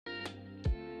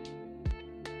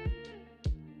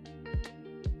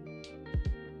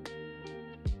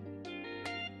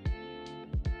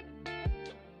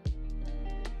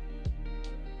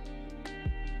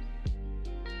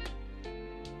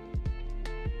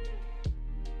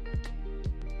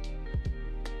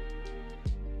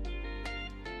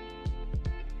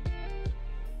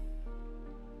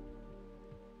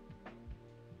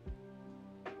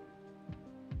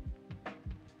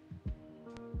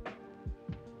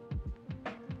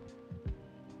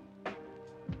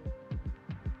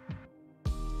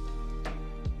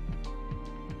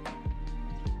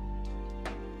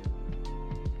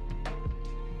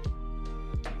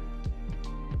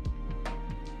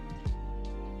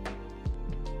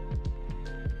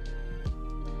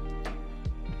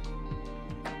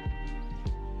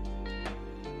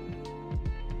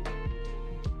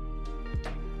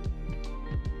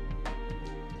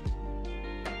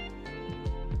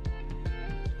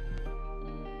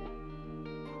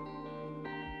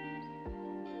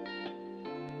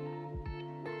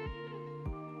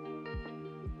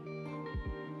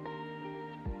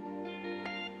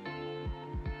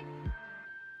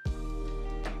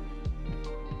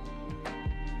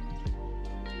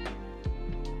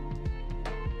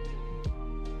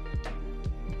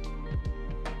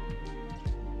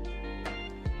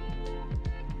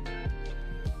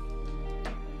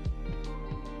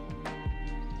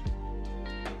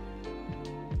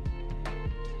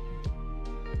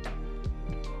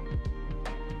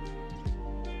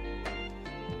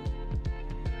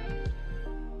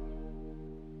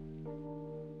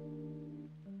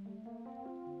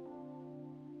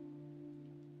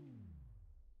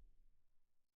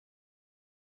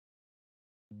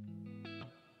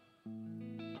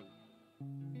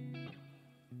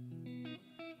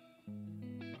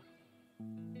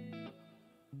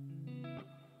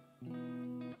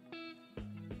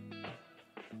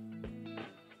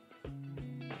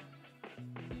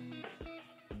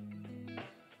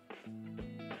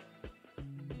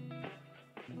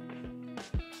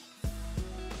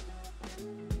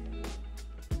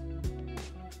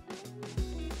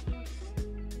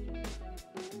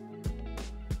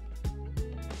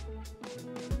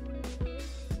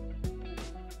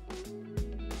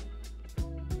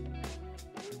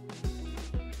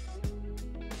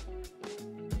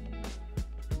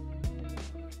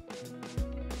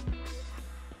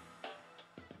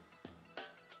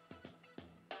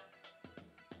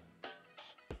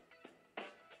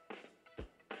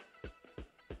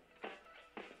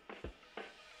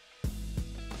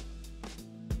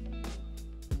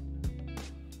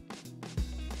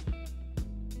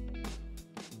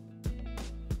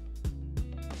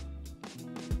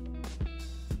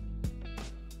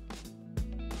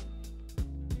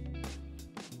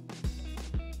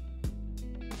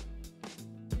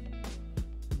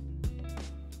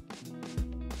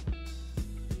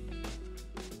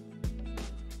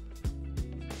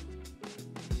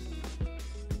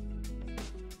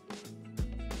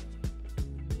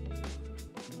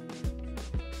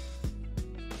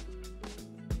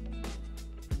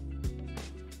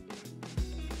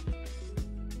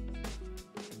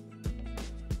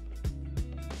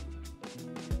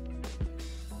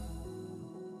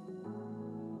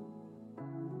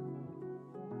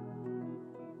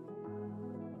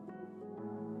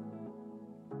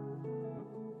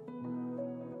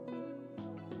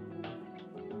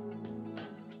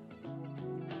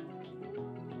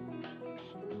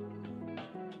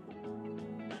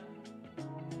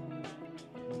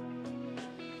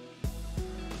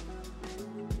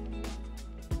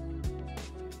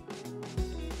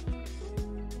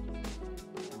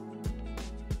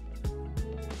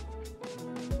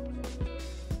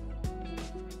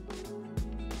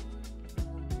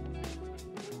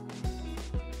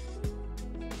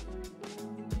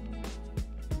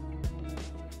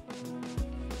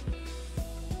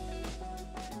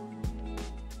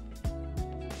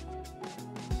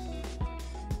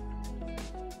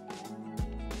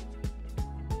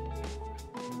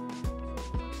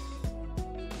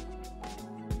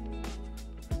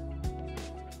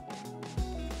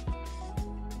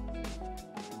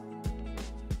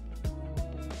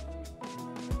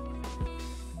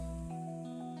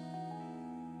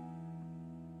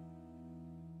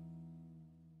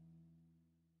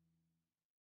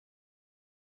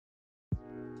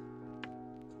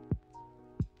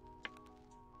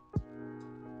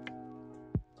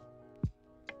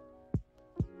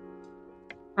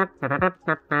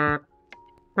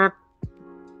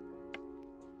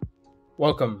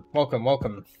Welcome.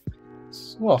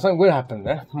 Well, something weird happened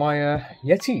there. My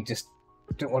Yeti just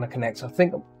didn't want to connect. I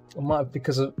think it might have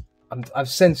because of I've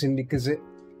sent him because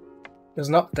there's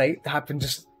an update that happened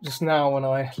just now when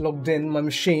I logged in my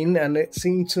machine, and it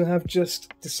seemed to have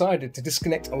just decided to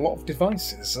disconnect a lot of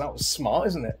devices. So that was smart,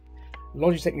 isn't it?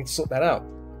 Logitech needs to sort that out.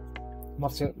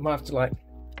 Might have to like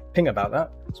ping about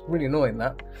that. It's really annoying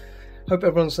that. Hope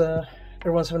everyone's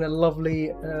having a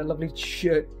lovely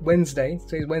Wednesday.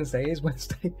 Today's Wednesday. It is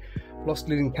Wednesday. Lost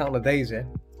losing count of days here.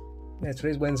 Yeah,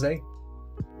 today's Wednesday.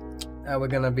 We're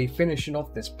going to be finishing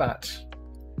off this batch.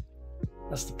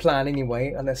 That's the plan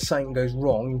anyway, unless something goes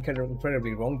wrong,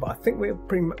 incredibly wrong. But I think we're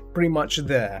pretty much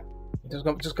there. Just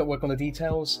got to work on the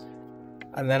details,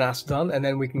 and then that's done. And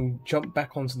then we can jump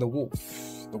back onto the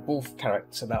wolf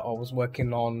character that I was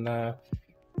working on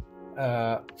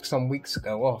some weeks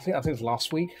ago. Well, I think it was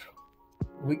last week.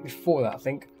 Week before that, I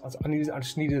think. I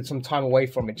just needed some time away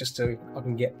from it just so I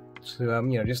can get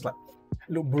to just like a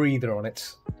little breather on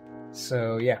it.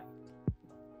 So yeah.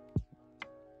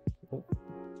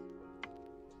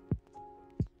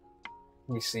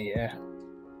 Let me see here.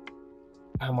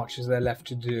 How much is there left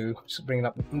to do? Just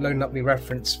loading up the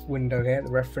reference window here,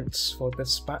 the reference for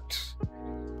this batch.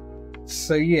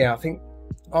 So yeah, I think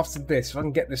after this, if I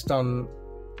can get this done.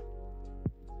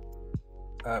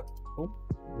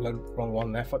 Wrong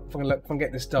one there. If I can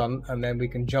get this done, and then we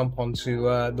can jump onto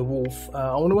the wolf.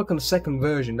 I want to work on the second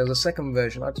version. There's a second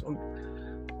version. I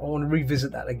want to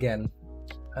revisit that again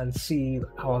and see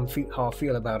how I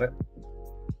feel about it.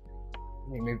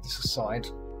 Let me move this aside.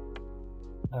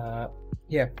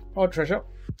 Yeah. All right, treasure.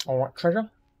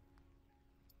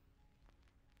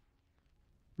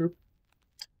 Boop.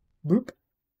 Boop.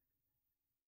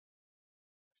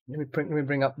 Let me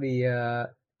bring up the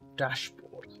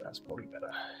dashboard. That's probably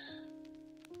better.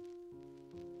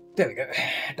 There we go.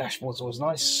 Dashboard's always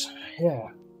nice. Yeah.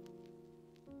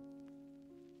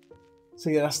 So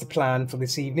yeah, that's the plan for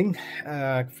this evening.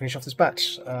 Finish off this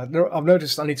batch. I've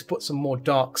noticed I need to put some more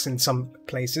darks in some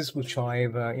places, which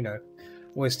I've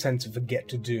always tend to forget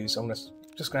to do. So I'm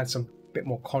just going to add some bit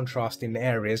more contrast in the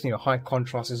areas. High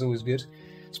contrast is always good,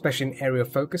 especially in area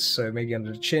of focus. So maybe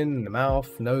under the chin, the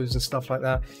mouth, nose, and stuff like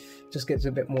that. Just gets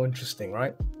a bit more interesting,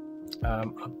 right?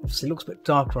 Obviously, it looks a bit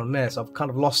darker on there, so I've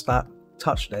kind of lost that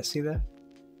touch there. See there?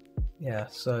 Yeah.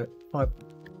 So if I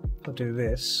do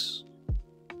this.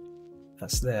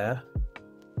 That's there.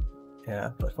 Yeah,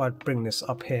 but if I bring this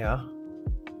up here,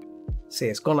 see,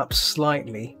 it's gone up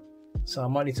slightly, so I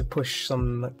might need to push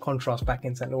some contrast back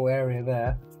into that little area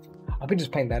there. I can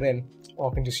just paint that in, or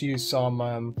I can just use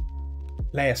some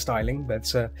layer styling,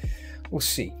 but we'll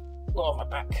see. Oh, my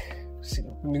back. See,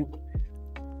 I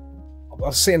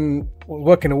was sitting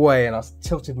working away, and I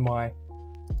tilted my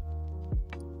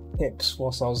hips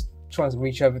whilst I was trying to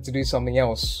reach over to do something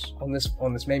else on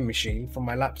this main machine from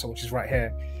my laptop, which is right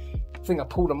here. I think I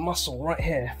pulled a muscle right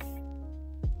here.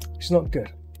 It's not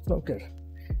good. It's not good.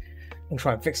 I'll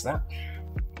try and fix that.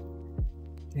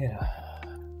 Yeah.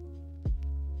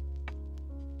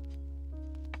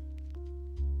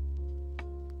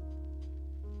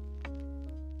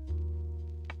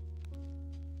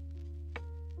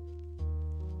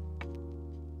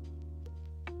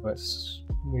 Let's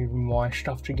move my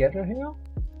stuff together here.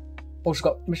 Also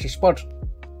got Mr. Spud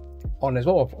on as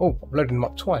well. Oh, I've loaded him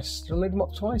up twice. Did I load him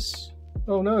up twice?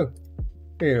 Oh no.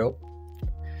 Here you go.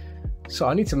 So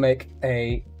I need to make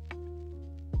a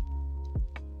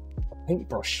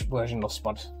paintbrush version of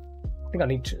Spud. I think I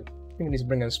need to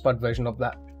bring a Spud version of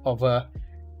that, of our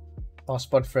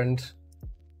Spud friend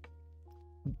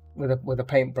with a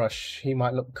paintbrush. He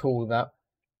might look cool with that.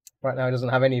 Right now he doesn't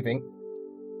have anything.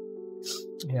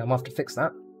 Yeah, I'm gonna have to fix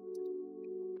that.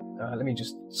 Let me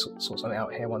just sort something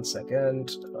out here. 1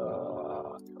 second.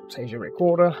 Tasia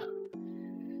recorder.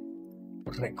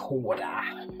 There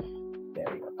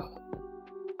we go.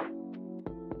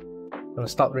 I'm gonna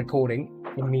start the recording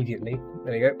immediately.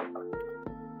 There you go.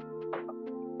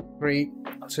 3,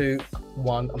 2,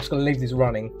 1. I'm just gonna leave this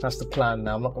running. That's the plan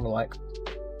now. I'm not gonna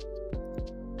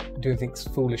do anything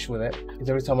foolish with it, because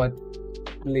every time I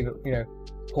leave it,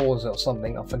 pause it or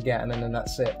something, I'll forget, and then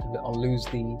that's it. I'll lose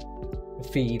the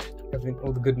feed, everything,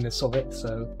 all the goodness of it.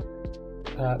 So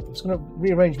I'm just going to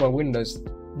rearrange my window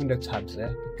tabs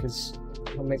there, because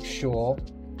I'll make sure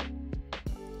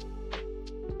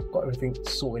I've got everything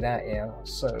sorted out here.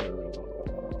 So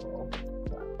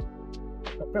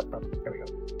there we go.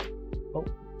 Oh,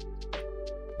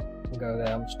 I'll go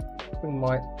there. I'm just putting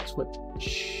my switch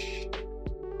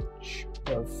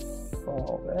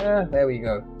profile there. There we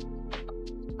go.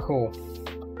 Cool.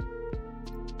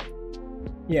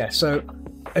 Yeah, so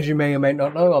as you may or may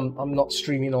not know, I'm not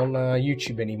streaming on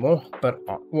YouTube anymore. But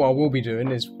what I will be doing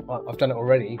is I've done it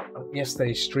already.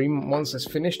 Yesterday's stream, once it's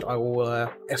finished, I will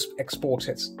export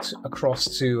it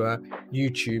across to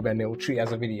YouTube, and it will treat it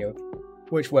as a video,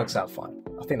 which works out fine.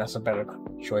 I think that's a better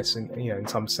choice in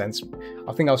some sense.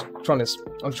 I think I'm trying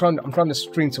to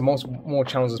stream to more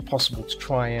channels as possible to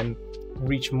try and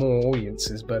reach more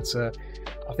audiences, but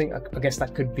I guess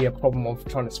that could be a problem of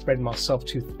trying to spread myself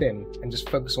too thin and just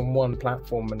focus on one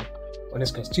platform, and in this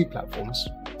case 2 platforms,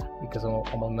 because I'm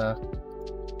on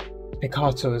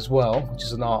Picarto as well, which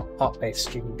is an art-based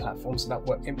streaming platform, so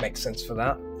it makes sense for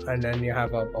that. And then you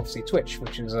have obviously Twitch,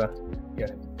 which is a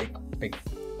big.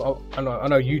 Well, I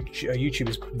know YouTube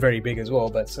is very big as well,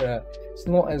 but it's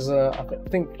not as I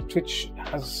think Twitch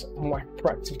has a more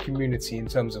proactive community in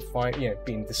terms of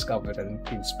being discovered and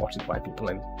being spotted by people,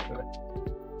 and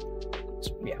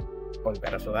probably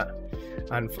better for that.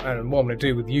 And what I'm going to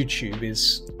do with YouTube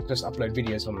is just upload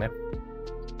videos on there.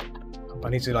 I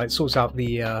need to sort out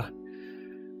the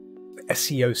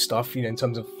SEO stuff, in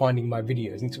terms of finding my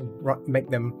videos. I need to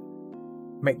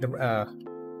make the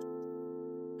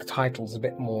titles a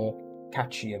bit more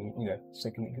catchy, and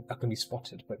so I can be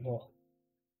spotted a bit more.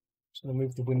 Just going to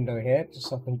move the window here just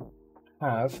so I can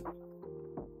have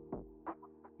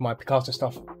my Picarto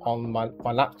stuff on my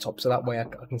laptop, so that way I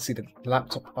can see the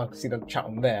laptop, I can see the chat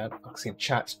on there, I can see the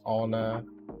chat on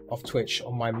of Twitch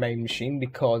on my main machine,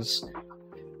 because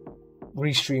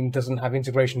Restream doesn't have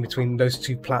integration between those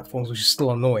 2 platforms, which is still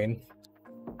annoying.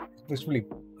 It's really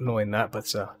annoying that, but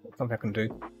something I can do.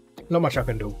 Not much I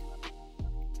can do.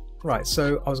 Right,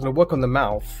 so I was going to work on the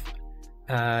mouth,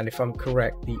 and if I'm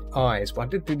correct, the eyes. But I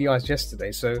did do the eyes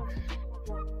yesterday, so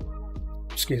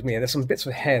excuse me. There's some bits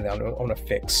of hair there I want to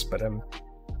fix, but I'll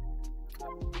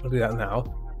do that now.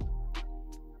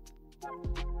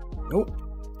 Oh,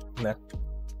 no.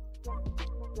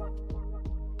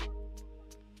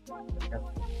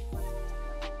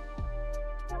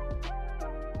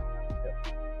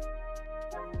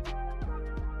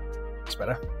 It's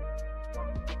better.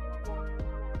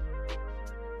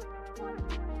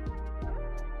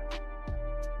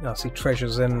 I see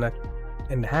treasures in the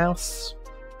house.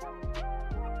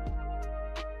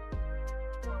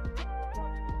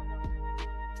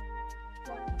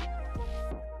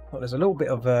 Well, there's a little bit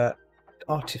of a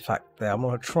artifact there. I'm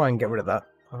going to try and get rid of that.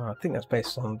 I think that's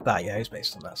based on that. Yeah, it's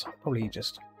based on that. So I'll probably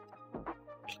just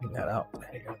clean that out.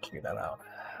 There you go, clean that out.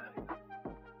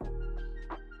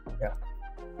 Yeah.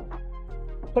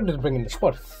 What did I bring in the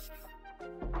spud?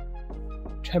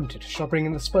 Tempted. Should I bring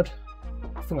in the spud?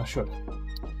 I think I should.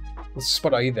 There's a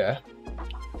spud eye there.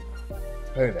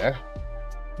 Hey there.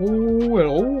 Ooh,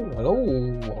 hello.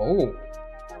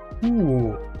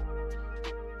 Ooh.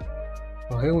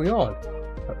 Well, here we are.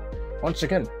 Once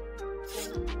again.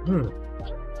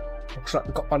 Looks like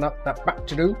we've got that back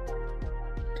to do.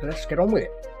 So let's get on with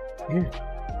it.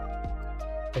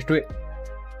 Let's do it.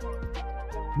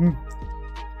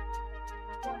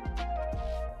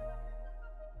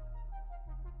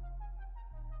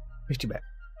 Missed you back.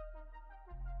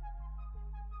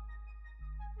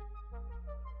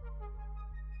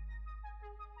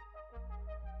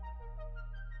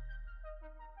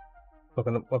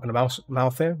 Working the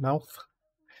mouth there, mouth.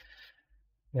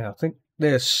 Yeah, I think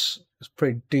this is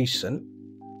pretty decent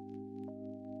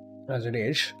as it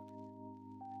is.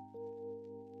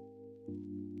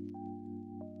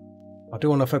 I do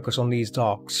want to focus on these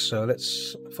darks, so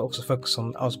let's also focus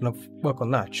on. I was going to work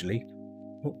on that actually.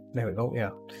 Oh, there we go.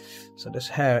 Yeah. So this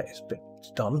hair is a bit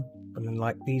done, and then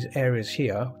like these areas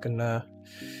here, I can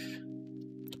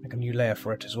make a new layer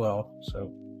for it as well.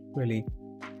 So really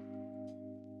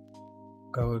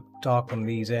go dark on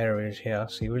these areas here,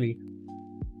 so you really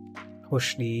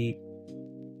push the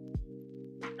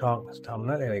darkness down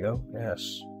there. There we go.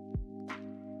 Yes.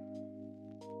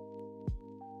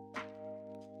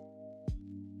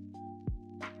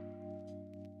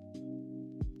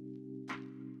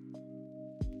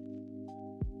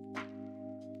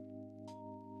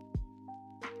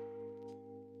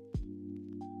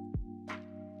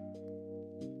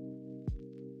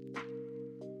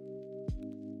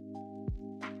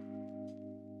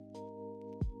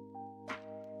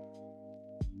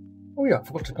 Oh yeah, I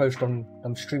forgot to post on.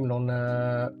 I'm streaming on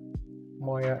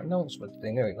my announcement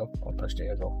thing. There we go. I'll post it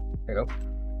as well. There we go.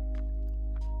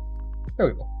 There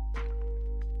we go.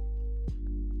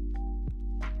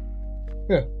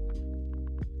 Yeah.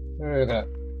 Look at that.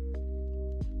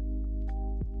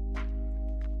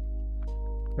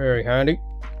 Very handy.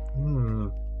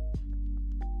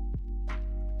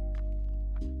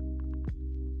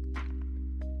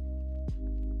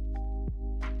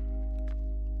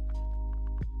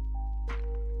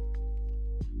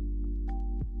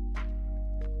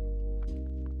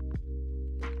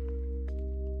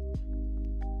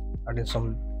 adding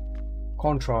some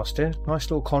contrast here. Nice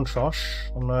little contrast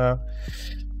on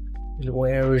little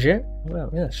areas here.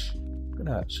 Well, yes. Look at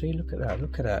that. See, look at that.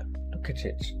 Look at that. Look at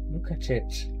it. Look at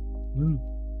it.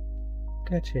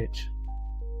 Look at it.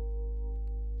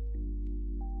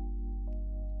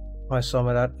 Nice, some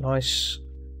of that nice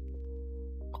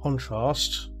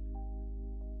contrast.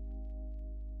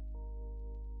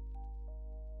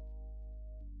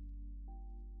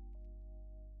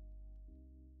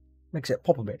 Makes it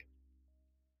pop a bit.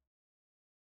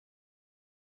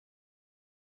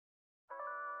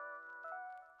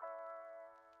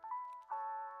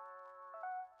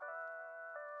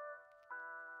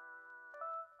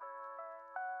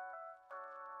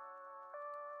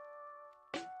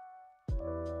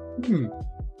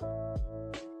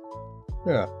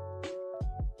 Yeah.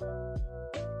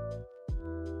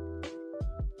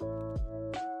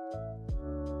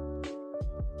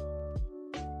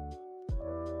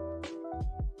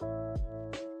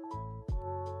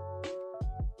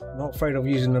 Not afraid of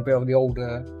using a bit of the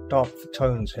older dark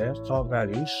tones here, dark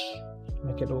values.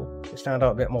 Make it all stand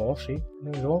out a bit more. See,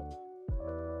 there we go.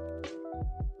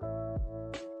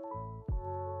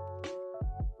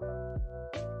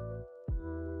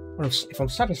 If I'm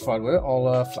satisfied with it,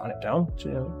 I'll flatten it down. So,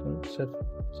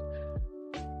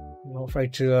 I'm not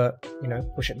afraid to,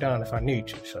 push it down if I need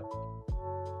to. So,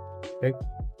 okay.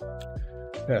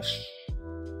 Yes.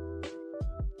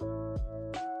 There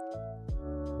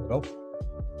we go.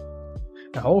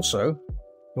 Now, also,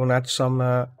 you want to add some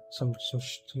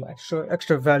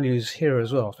extra values here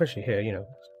as well, especially here.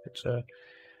 It's and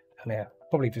yeah,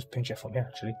 probably just pinch it from here.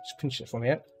 Actually, just pinch it from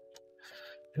here.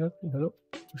 Look,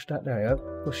 push that there, yeah.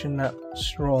 Pushing that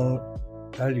strong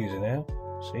values in there.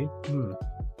 See?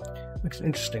 Makes it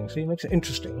interesting, see? Makes it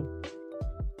interesting.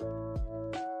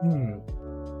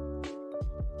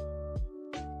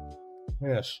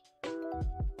 Yes.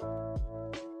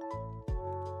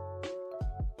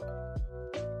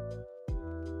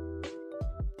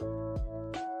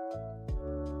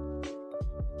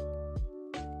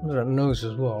 Look at that nose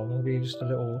as well, maybe just a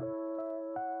little.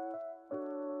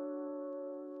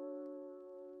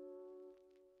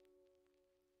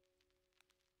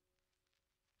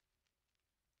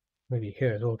 Maybe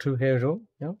here as well, too, here as well,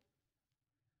 yeah.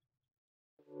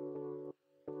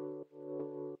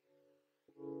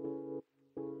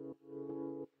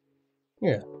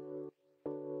 Yeah.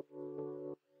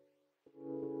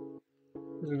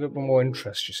 There's a little bit more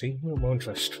interest, you see, a little more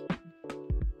interest.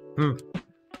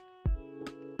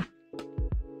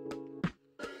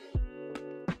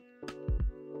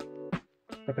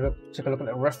 Take a look at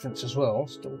the reference as well.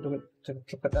 Still take a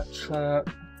look at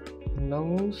that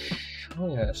nose. Oh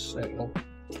yes, there you go.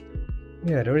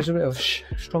 Yeah, there is a bit of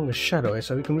stronger shadow here,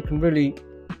 so we can really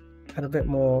add a bit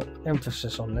more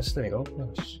emphasis on this. There you go.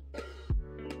 Yes.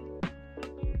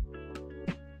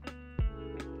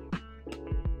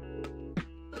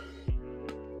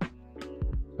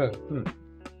 So,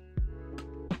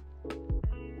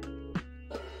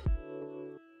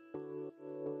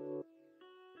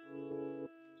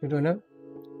 we're doing a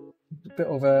bit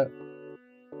of a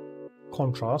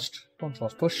contrast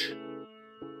push.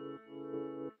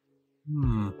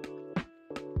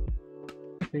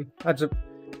 See,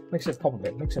 makes it pop a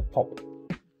bit, makes it pop.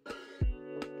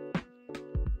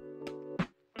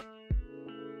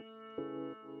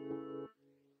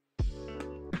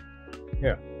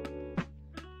 Yeah.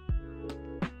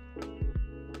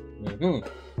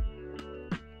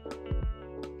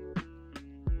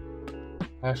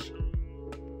 Yes.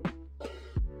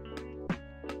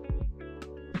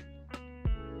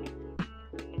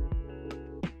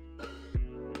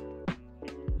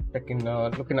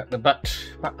 Looking at the back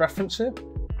reference here.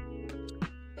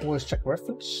 Always check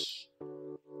reference.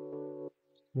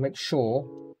 Make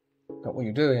sure that what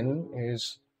you're doing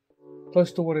is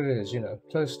close to what it is,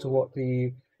 close to what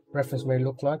the reference may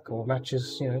look like or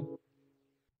matches, Trying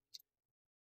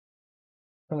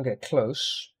to get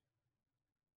close.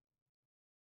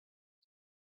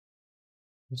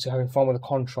 So having fun with the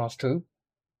contrast too.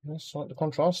 Yes, like the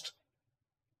contrast.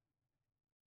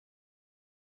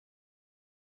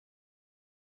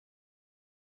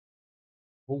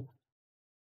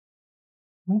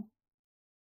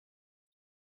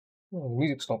 Oh, the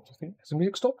music stopped, I think. Has the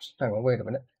music stopped? Hang on, wait a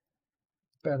minute.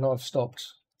 Better not have stopped.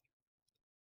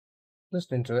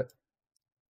 Listening to it.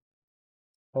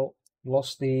 Oh,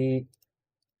 lost the...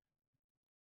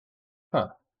 Huh.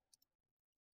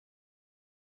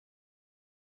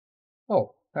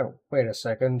 Oh, hang on, wait a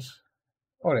second.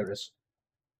 Oh, there it is.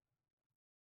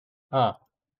 Ah,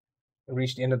 it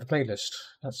reached the end of the playlist.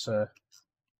 That's a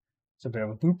bit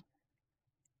of a boop.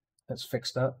 Let's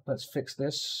fix that. Let's fix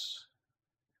this.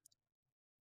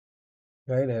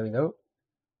 Okay, there we go.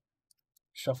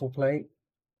 Shuffle play.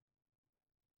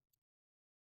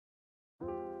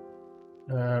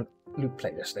 And loop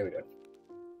playlist, there we go.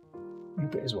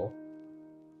 Loop it as well.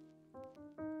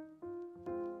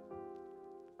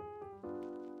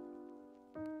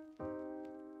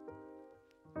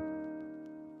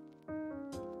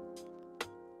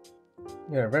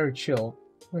 Yeah, very chill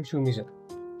music.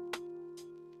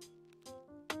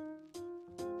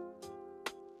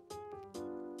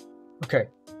 Okay,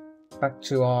 back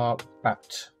to our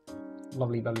bat.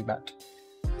 Lovely bat.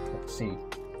 Let's see.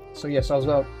 So yes, I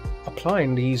was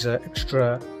applying these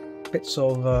extra bits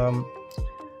of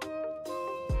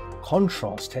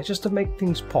contrast here just to make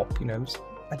things pop, you know,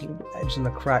 add a little bit of edge in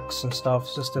the cracks and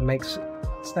stuff, just to make it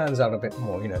stands out a bit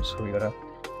more, you know. So we gotta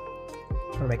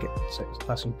try to make it so it's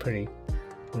nice and pretty.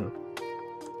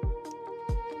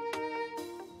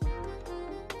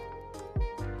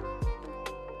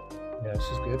 Yeah, this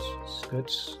is good. This is good.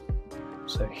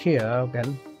 So here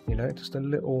again, you know, just a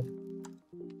little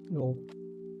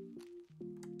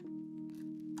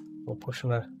push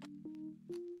on a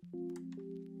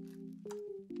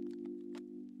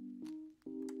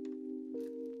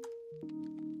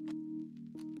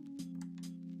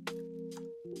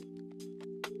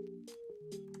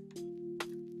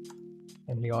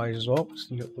and the eyes as well.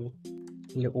 Just a little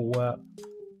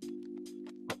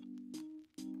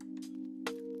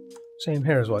same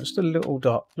here as well. Just a little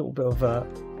bit of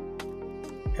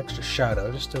extra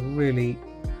shadow, just to really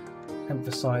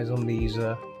emphasize on these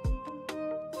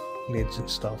lids and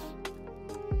stuff.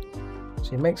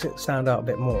 So it makes it stand out a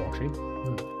bit more, actually,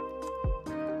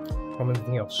 from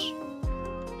anything else.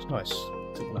 It's nice.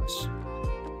 It's nice.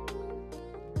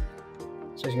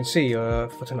 So as you can see,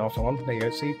 foot and after one. There you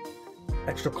go. See,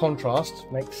 extra contrast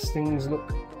makes things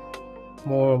look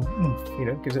more oomph. You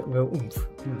know, gives it a little oomph.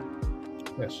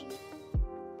 Yes.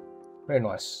 Very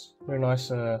nice. Very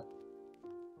nice. Little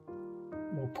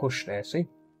push there. See.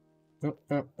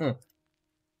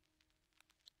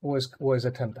 Always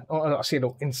attempt that. Oh, I see a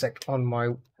little insect on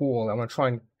my wall. I'm gonna try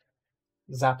and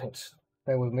zap it.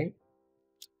 Bear with me.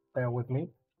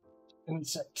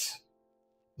 Insect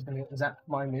is gonna zap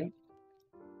my moon.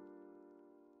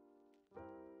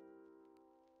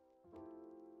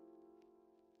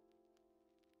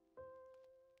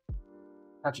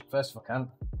 Catch it first if I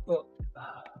can. Oh.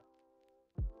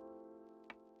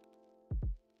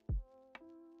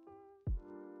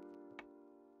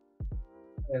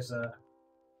 There's a.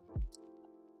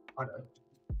 I don't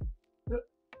know.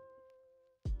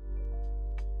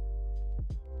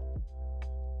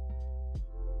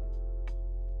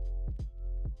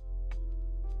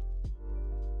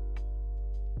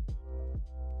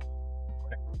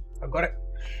 I've got it.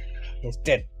 It's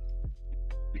dead.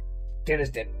 Dead as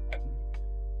dead.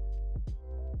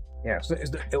 Yeah, so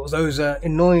it was those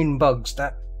annoying bugs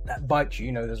that bite you.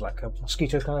 You know, there's like a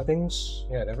mosquito kind of things.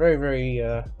 Yeah, they're very, very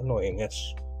annoying.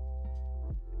 Yes.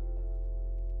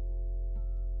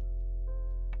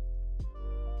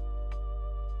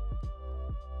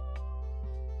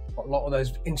 Got a lot of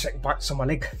those insect bites on my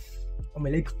leg,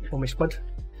 on my spud.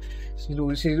 See all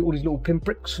these little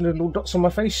pinpricks and little dots on my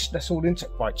face? That's all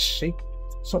insect bites. See,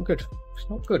 it's not good. It's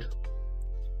not good.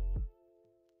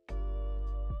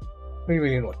 Really,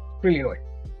 really annoying. Really annoying.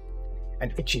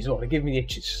 And itchy as well. They give me the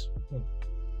itches.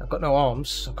 I've got no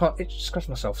arms. I can't scratch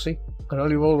myself. See, I can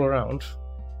only roll around.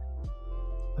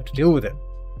 I have to deal with it.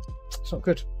 It's not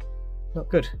good. Not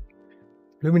good.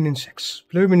 Blooming insects.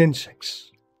 Blooming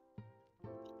insects.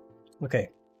 Okay.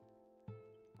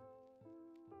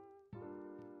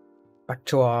 Back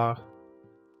to our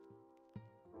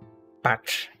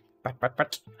bat.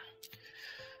 Bat.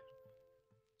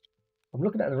 I'm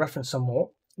looking at the reference some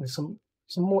more. There's some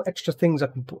more extra things I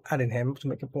can add in here to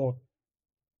make it more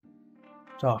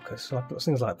darker. So I put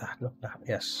things like that. Look at that.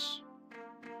 Yes.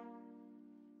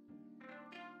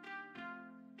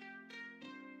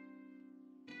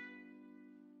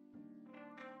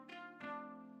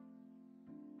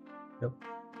 Yep.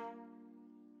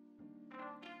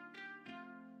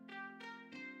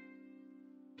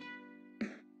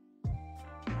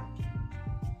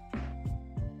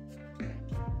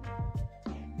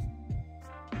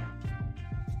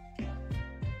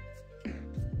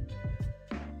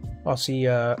 I see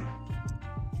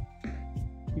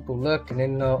people lurking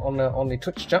in on the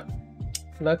Twitch chat.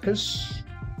 Lurkers.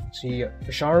 See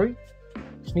Rishari.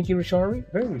 Sneaky Rishari.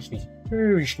 Very sneaky.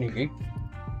 Very sneaky.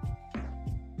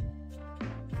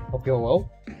 Hope you're well.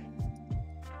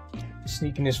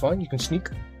 Sneaking is fine. You can sneak.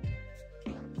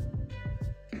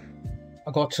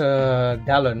 I got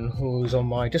Dallin, who's on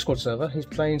my Discord server. He's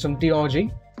playing some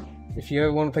DRG. If you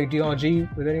ever want to play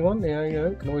DRG with anyone, yeah, you know,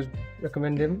 you can always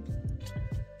recommend him.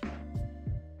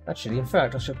 Actually, in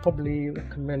fact, I should probably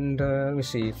recommend. Let me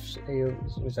see if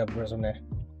is that on there.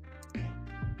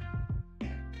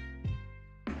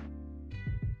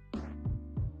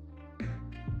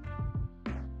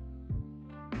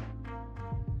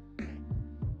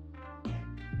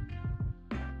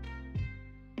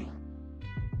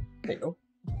 There you go.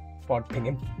 I'd ping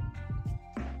him.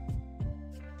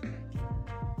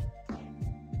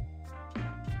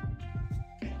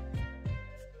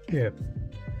 Yeah.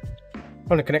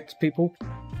 Trying to connect people.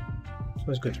 It's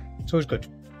always good. It's always good.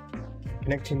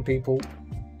 Connecting people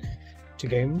to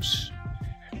games.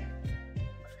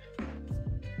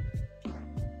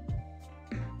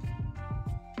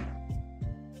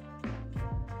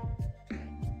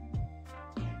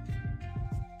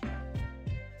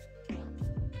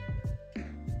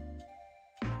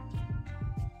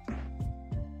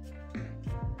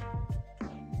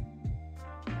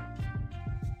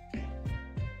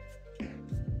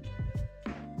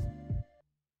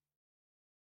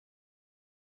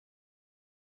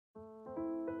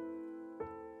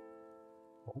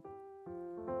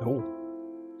 Oh,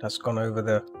 that's gone over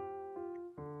the...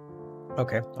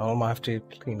 Okay, I might have to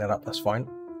clean that up, that's fine.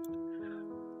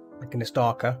 Making this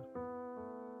darker.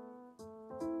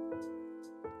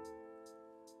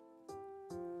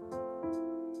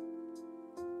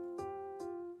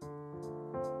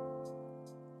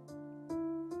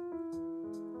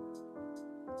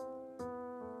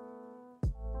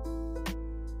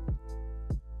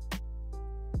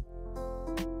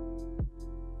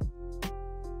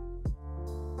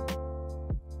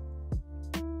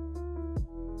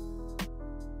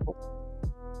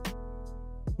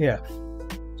 Yeah,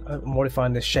 I'm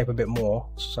modifying this shape a bit more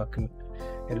so I can.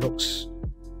 It looks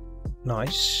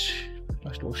nice.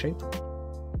 Nice little shape.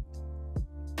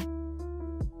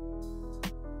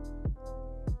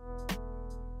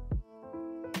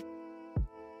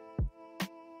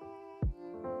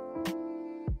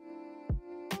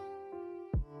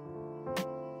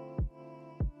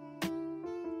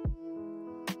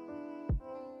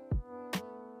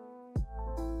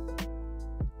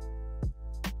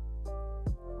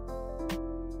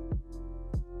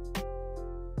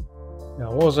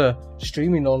 Now, I was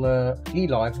streaming on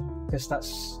eLive. I guess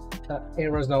that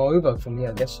era is now over for me.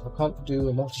 I guess I can't do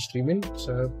a multi-streaming,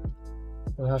 so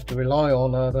I'll have to rely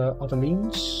on other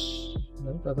means,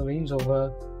 other means of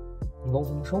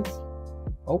involving myself.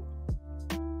 Oh,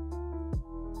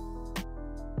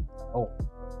 oh.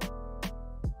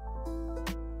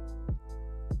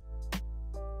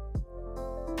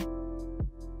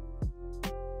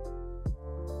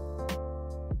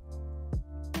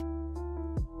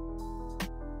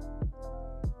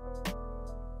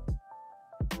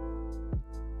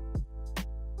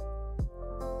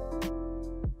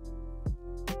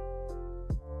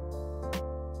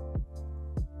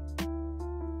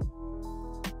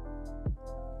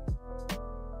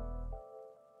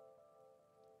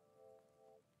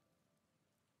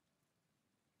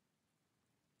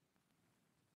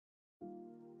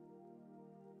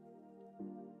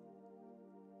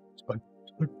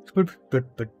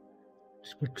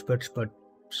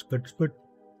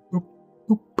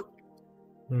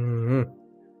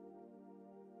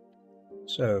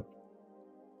 So.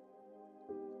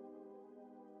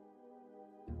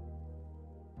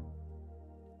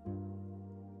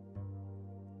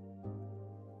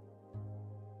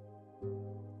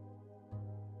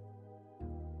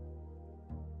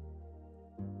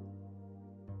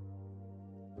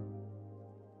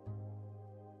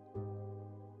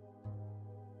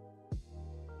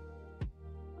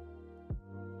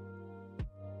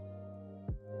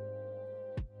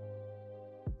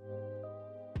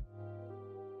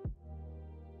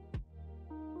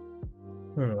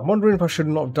 I'm wondering if I should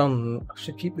not have done. I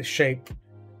should keep the shape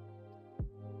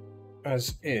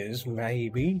as is,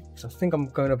 maybe. So I think I'm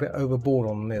going a bit overboard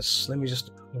on this. Let me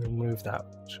just remove that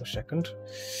for a second.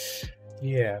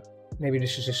 Yeah, maybe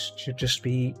this should just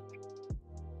be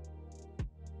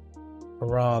a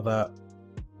rather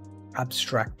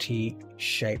abstract-y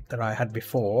shape that I had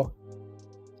before.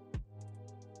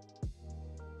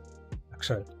 Like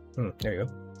so. There you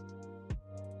go.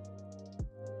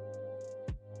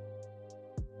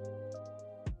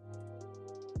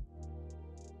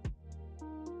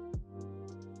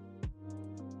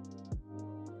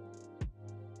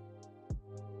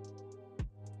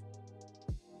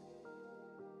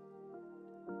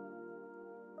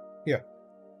 Yeah.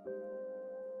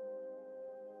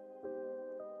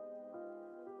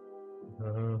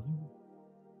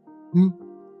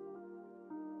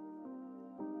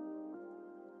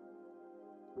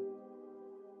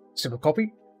 Simple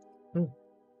copy.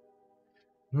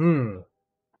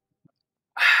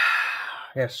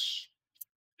 Yes,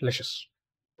 delicious.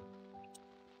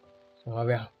 So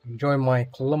yeah, enjoy my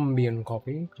Colombian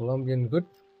coffee. Colombian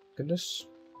goodness.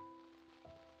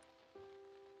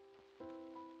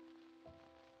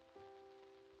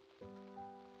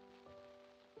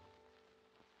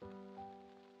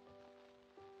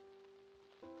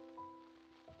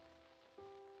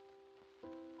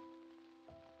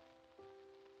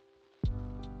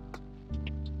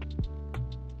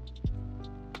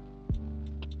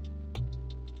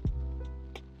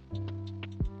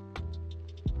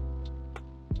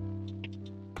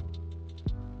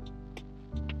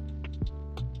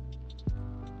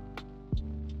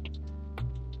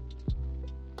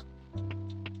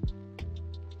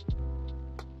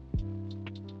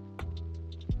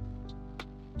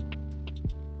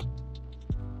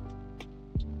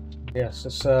 Yes,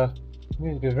 it's going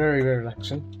to be very, very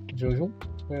relaxing, as usual.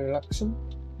 Very relaxing.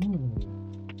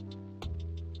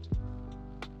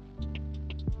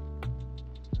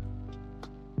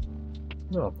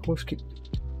 No, of course, keep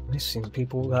missing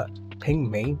people that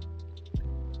ping me.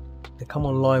 They come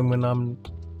online when I'm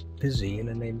busy, and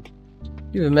then they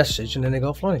leave a message, and then they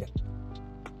go offline again.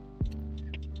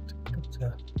 Got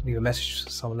to leave a message for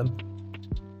some of them.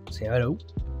 Say hello.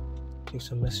 Leave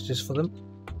some messages for them.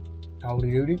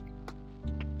 Howdy doody.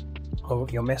 I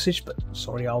wrote your message, but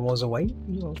sorry I was away.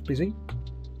 I was busy.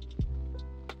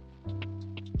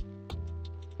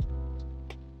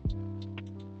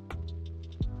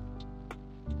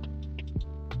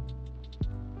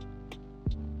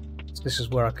 So this is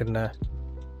where I can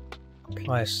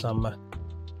apply some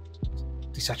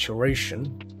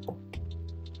desaturation.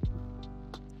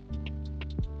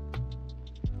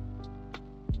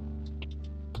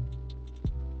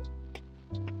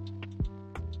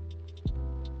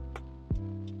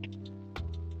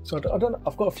 So I don't.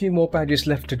 I've got a few more badges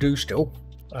left to do still.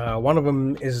 One of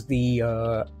them is the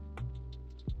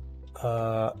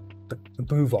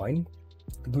bovine.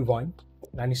 The bovine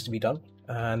that needs to be done,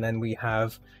 and then we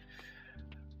have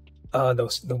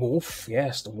the wolf.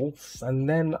 Yes, the wolf, and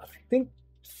then I think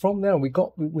from there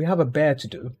we have a bear to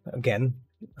do again.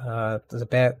 There's a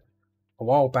bear. A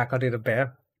while back I did a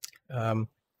bear.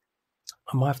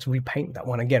 I might have to repaint that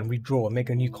one again, redraw, and make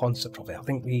a new concept of it. I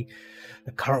think the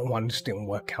current one just didn't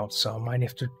work out, so I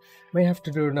may have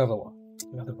to do another one,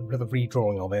 another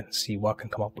redrawing of it, and see what I can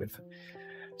come up with.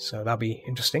 So that'll be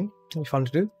interesting. It'll be fun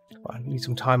to do. I need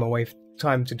some time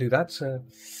to do that.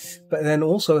 But then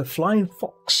also a flying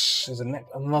fox is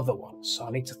another one, so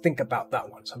I need to think about that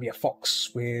one. So it'll be a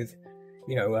fox with,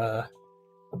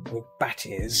 with bat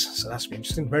ears. So that's be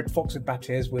interesting. Red fox with bat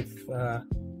ears with a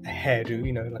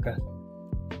hairdo, like a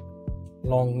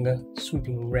long,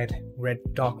 sweeping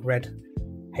dark red,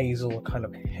 hazel kind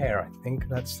of hair. I think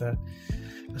that's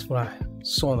what I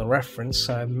saw in the reference.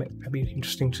 So it'd be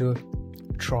interesting to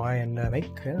try and make.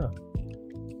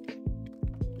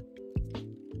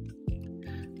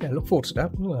 Yeah, look forward to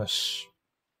that. Yes.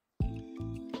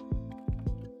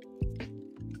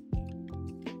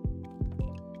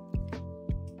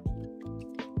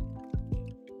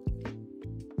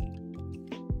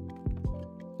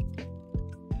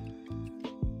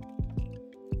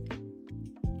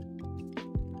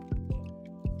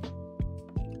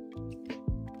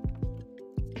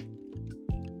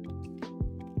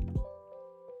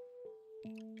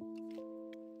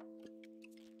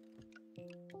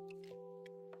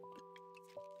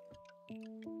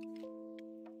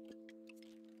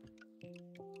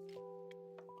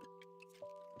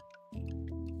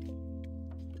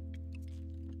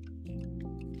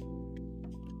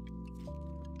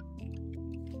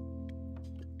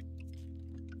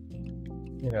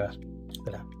 Yeah,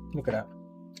 look at that.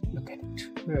 Look at it.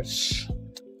 Yes,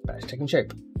 that is taking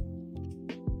shape.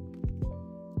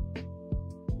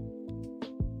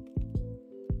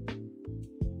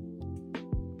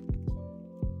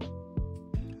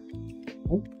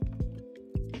 Ooh.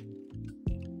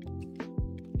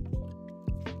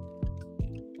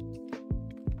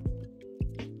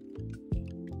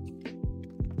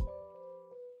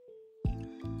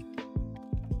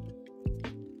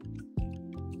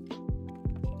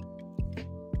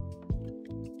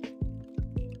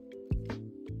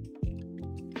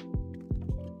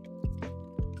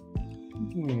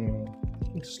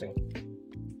 Interesting.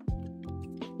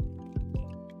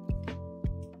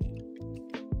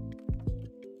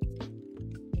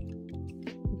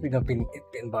 I think I've been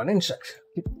bitten by an insect.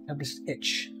 I have this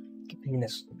itch.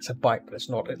 It's a bite, but it's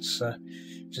not. It's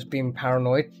just being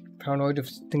paranoid of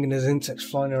thinking there's insects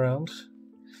flying around.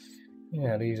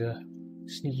 Yeah, these are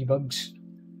sneaky bugs.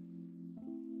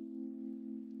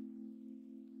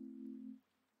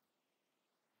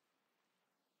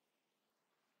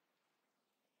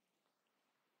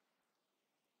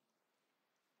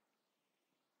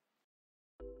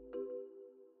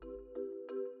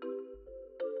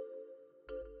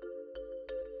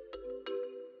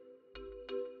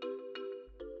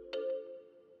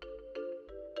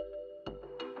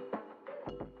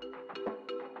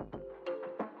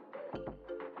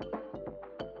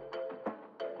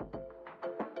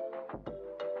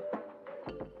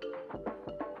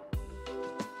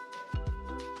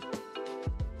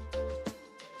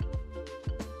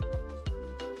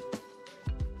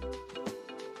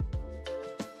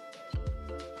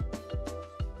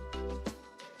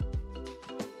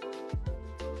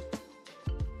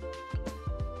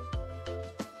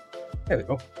 There we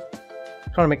go.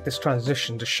 Trying to make this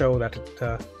transition to show that it,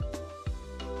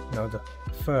 you know, the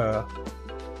fur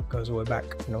goes all the way back,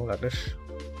 you know, like this.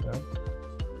 You know?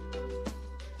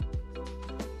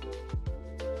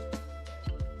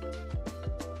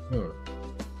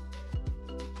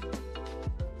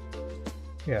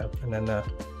 Yeah, and then to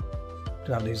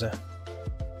have these oh,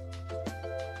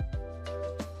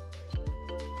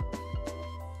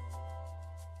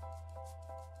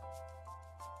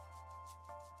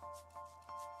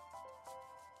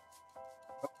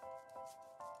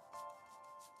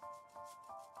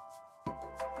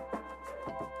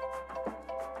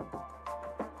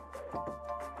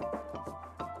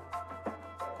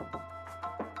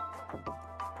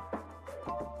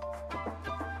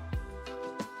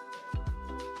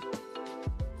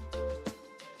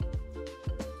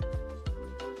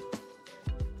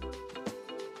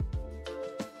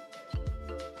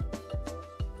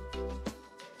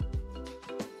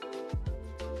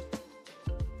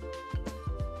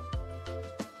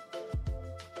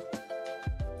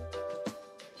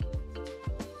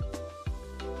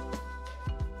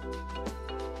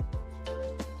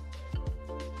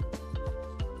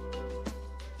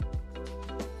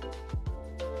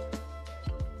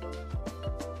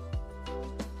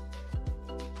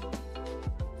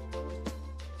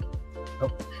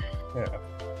 yeah.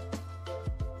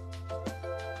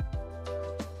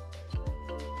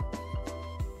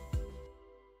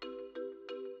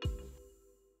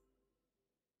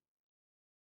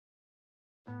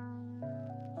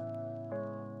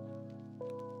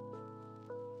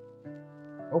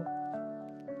 Oh,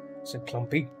 it's a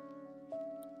clumpy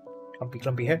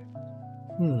hair.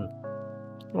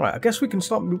 Right, I guess we can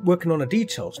start working on the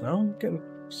details now.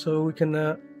 So we can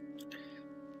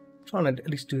try and at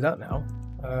least do that now.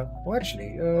 Well,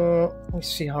 actually, let me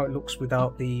see how it looks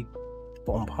without the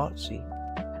bottom part. See,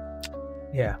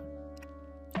 yeah.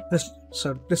 This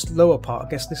lower part, I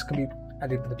guess this can be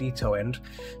added to the detail end.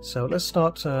 So let's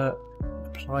start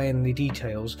applying the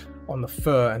details on the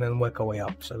fur and then work our way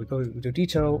up. So we do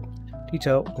detail,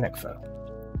 neck fur.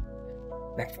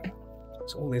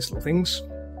 So all these little things,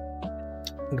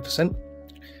 100%. Just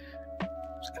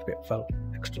add a bit of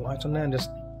extra light on there and just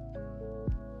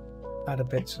add a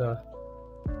bit.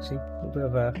 See, a little bit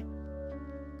of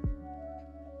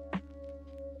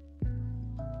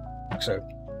like so.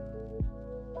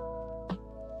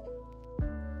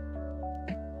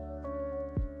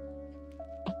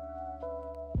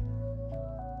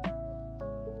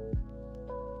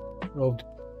 Robed.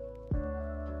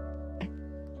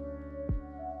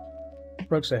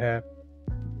 Strokes the hair.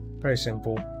 Very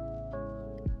simple.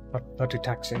 Not too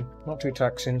taxing.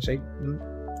 See.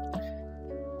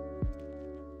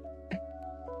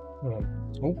 Oh.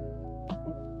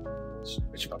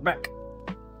 Switch back.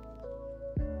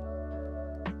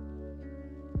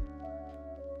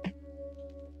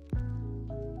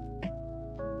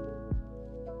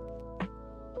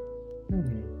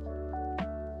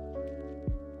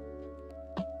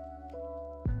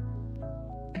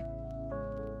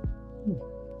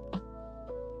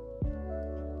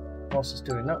 Whilst it's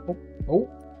doing that, oh,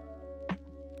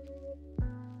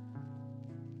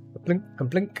 blink and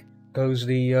blink goes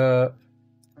the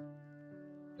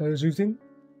thing.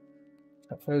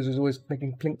 That fuzz is always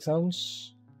making clink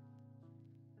sounds.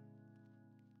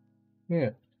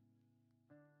 Yeah.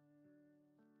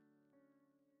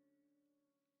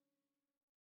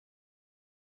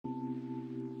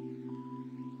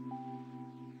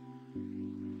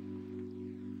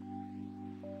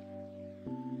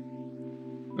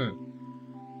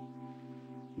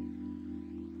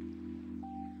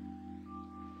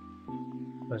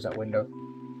 Close that window.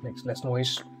 Makes less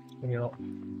noise when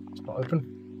it's not open.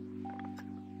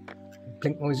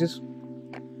 Blink noises.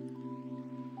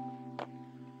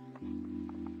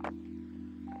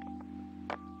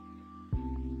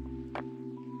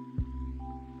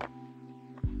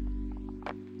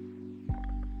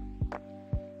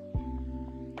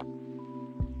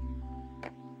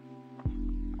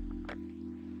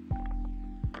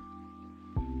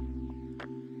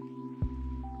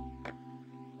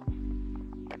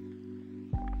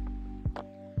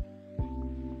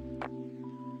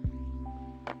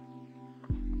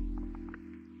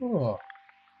 Oh.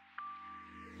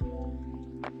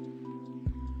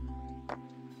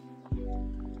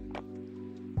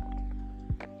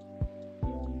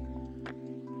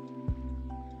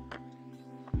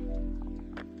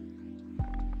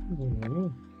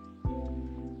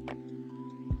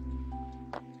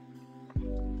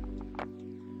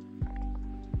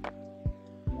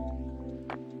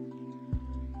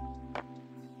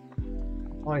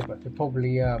 Eyes, but they're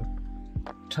probably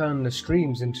turn the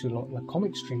streams into like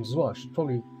comic streams as well. I should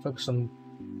probably focus on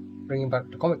bringing back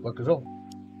the comic book as well.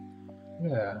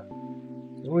 Yeah,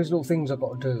 there's all these little things I've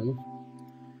got to do.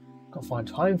 Got to find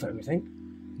time for everything.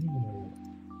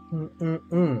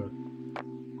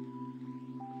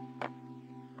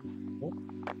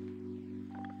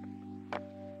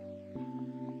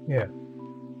 Yeah.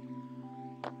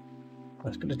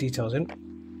 Let's put the details in.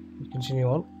 Let's continue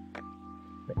on.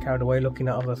 Get carried away looking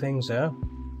at other things there.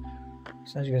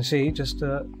 So as you can see, just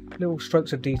little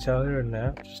strokes of detail here and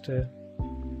there, just to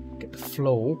get the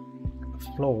flow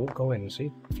going.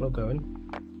 See, flow going.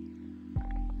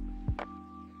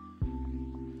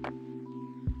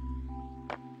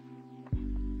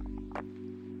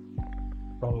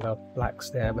 Longer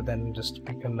blacks there, but then just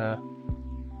we can.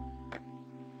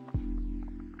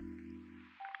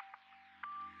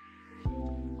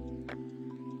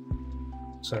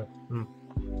 So.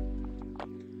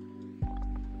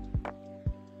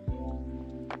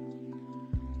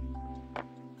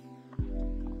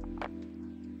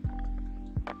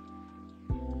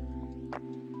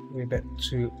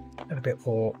 A bit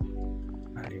more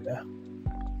value there.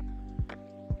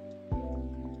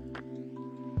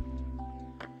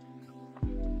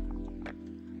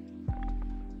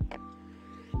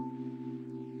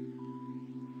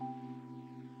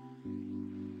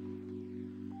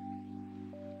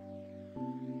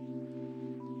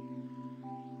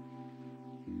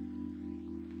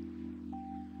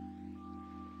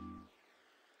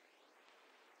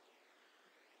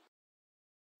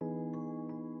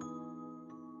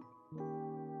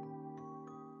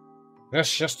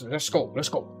 Let's go.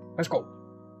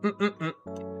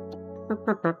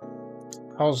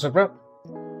 How's Zebra?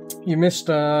 You missed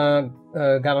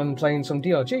Gallon playing some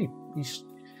DRG. He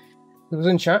was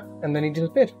in chat and then he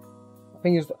disappeared. I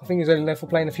think he's only there for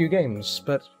playing a few games,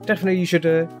 but definitely you should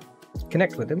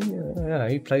connect with him. Yeah,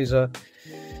 he plays a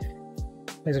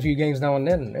few games now and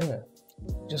then. Yeah,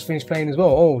 just finished playing as well.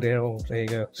 Oh dear, there you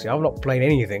go. See, I've not played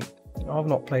anything. I've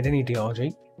not played any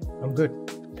DRG. I'm good.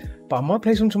 But I might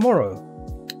play some tomorrow.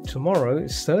 Tomorrow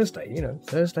is Thursday, you know.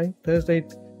 Thursday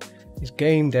is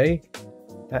game day.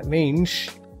 That means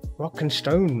rock and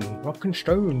stone.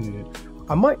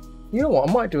 I might, you know what?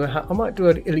 I might do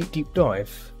an Elite Deep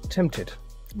Dive. Tempted.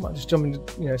 I might just jump into,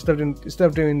 you know, instead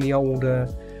of doing the old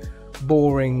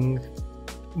boring,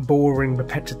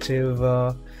 repetitive.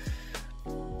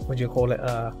 What do you call it?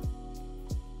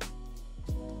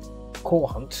 Core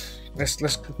hunt. Let's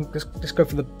go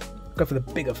for the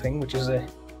bigger thing, which is a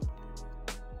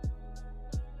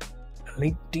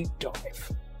Elite Deep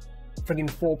Dive. Friggin'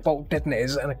 4-bolt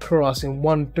detonators and a cross in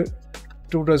one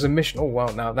bulldozer mission. Oh wow,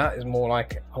 now that is more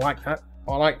like it. I like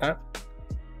that.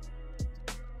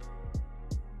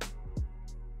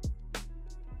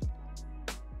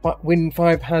 But Win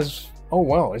 5 has. Oh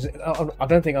wow, is it? I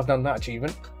don't think I've done that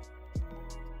achievement.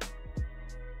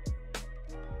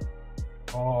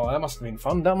 Oh, that must have been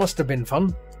fun. That must have been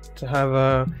fun to have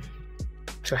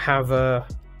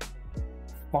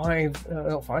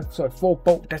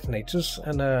 4-bolt detonators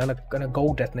and a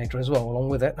gold detonator as well along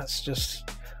with it. That's just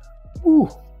ooh,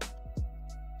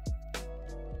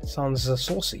 sounds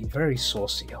saucy, very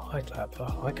saucy. I like that.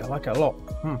 I like it a lot.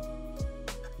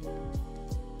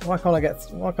 Why can't I get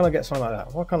something like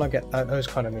that? Why can't I get those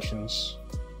kind of missions?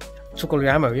 Took all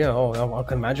your ammo, yeah. Oh, I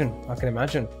can imagine.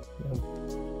 Yeah.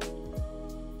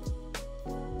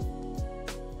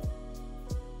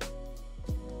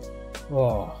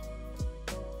 Oh,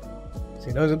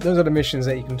 see, those are the missions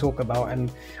that you can talk about, and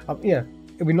yeah,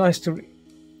 it'd be nice to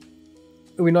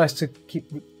keep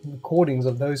recordings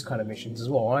of those kind of missions as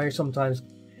well. I sometimes,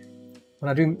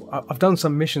 I've done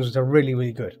some missions which are really,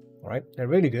 really good. All right, they're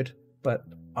really good, but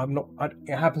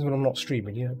it happens when I'm not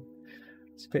streaming. You know,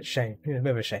 it's a bit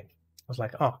of a shame. I was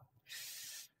like,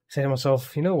 say to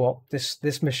myself, you know what,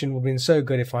 this mission would have been so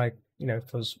good if I,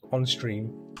 was on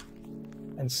stream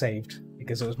and saved.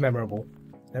 Because it was memorable.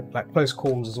 They're like close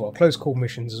calls as well. Close call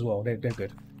missions as well. They're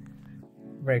good.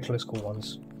 Very close call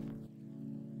ones.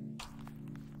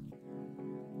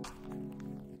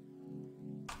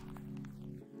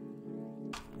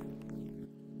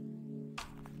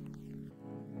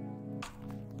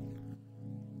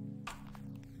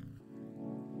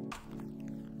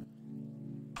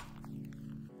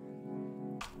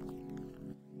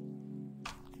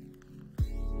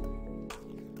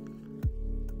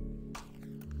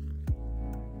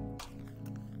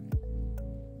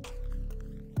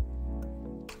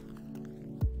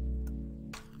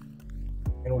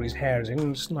 All these hairs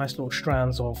in, just nice little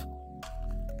strands of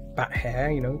bat hair,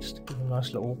 just to give a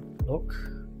nice little look.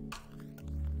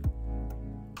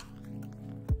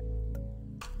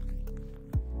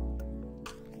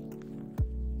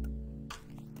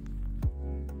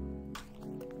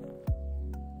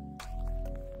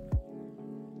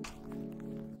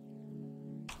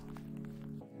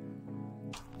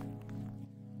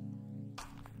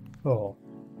 Oh.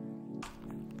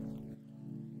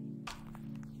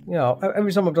 Yeah,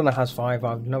 every time I've done a Has 5,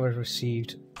 I've never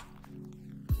received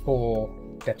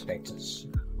 4 detonators.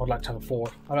 I'd like to have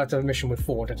I'd like to have a mission with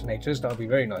 4 detonators. That would be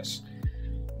very nice.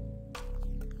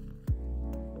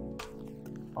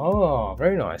 Oh,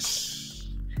 very nice.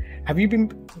 Have you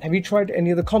tried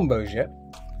any of the combos yet?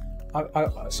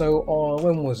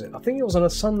 When was it? I think it was on a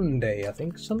Sunday. I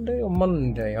think Sunday or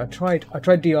Monday. I tried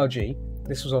DRG.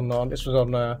 This was on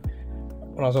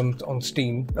when I was on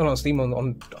Steam. Oh, not Steam,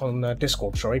 on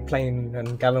Discord. Sorry, playing,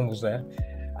 and Galen was there,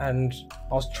 and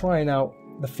I was trying out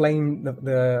the flame.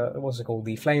 The what's it called?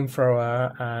 The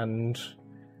flamethrower and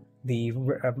the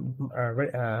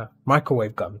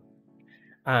microwave gun.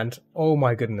 And oh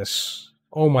my goodness,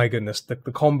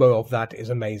 the combo of that is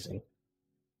amazing.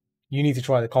 You need to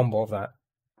try the combo of that.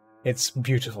 It's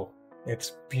beautiful.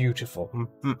 It's beautiful.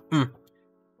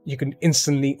 You can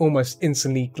almost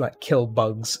instantly, like, kill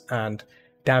bugs and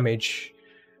damage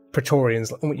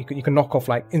Praetorians. You can knock off,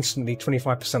 like, instantly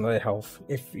 25% of their health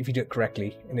if you do it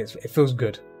correctly, and it feels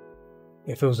good.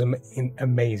 It feels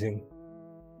amazing.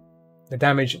 The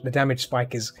damage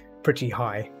spike is pretty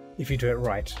high if you do it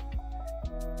right.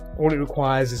 All it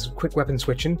requires is quick weapon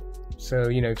switching. So,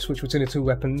 switch between the 2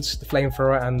 weapons, the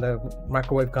flamethrower and the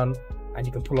microwave gun, and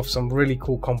you can pull off some really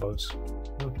cool combos.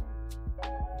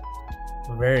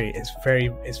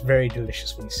 It's very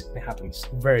delicious when it happens.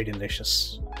 Very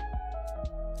delicious.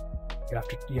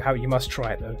 You must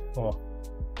try it though. Oh.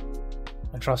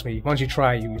 And trust me, once you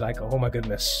try, you'll be like, oh my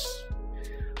goodness.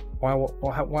 Why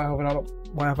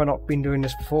have I not been doing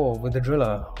this before with the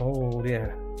driller? Oh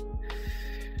dear.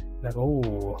 Like,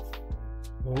 ooh.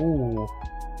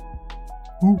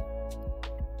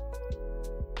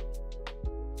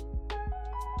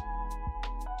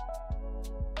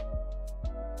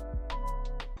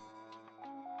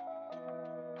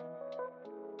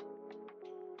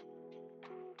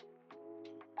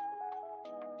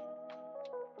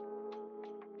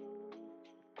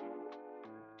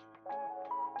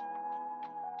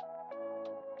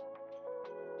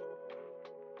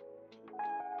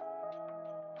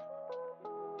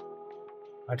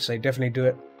 I'd say definitely do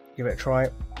it. Give it a try.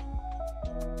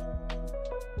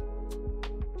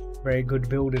 Very good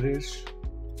build it is.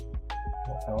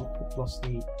 What's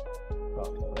the...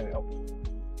 Oh, there we go.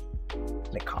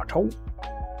 Legato.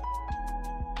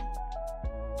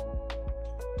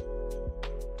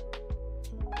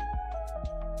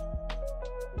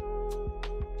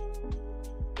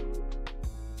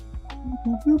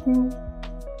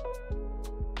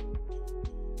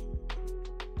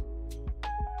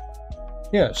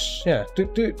 Yes, yeah. Do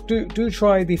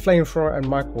try the flamethrower and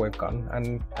microwave gun,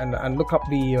 and look up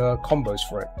the combos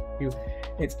for it.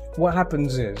 What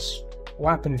happens is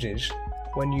when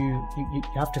you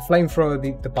have to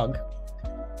flamethrower the bug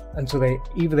until they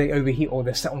overheat or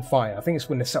they're set on fire. I think it's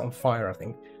when they're set on fire. I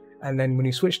think, and then when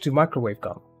you switch to microwave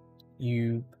gun,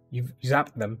 you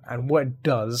zap them, and what it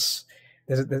does,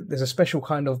 there's a special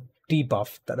kind of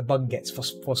debuff that the bug gets for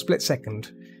a split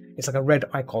second. It's like a red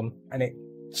icon, and it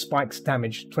spikes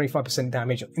damage, 25%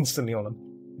 damage instantly on them,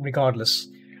 regardless.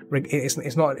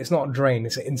 It's not a drain.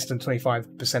 It's an instant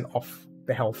 25% off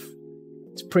the health.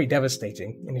 It's pretty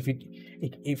devastating. And if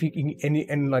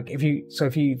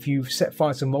you set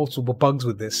fire to multiple bugs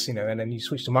with this, and then you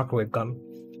switch to microwave gun,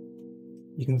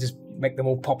 you can just make them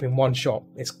all pop in one shot.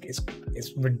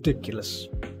 It's ridiculous.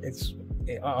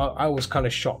 I was kind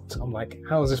of shocked. I'm like,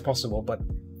 how is this possible? But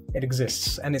it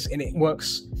exists, and it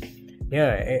works.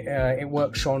 Yeah, it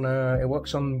works on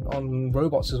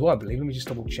robots as well, I believe. Let me just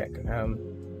double check.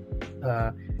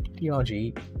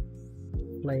 DRG,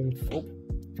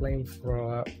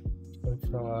 flamethrower,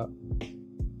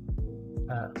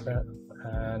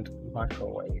 and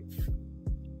microwave.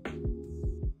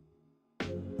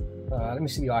 Let me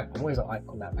see the icon. What is the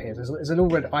icon that appears? There's a little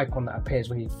red icon that appears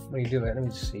when you do it. Let me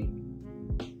just see.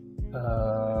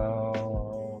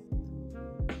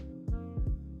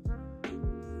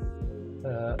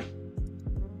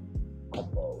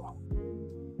 Combo.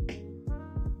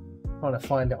 Trying to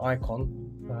find the icon.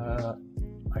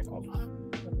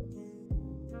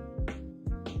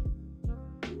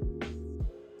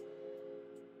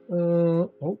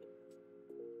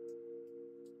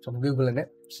 So I'm googling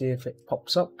it, see if it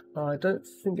pops up. I don't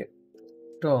think it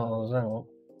does. Hang on.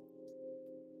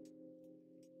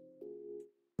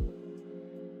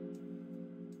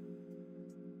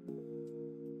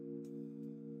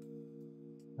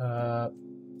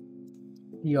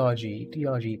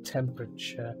 DRG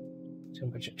temperature. I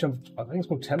think it's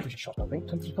called temperature shot.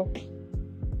 Temperature shot.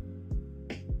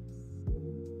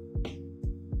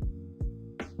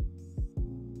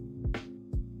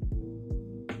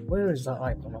 Where is that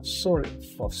icon? I saw it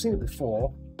before. I've seen it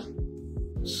before.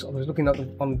 So I was looking at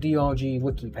on the DRG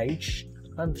wiki page.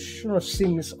 I'm sure I've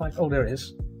seen this icon. Oh, there it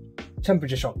is.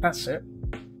 Temperature shock. That's it.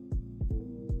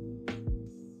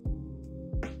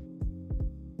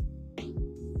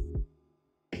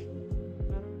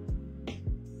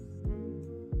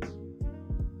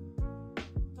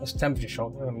 That's temperature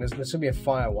shock. There should be a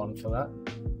fire one for that.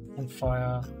 And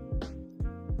fire. I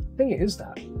think it is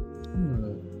that.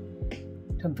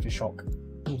 Temperature shock.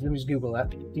 Let me just Google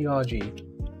that. DRG.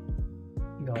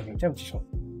 DRG. Temperature shock.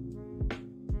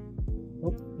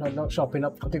 Oh, no, not shopping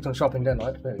up. I clicked on shopping, didn't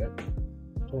I? There we go.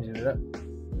 Let me do that.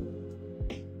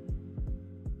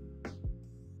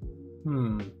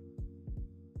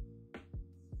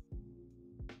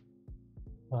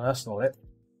 Oh, that's not it.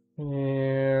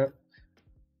 Yeah.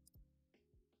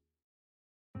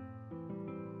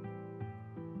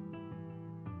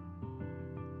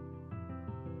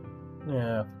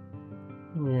 Yeah.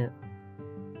 Yeah.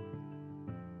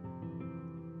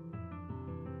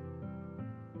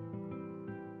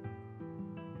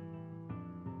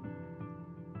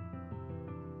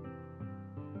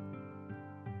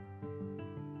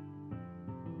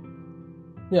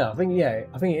 Yeah, I think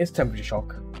it is temperature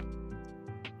shock.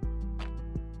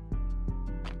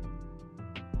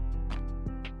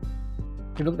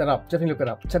 You look that up, definitely look it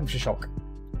up. Temperature shock.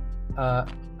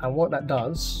 And what that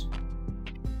does,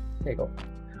 there you go.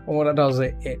 And what that does,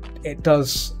 it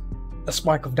does a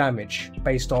spike of damage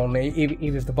based on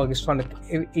even if the bug is trying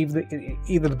to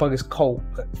either the bug is cold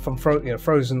from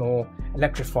frozen or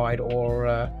electrified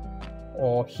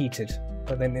or heated.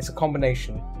 But then it's a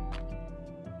combination.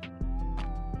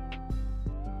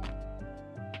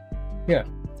 Yeah.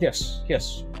 Yes.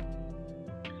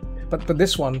 But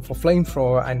this one for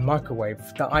flamethrower and microwave,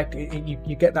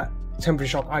 you get that temperature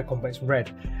shock icon, but it's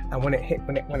red, and when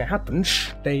it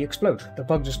happens, they explode. The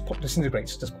bug just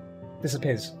disintegrates, just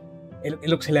disappears. It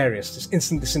looks hilarious. Just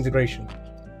instant disintegration.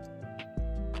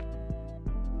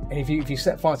 And if you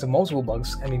set fire to multiple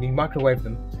bugs and then you microwave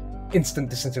them, instant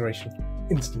disintegration.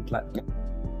 Instant, like.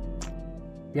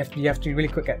 You have to be really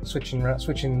quick at switching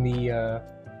the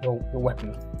your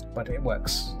weapon, but it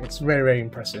works. It's very, very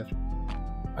impressive.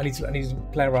 I need to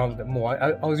play around with it more.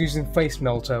 I was using Face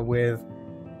Melter with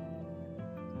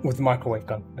the microwave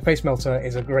gun. The Face Melter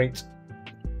is a great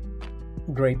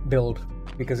build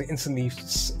because it instantly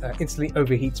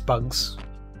overheats bugs,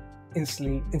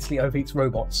 instantly overheats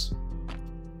robots.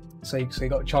 So you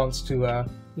got a chance to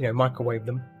microwave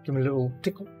them, give them a little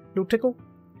tickle,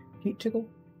 heat tickle.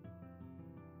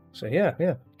 So yeah,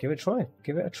 give it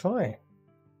a try.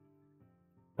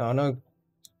 Now, I know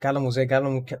Gallon was there.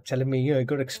 Gallon kept telling me, you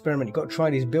got to experiment. You got to try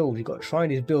these builds. You got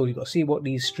to see what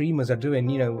these streamers are doing.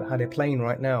 How they're playing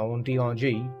right now on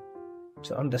DRG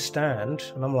to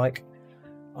understand. And I'm like,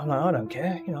 I don't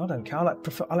care. I don't care.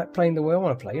 I like playing the way I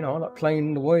want to play. I like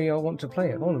playing the way I want to play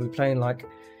it. I don't want to be playing like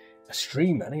a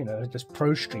streamer. Just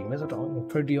pro streamers. I don't want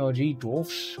pro DRG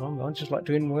dwarfs. I just like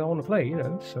doing the way I want to play.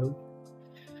 So.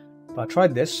 But I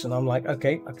tried this, and I'm like,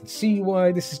 okay, I can see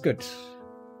why this is good.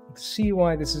 See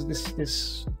why this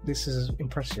is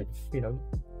impressive,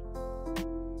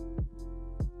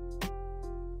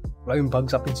 Blowing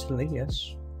bugs up instantly,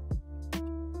 yes.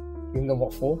 Even though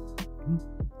what for?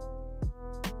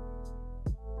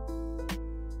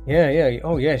 Yeah.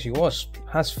 Oh yeah, she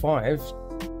has 5.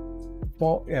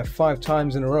 Well, yeah, 5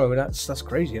 times in a row. That's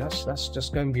crazy. That's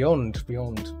just going beyond.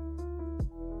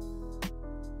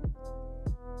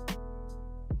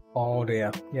 Oh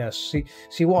dear, yes.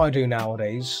 See what I do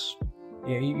nowadays.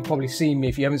 Yeah, you probably see me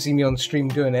if you haven't seen me on stream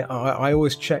doing it. I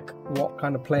always check what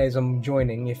kind of players I'm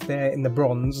joining. If they're in the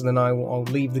bronze, then I'll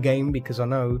leave the game because I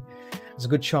know there's a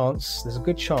good chance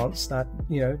that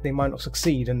they might not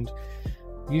succeed. And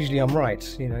usually I'm right.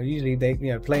 Usually they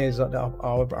players that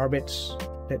are a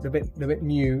bit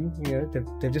new.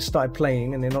 They've just started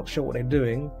playing and they're not sure what they're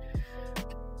doing.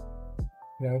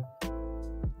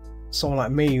 Someone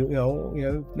like me,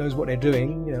 knows what they're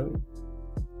doing.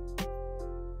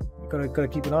 Got to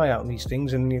keep an eye out on these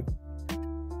things, and you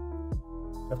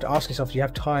have to ask yourself: do you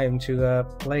have time to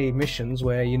play missions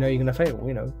where you're going to fail?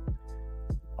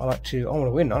 I want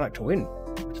to win. I like to win.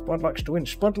 Spud likes to win.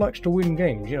 Spud likes to win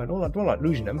games. I don't like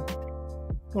losing them. I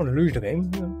don't want to lose the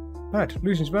game. Bad.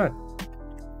 Losing's bad.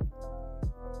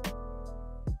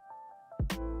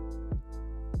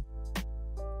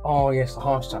 Oh yes, the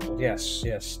harsh tackle. Yes.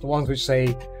 The ones which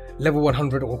say level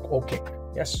 100 or kick.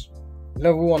 Yes,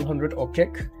 level 100 or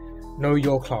kick. Know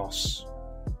your class.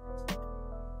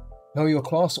 Know your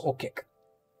class or kick.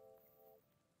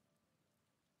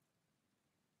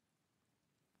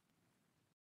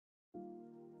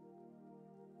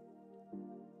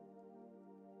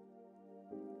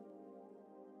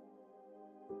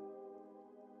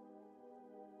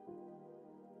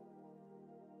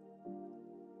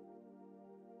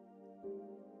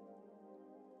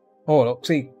 Oh, look,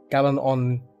 see, Gallon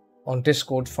on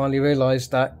Discord finally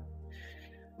realised that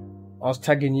I was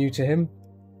tagging you to him.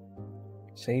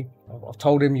 See, I've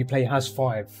told him you play Has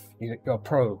 5. You're a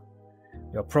pro.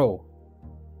 You're a pro.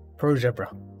 Pro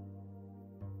Zebra.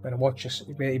 Better watch us.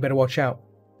 You better watch out.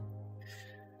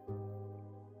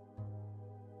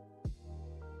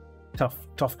 Tough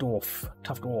dwarf.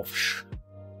 Tough dwarf.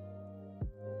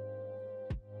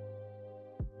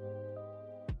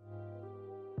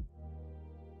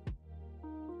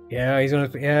 Yeah, he's on.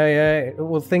 Yeah.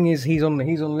 Well, the thing is, he's on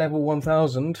level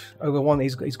 1000 over one.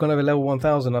 He's gone over level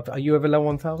 1000. Are you over level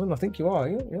 1000? I think you are.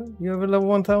 Yeah. You over level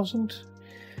 1000?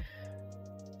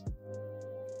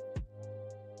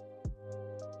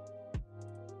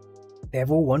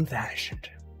 Level 1000.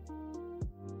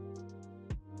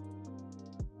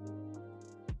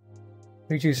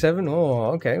 $327.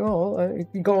 Oh, okay. Well,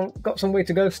 you got some way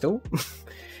to go still.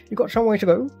 You got some way to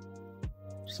go.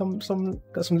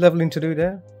 Got some leveling to do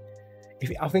there.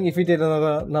 I think if you did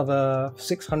another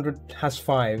 600 Has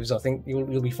 5s, I think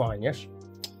you'll be fine. Yes.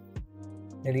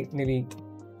 Nearly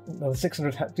another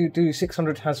 600. Do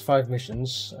 600 Has 5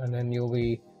 missions, and then you'll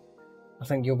be. I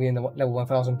think you'll be in the level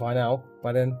 1000 by now.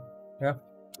 By then, yeah.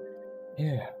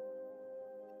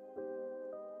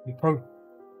 Be pro.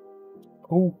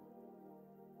 Cool.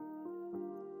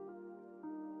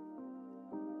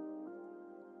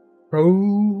 Pro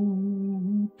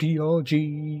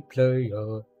DRG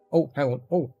player. Oh, hang on.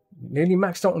 Oh, nearly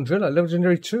maxed out on Driller,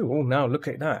 Legendary 2. Oh, now look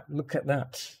at that. Look at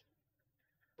that.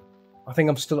 I think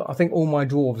all my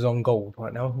dwarves are on gold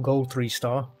right now. Gold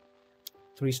 3-star.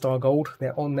 3-star gold.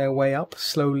 They're on their way up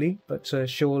slowly, but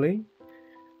surely.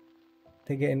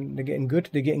 They're getting good.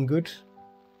 They're getting good.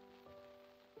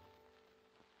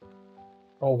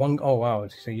 Oh, oh wow.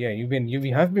 So yeah, you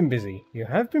have been busy. You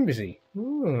have been busy.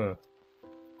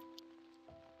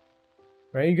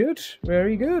 Very good.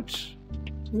 Very good.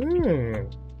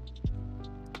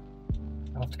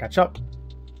 I'll have to catch up.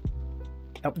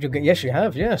 Yes, you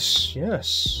have. Yes.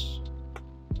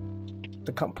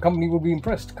 The company will be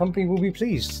impressed. The company will be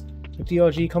pleased. The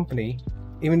DRG company,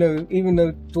 even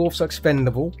though dwarfs are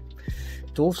expendable,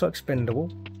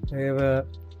 they have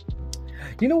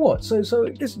you know what? So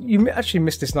you actually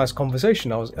missed this nice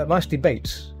conversation. A nice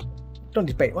debate. Not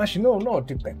debate. Actually, no, not a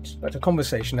debate, but a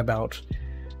conversation about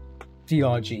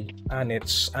DRG and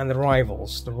the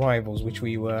rivals which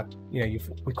we were,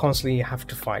 we constantly have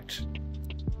to fight.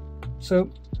 So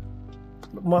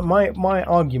my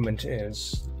argument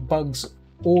is bugs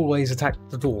always attack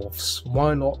the dwarfs.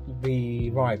 Why not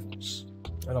the rivals?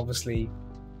 And obviously,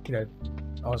 I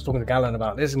was talking to Gallon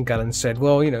about this, and Gallon said,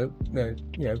 well,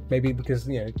 maybe because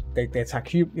they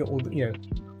attack you,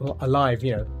 alive,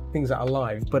 things that are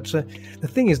alive. But the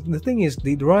thing is,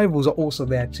 the rivals are also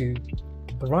there to.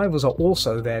 The rivals are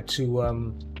also there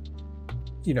to,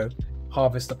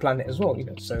 harvest the planet as well.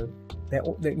 So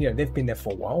they've been there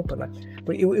for a while. But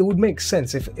it would make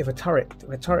sense if a turret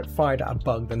fired at a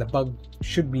bug, then the bug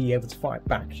should be able to fight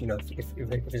back. If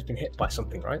it's been hit by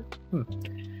something, right?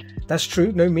 That's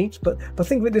true. No meat, but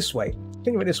think of it this way.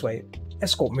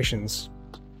 Escort missions.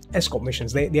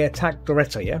 They attack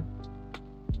Doretta, yeah.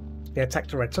 They attack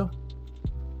Doretta.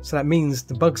 So that means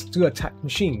the bugs do attack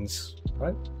machines,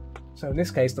 right? So in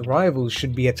this case, the rivals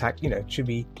should be attacked. They should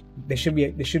be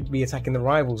attacking the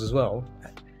rivals as well.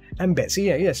 And Betsy,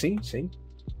 yeah. See,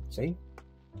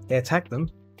 they attack them,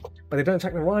 but they don't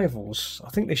attack the rivals. I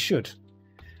think they should.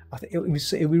 I think it would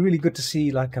be really good to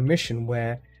see like a mission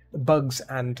where the bugs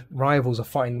and rivals are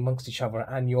fighting amongst each other,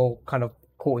 and you're kind of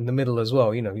caught in the middle as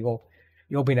well.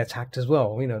 You're being attacked as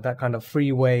well. That kind of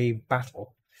freeway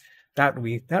battle. That'd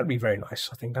be very nice.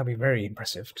 I think that'd be very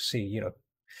impressive to see.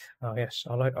 Oh yes,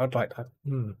 I'd like that.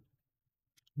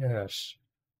 Yes.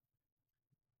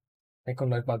 Take on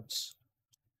those bugs.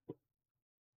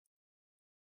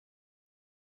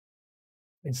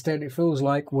 Instead, it feels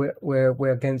like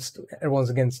we're against everyone's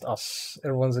against us.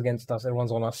 Everyone's against us.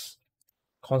 Everyone's on us,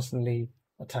 constantly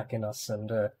attacking us,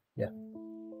 and yeah,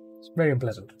 it's very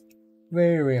unpleasant.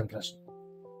 Very unpleasant.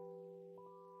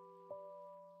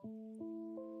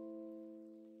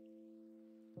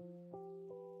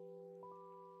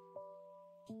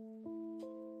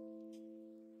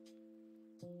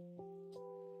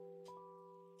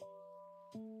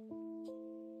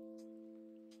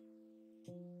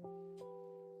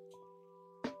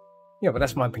 Yeah, but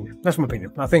that's my opinion. I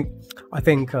think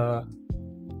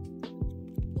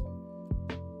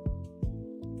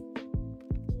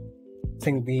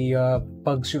the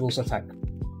bugs should also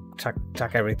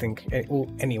attack everything, or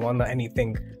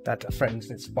anything that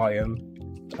threatens its biome.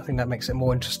 I think that makes it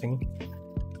more interesting.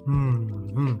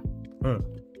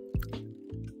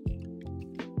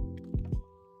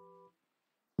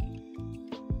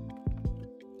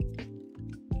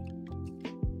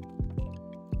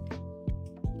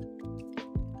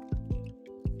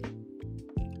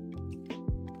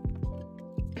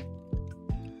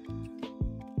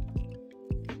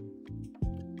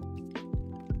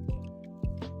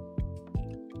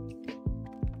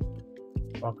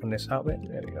 Mark on this out bit.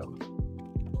 There we go.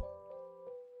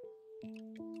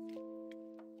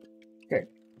 Okay.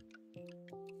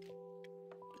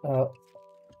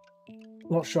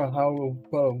 Not sure how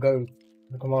well it'll go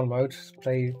the command mode.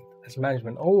 Play as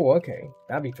management. Oh, okay.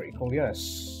 That'd be pretty cool,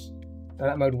 yes.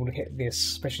 That mode would hit this,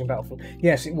 especially in Battlefield.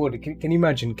 Yes, it would. Can you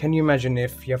imagine? Can you imagine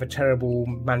if you have a terrible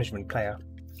management player?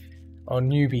 Or a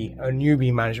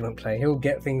newbie management player? He'll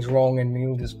get things wrong and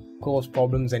he'll just cause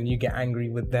problems and you get angry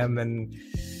with them, and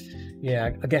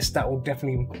yeah, I guess that will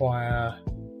definitely require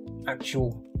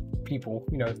actual people,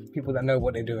 you know, people that know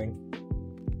what they're doing.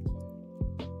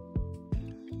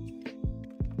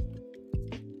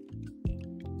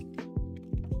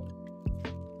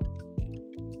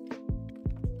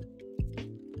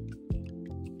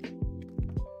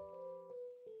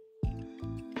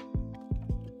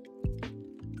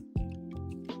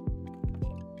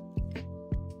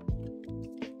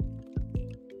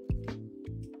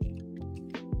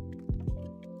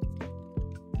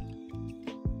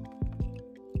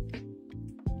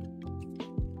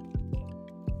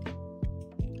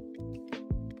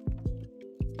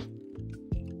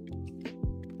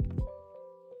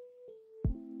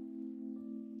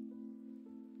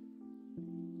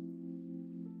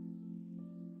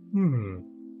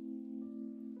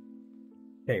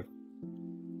 Okay.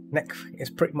 Neck is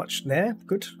pretty much there.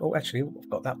 Good. Oh, actually, I've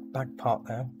got that back part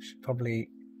there. Should probably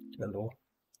do a little.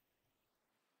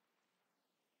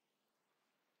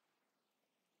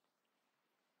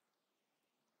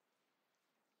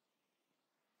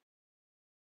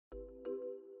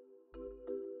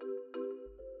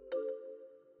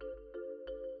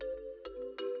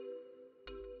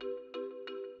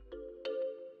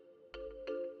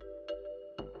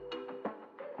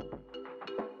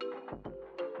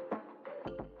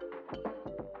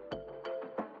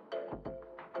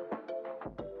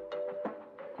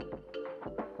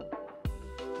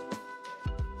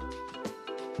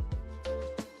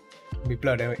 Be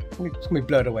blurred away. It's gonna be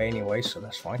blurred away anyway, so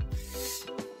that's fine.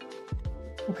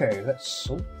 Okay, let's.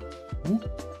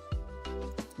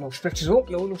 Little stretches up,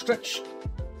 little stretch.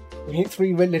 You hit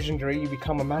 3 red legendary, you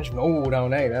become a management. Oh,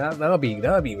 down there, that'll be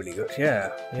really good.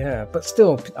 Yeah. But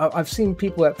still, I've seen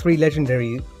people at 3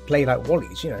 legendary play like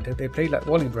Wallies. You know, they play like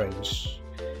Wally brains,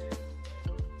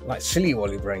 like silly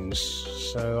Wally brains.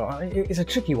 So it's a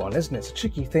tricky one, isn't it? It's a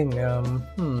tricky thing.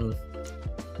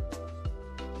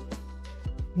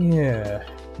 Yeah,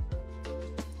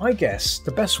 I guess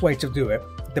the best way to do it,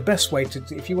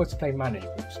 if you were to play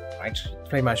management, right?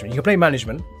 You can play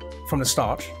management from the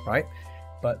start, right?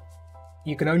 But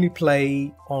you can only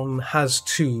play on Has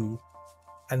 2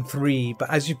 and 3. But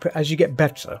as you get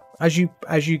better, as you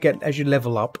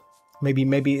level up, maybe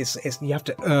it's you have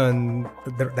to earn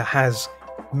the Has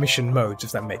mission modes,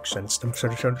 if that makes sense.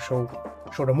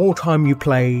 So the more time you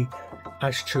play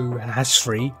Has 2 and Has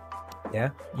 3.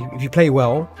 Yeah, if you play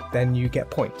well, then you get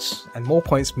points, and more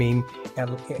points mean,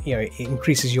 you know, it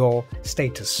increases your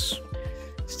status.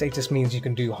 Status means you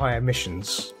can do higher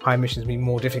missions. Higher missions mean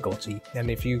more difficulty,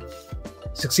 and if you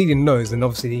succeed in those, then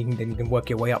obviously you can work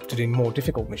your way up to doing more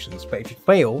difficult missions. But if you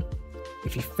fail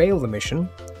the mission,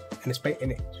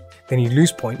 then you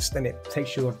lose points. Then it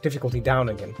takes your difficulty down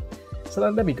again. So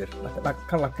that'd be good.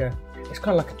 It's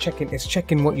kind of like a check-in. It's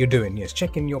checking what you're doing. Yes,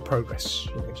 checking your progress.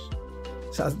 Yes.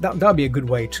 So that'd be a good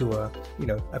way to, you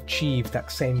know, achieve that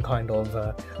same kind of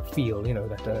feel, you know,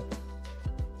 that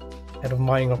head of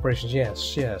mining operations.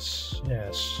 Yes.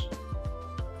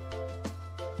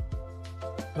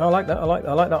 I like that. I like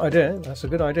that idea. That's a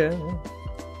good idea. Yeah.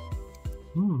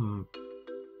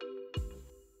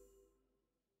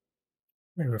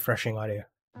 Very refreshing idea.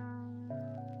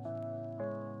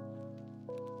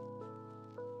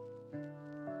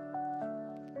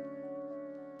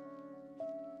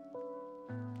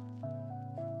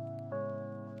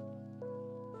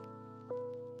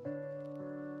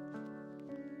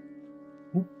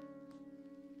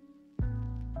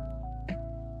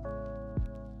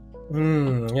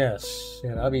 Yes.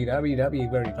 Yeah, that'd be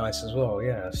very nice as well.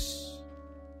 Yes.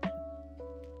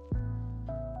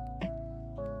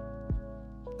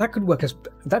 That could work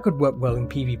well in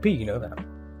PvP. You know that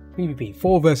PvP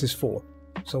 4 versus 4.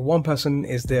 So one person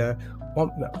is there.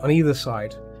 On either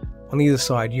side. On either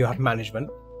side, you have management.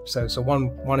 So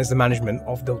one is the management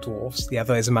of the dwarves. The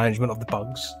other is the management of the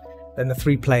bugs. Then the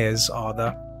 3 players are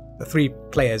the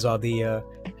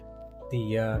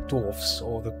dwarfs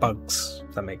or the bugs,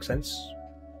 if that makes sense.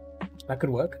 That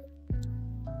could work.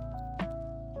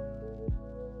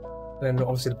 Then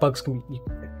obviously the bugs can be,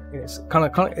 it's kind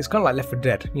of like Left 4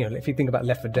 Dead. You know, if you think about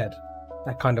Left 4 Dead,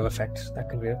 that kind of effect, that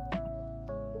can be it.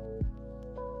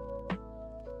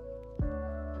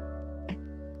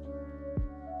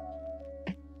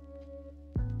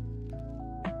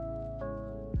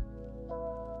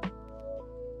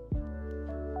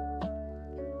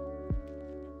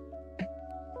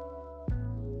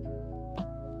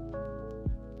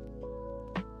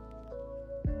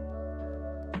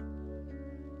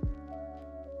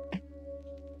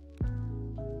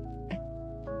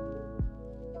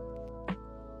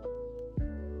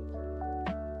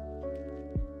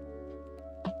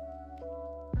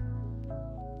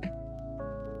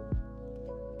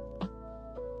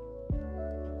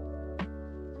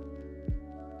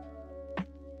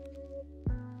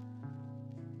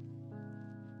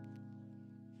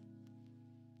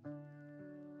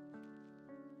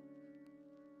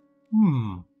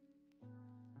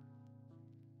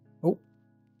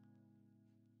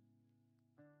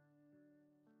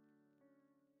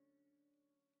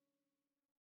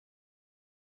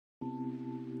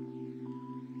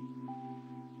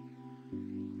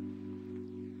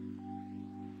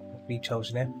 be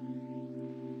chosen here.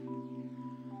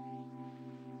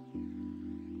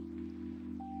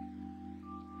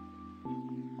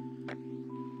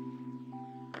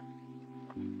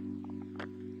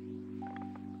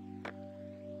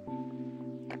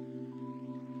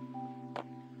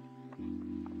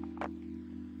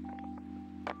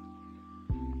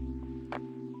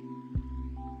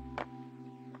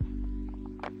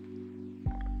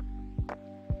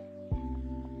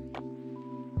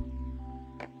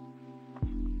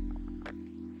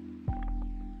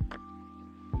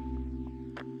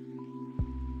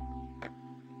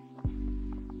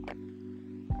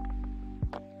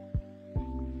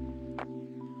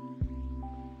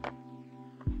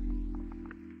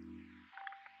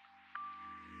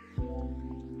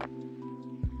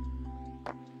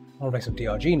 I'll play some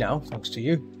DRG now, thanks to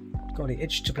you. Got the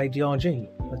itch to play DRG,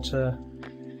 but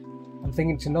I'm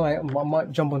thinking tonight I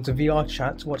might jump onto VR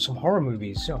chat to watch some horror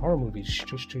movies.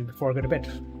 Just before I go to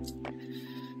bed.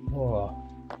 Oh.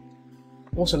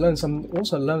 Also learn some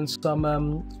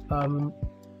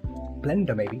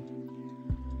Blender maybe.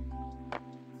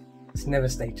 It's never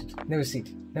stated, never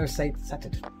stated.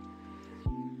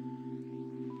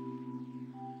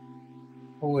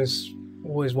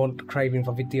 Always want the craving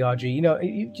for DRG. You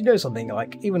know something,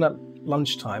 like even at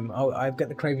lunchtime I get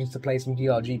the cravings to play some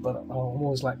DRG, but I'm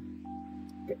always like,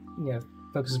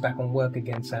 focuses back on work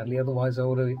again, sadly. Otherwise I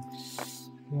would have,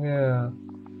 yeah.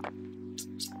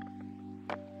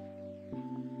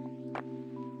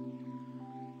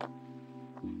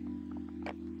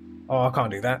 Oh, I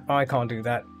can't do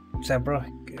that, Zebra.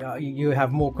 You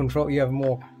have more control. You have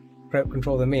more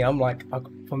control than me. I'm like,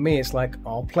 for me, it's like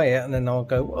I'll play it and then I'll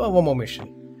go, oh, one more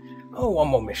mission,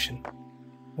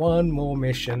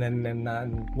 and then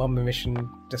one more mission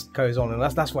just goes on, and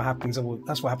that's what happens.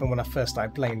 That's what happened when I first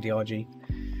started playing DRG.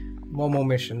 One more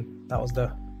mission. That was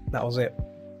it.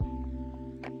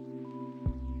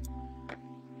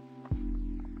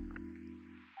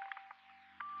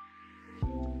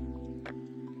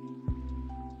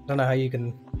 Don't know how you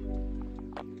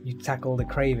tackle the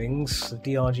cravings, the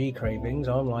DRG cravings.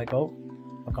 I'm like, oh,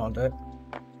 I can't do it.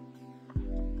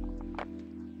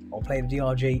 I'll play the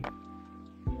DRG.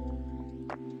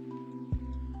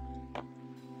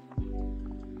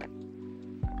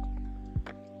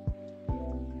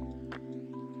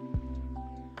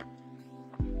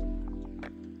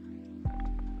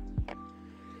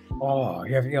 Oh,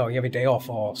 you have a day off.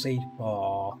 Oh, see,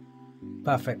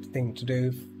 perfect thing to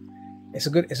do. It's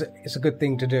a good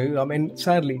thing to do. I mean,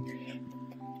 sadly,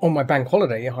 on my bank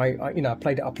holiday, I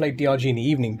played DRG in the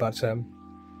evening, but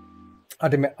I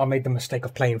made the mistake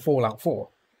of playing Fallout 4,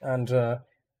 and I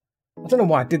don't know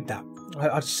why I did that.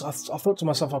 I thought to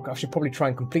myself, I should probably try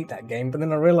and complete that game, but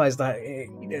then I realised that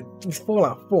with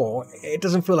Fallout 4, it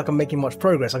doesn't feel like I'm making much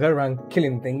progress. I go around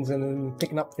killing things and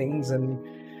picking up things and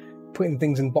putting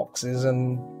things in boxes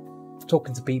and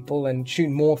talking to people and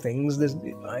shooting more things. It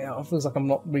feels like I'm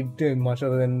not really doing much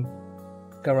other than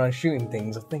go around shooting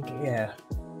things. I think, yeah.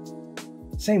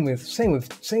 Same with Skyrim.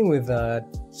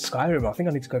 I think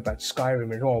I need to go back to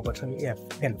Skyrim as well. But yeah,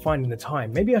 again, finding the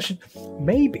time. Maybe I should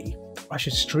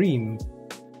stream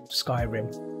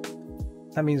Skyrim.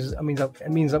 That means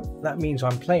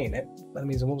I'm playing it. That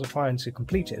means I'm also trying to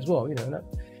complete it as well.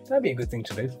 That'd be a good thing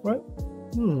to do, right?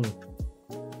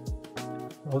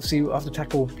 Obviously, I have to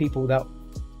tackle people that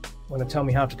want to tell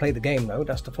me how to play the game, though.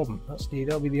 That's the problem.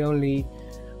 That'll be the only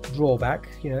drawback.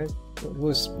 There's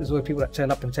always people that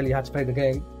turn up and tell you how to play the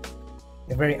game.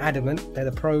 They're very adamant. They're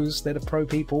the pros. They're the pro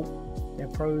people. They're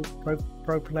pro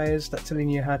players that telling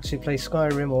you how to play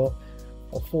Skyrim or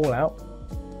Fallout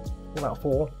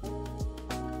 4.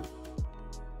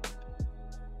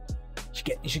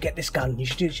 You should get this gun. You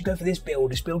should go for this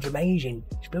build. This build's amazing.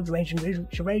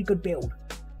 It's a very good build.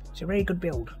 It's a very good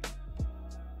build.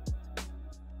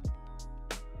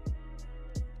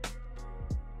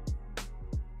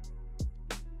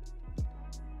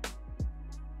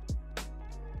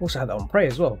 Also had that on Prey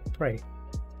as well. Prey.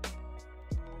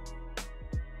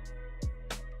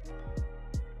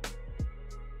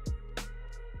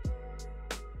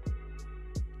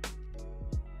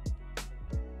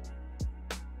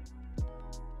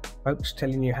 Folks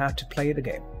telling you how to play the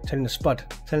game. Telling Spud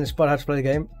how to play the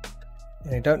game.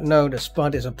 And you don't know that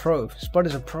Spud is a pro. Spud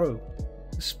is a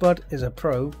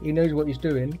pro. He knows what he's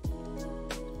doing.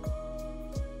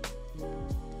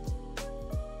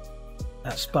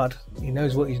 That's Spud. He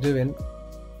knows what he's doing.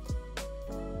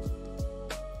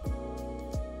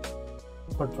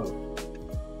 Spud pro.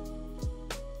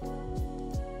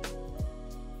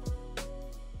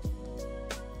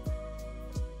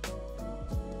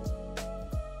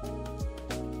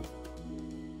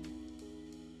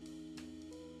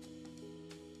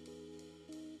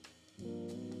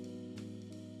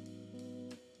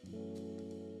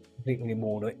 completely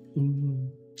bored of it.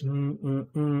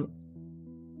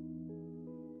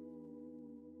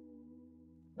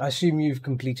 I assume you've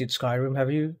completed Skyrim, have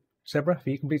you, Zebra? Have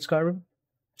you completed Skyrim?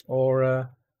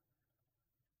 Or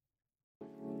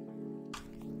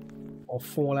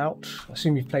Fallout? I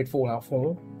assume you've played Fallout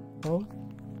 4. Oh?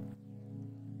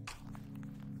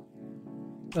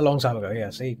 A long time ago, yeah,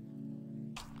 see.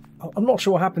 I'm not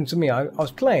sure what happened to me. I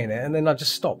was playing it and then I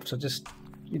just stopped. I just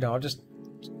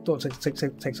thought to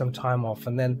take some time off,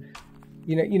 and then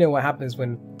you know what happens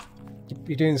when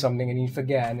you're doing something and you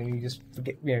forget, and then you just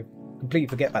forget, completely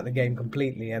forget about the game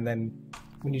completely, and then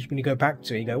when you go back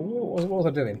to it, you go, what was I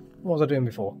doing? What was I doing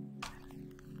before?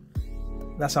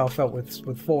 That's how I felt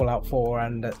with Fallout 4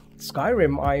 and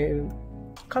Skyrim. I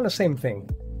kind of same thing.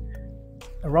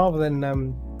 Rather than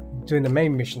doing the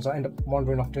main missions, I end up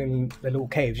wandering off doing the little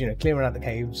caves, clearing out the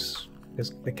caves,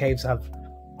 because the caves have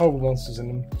horrible monsters in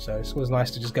them, so it's always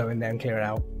nice to just go in there and clear it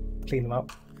out, clean them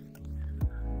up.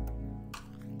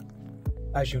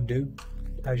 As you do.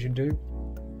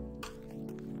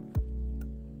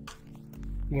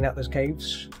 Clean out those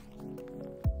caves.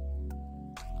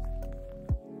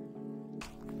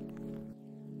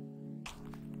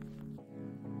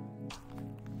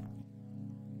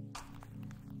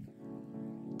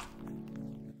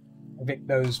 Evict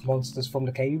those monsters from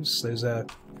the caves, those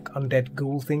undead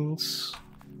ghoul things.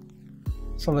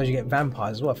 Sometimes you get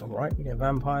vampires as well, if I'm right. You get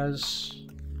vampires.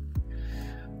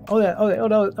 Oh yeah,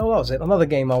 that was it. Another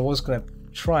game I was going to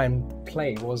try and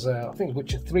play was, I think,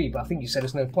 Witcher 3, but I think you said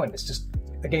there's no point. It's just,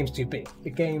 the game's too big.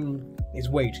 The game is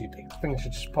way too big. I think I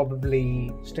should just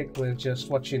probably stick with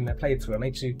just watching a playthrough. I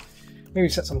need to maybe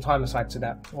set some time aside to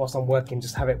that whilst I'm working,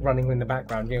 just have it running in the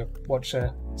background, watch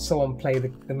someone play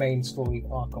the main story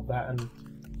arc of that and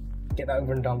get that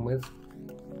over and done with.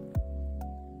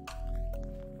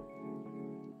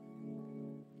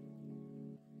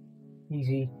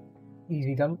 Easy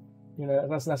done.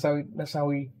 That's how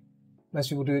most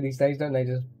people do it these days, don't they?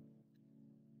 Just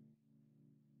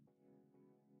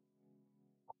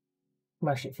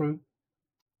smash it through.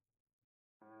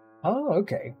 Oh,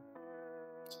 okay.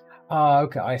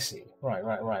 Okay, I see. Right.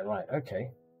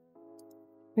 Okay.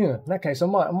 Yeah, in that case, I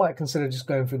might consider just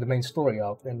going through the main story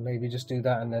arc, then maybe just do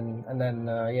that, and then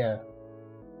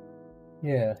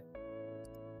yeah,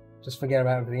 just forget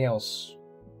about everything else.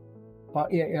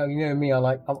 But yeah, me,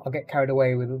 I'll get carried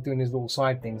away with doing these little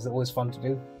side things. They're always fun to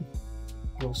do.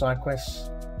 Little side quests.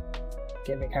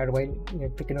 Getting a bit carried away,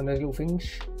 picking on those little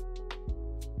things.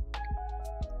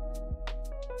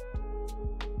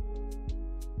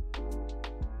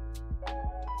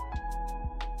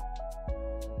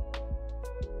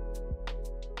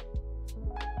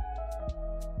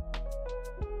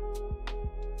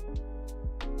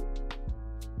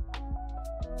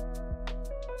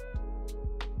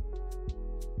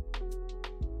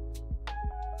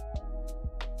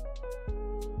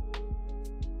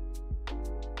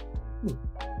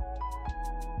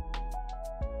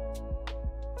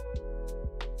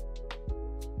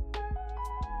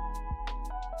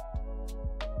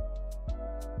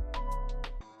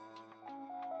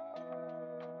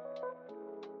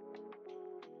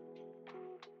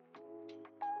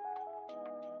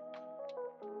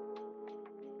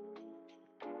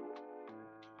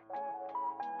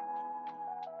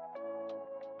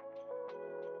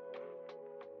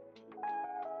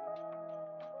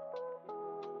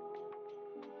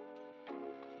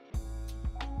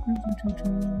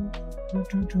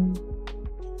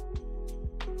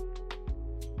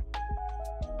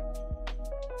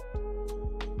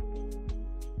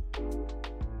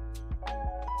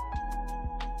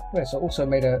 Yeah, so I also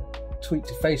made a tweet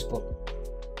to Facebook.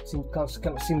 Can't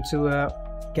seem to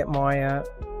get my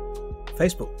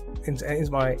Facebook into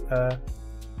my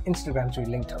Instagram to be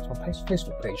linked up to my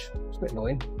Facebook page. It's a bit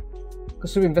annoying.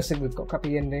 Because we've invested, we've got a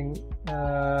crappy ending.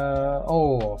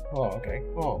 Okay.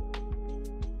 Oh.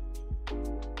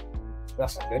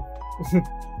 That's not good.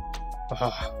 I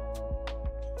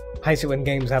hate it when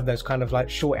games have those kind of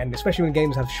like short endings, especially when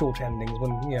games have short endings.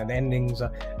 When the endings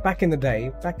are back in the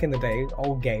day,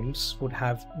 old games would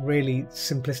have really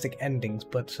simplistic endings,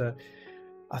 but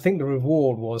I think the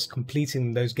reward was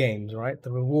completing those games, right?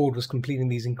 The reward was completing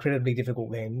these incredibly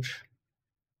difficult games,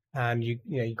 and you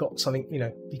got something,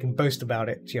 you can boast about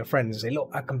it to your friends and say, "Look,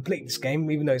 I completed this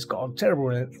game, even though it's got a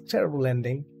terrible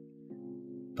ending."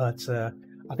 But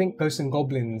I think Ghosts and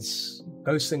Goblins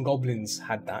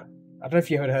had that. I don't know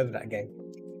if you heard of that game.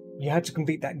 You had to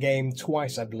complete that game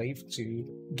twice, I believe, to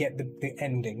get the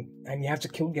ending, and you have to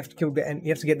get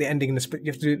the ending you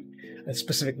have to do it a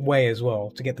specific way as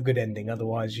well to get the good ending.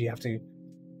 Otherwise, you have to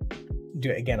do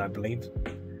it again, I believe.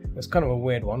 It's kind of a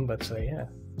weird one, but yeah.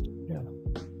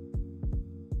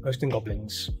 Ghosts and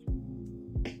Goblins.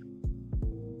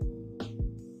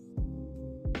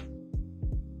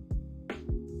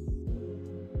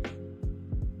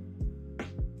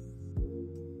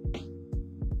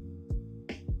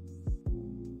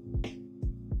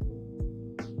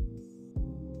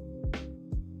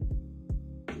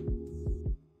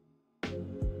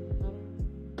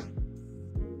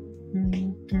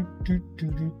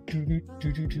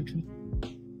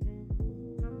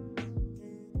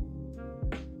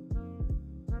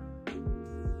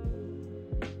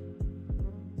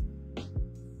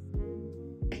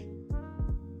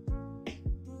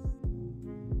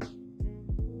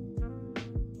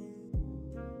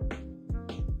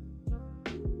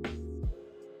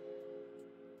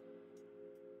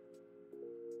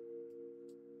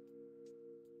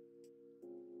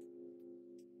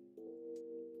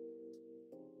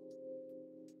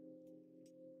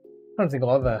 I don't think of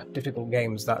other difficult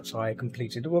games that I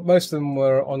completed. Well, most of them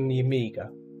were on the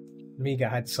Amiga. Amiga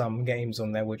had some games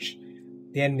on there which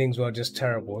the endings were just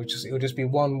terrible. It would just be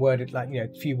one word, like, you know,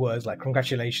 a few words like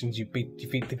 "Congratulations, you beat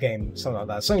the game," something like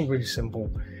that. Something really simple,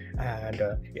 and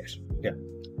yes, yeah,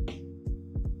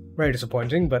 very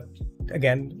disappointing. But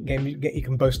again, game you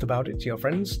can boast about it to your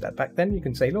friends. That back then you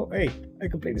can say, "Look, hey, I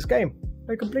completed this game.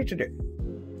 I completed it."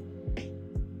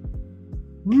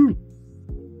 Woo,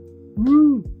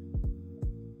 woo.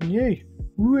 Yay!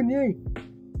 Woo and yay!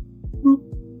 Woo!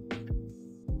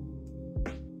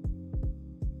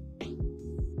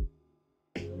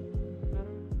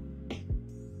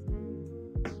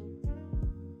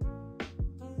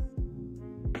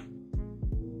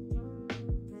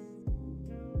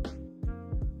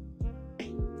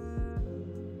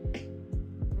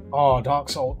 Oh, Dark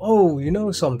Souls. Oh, you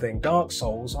know something? Dark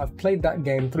Souls. I've played that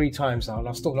game 3 times now and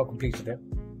I've still not completed it.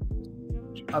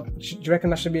 Do you reckon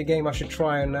that should be a game I should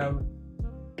try and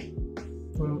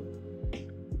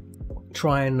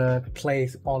play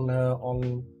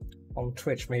on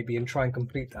Twitch maybe, and try and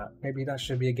complete that? Maybe that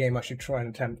should be a game I should try and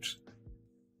attempt.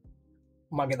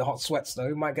 Might get the hot sweats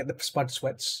though. Might get the spud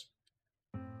sweats.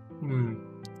 The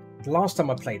last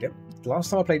time I played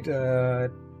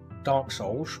Dark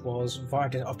Souls was via.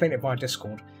 I was playing it via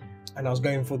Discord, and I was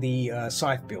going for the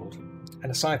scythe build. And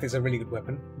the scythe is a really good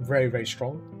weapon, very, very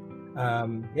strong.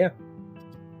 Yeah,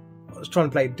 I was trying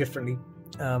to play it differently.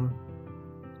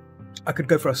 I could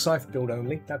go for a scythe build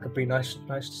only. That could be nice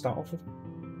to start off with.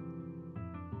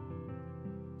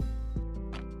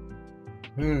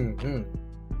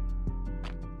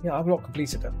 Yeah, I've not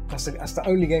completed it. That's the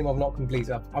only game I've not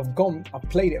completed. I've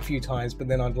played it a few times, but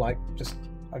then I just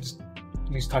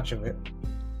lose touch of it.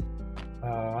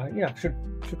 Yeah, I should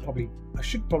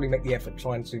probably make the effort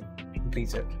trying to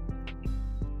complete it.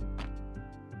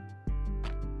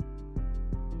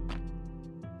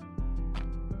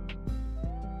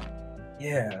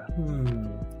 Yeah.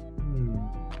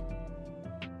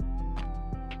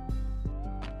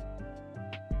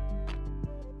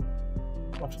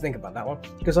 I'll have to think about that one,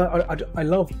 because I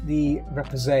love the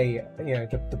reprise, you know,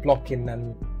 the blocking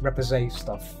and reprise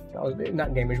stuff. In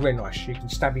that game is really nice. You can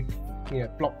stab,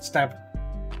 block, stab,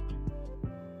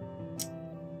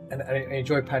 and a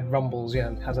joypad rumbles. Yeah,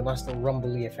 and has a nice little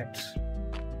rumbly effect.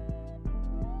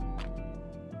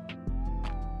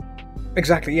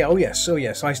 Exactly. Yeah. Oh yes.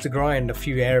 I used to grind a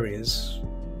few areas.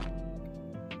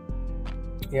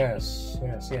 Yes.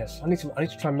 I need to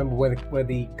try and remember where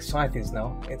the scythe is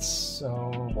now. It's,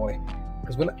 oh boy,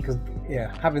 because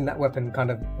having that weapon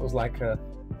kind of was like a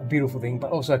beautiful thing,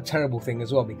 but also a terrible thing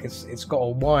as well, because it's got a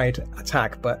wide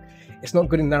attack, but it's not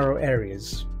good in narrow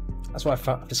areas. That's what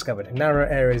I've discovered. In narrow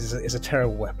areas is a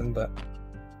terrible weapon, but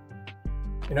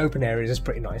in open areas it's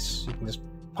pretty nice. You can just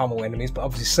pummel enemies, but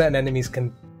obviously certain enemies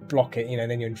can block it, and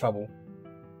then you're in trouble.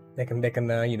 They can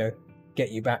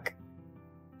get you back.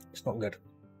 It's not good.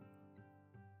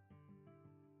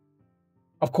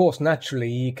 Of course, naturally,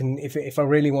 you can. If you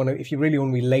really want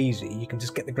to be lazy, you can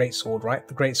just get the great sword, right?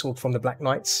 The great sword from the Black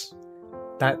Knights.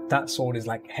 That sword is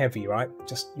like heavy, right?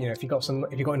 Just, if you got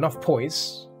enough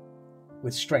poise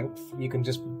with strength, you can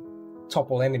just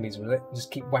topple enemies with it. Just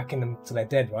keep whacking them till they're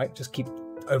dead, right? Just keep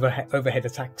overhead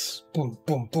attacks. Boom,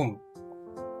 boom, boom.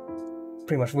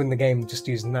 Pretty much win the game just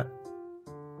using that.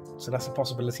 So that's a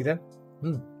possibility there.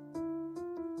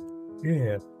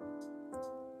 Yeah.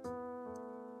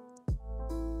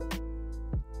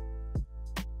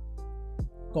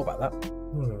 What about that?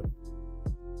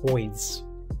 Voids,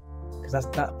 because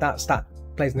that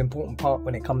plays an important part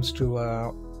when it comes to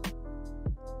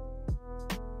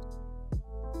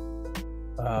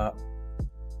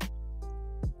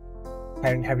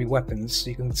carrying heavy weapons.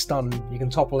 You can stun, you can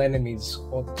topple enemies,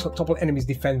 or topple enemies'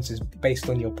 defenses based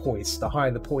on your poise. The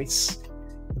higher the poise,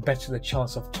 the better the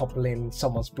chance of toppling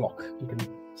someone's block. You can,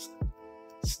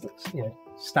 you know,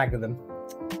 stagger them,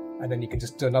 and then you can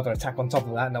just do another attack on top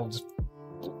of that, and that will just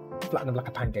flatten them like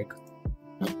a pancake.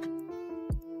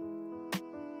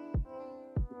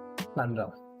 Flatten it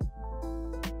up.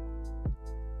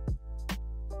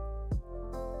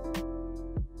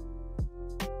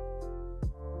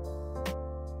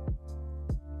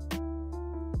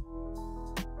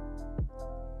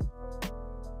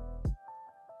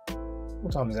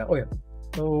 What time is that? Oh yeah.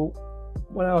 So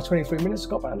 1 hour 23 minutes.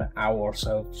 Got about an hour or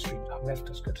so stream time left.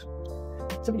 That's good.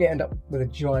 Typically end up with a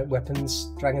giant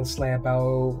weapons, Dragon Slayer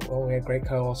bow. Oh yeah, Great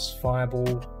Chaos,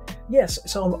 Fireball. Yes.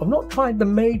 So I've not tried the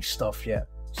mage stuff yet.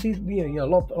 See, you know, a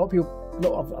lot of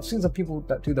people. I've seen some people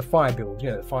that do the fire build.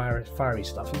 You know, the fiery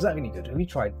stuff. Is that any good? Have you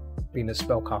tried being a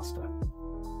spellcaster?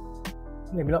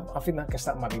 Maybe not. I think I guess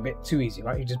that might be a bit too easy,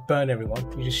 right? You just burn everyone.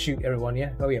 You just shoot everyone.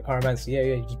 Yeah. Oh yeah, pyromancy.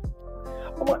 Yeah.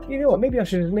 You know what? Maybe I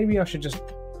should just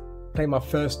play my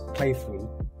first playthrough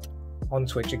on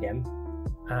Twitch again,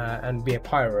 and be a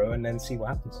pyro, and then see what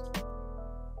happens.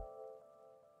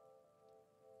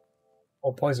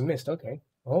 Oh, poison mist. Okay.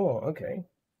 Oh, okay.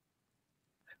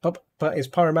 But is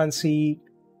pyromancy?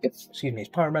 Excuse me. Is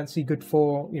pyromancy good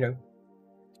for, you know,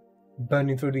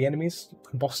 burning through the enemies,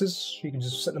 bosses? You can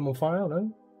just set them on fire,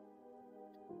 no?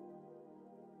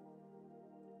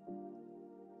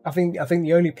 I think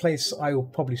the only place I will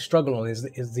probably struggle on is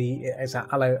that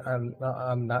aloe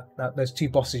those two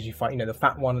bosses you fight. You know, the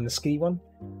fat one and the ski one.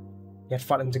 You have to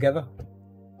fight them together.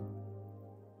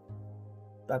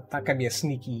 That can be a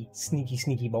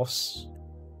sneaky boss.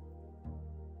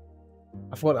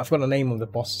 I forgot the name of the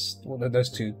boss.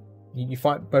 Those two. You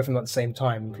fight both of them at the same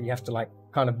time. You have to like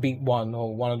kind of beat one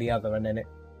or the other, and then I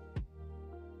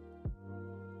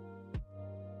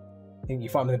think you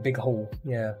fight them in a big hole.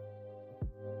 Yeah.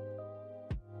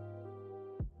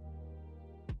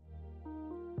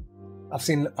 I've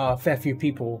seen a fair few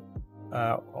people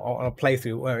on a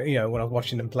playthrough where, you know, when I was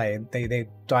watching them play, they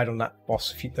died on that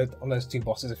boss on those two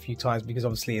bosses a few times, because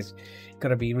obviously it's got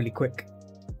to be really quick.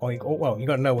 Well, you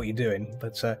got to know what you're doing,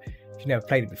 but if you never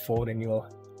played it before, then you'll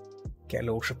get a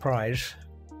little surprise.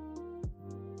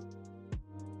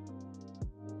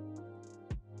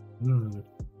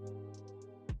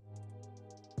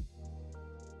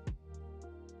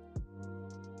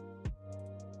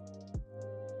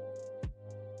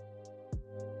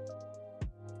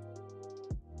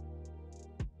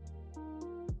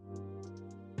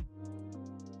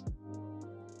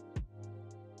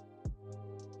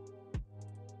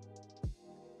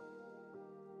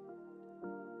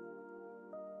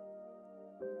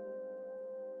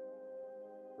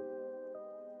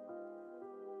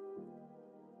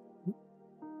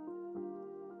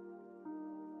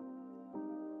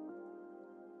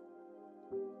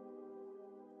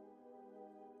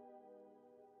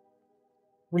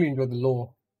 Really enjoyed the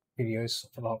lore videos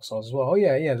for Dark Souls as well. Oh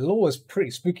yeah, the lore is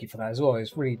pretty spooky for that as well.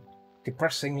 It's really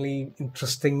depressingly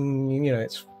interesting. You know,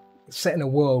 it's set in a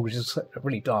world which is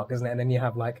really dark, isn't it? And then you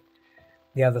have like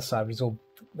the other side, which is all,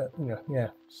 you know, yeah,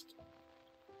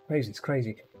 crazy. It's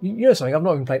crazy. You know something? I've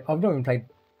not even played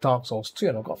Dark Souls 2,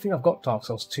 and I think I've got Dark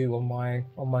Souls 2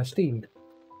 on my Steam.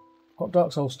 I've got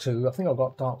Dark Souls 2. I think I've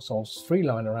got Dark Souls 3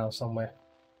 lying around somewhere.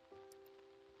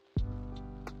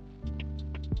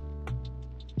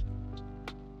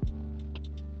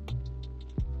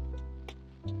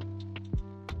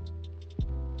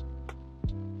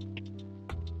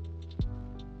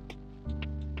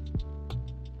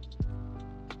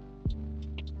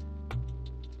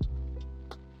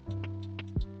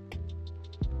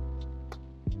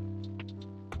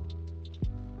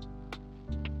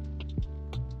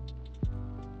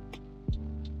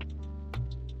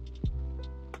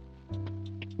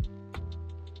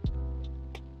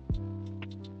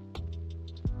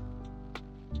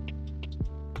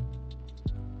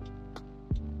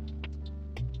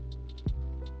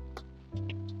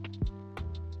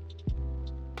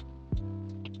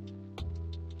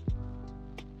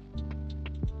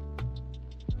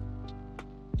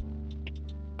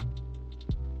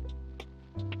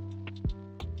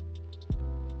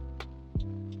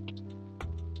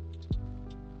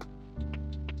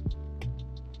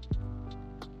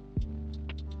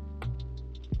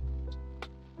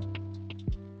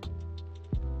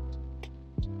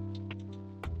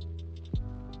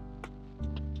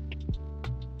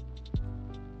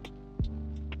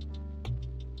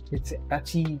 It's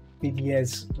Ati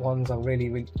Vidiez ones are really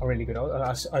good.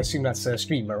 I assume that's a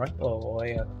streamer, right? Or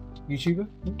a YouTuber?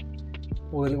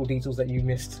 All the little details that you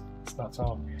missed. That's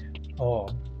all.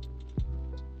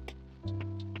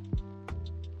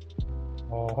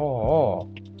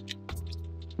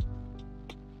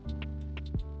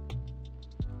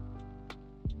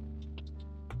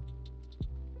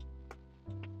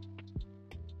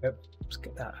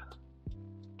 get that.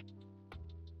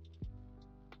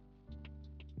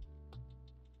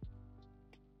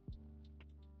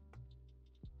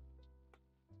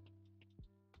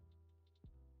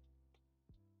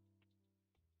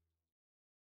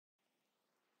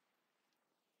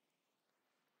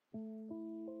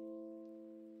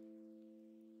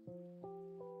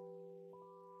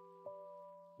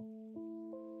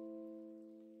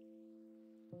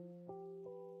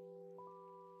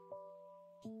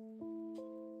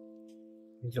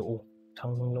 His little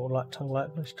tongue, tongue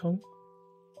light on his tongue.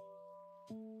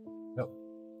 Yep.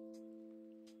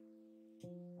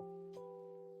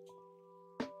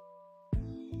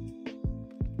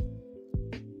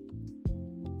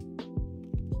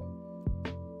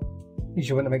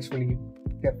 Usually when it makes really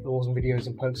depth awesome videos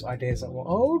and posts ideas like, well,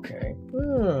 oh, okay,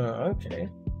 okay.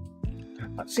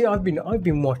 See, I've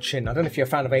been watching. I don't know if you're a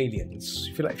fan of aliens.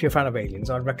 If you're a fan of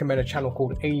aliens, I'd recommend a channel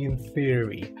called Alien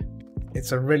Theory.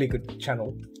 It's a really good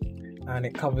channel, and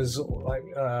it covers like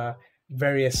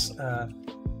various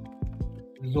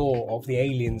lore of the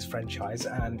Aliens franchise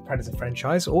and Predator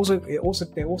franchise.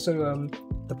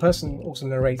 The person also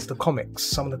narrates the comics,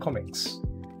 some of the comics.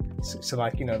 So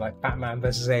like, you know, like Batman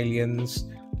versus Aliens,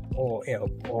 or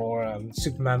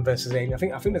Superman versus Aliens.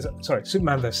 I think there's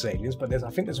Superman versus Aliens, but I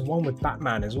think there's one with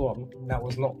Batman as well. That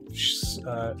was not.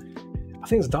 I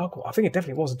think it's Dark Horse. I think it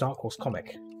definitely was a Dark Horse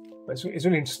comic, but it's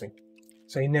really interesting.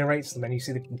 So he narrates them, and you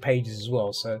see the pages as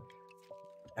well. So,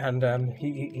 and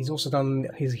he's also done the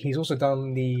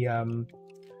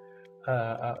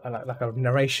like a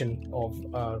narration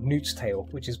of Newt's Tale,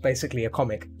 which is basically a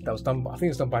comic that was done. I think it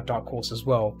was done by Dark Horse as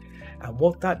well. And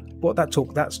what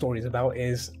that story is about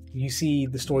is you see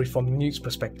the story from Newt's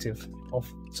perspective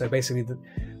of. So basically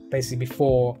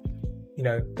before, you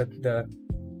know,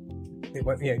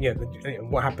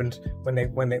 what happened when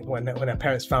their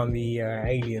parents found the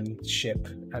alien ship,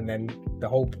 and then the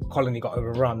whole colony got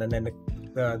overrun, and then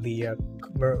the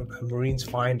Marines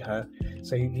find her.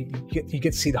 So you get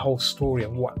to see the whole story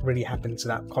of what really happened to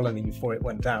that colony before it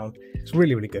went down. It's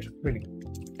really, really good. Really.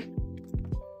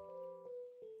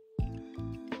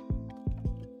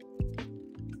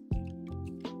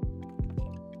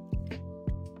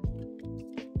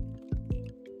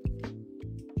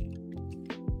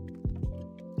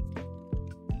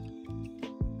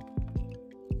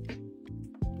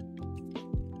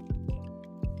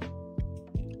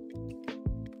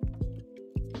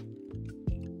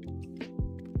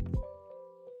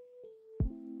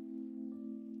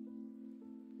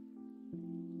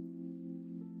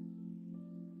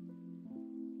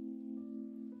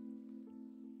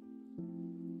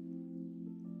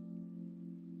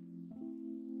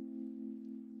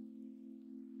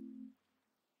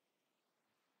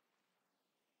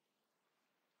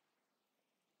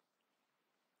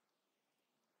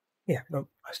 Yeah,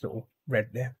 nice little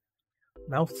red there.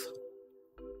 Mouth.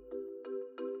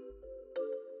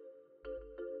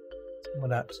 Some of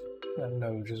that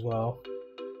nose as well.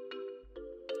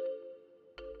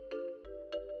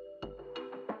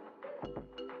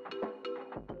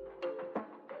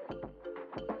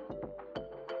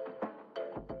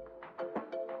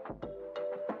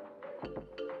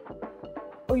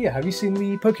 Oh yeah, have you seen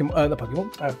the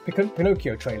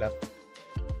Pinocchio trailer?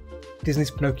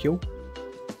 Disney's Pinocchio.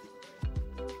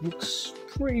 Looks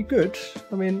pretty good.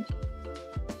 I mean,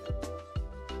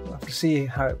 we'll have to see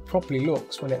how it properly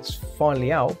looks when it's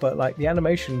finally out, but like the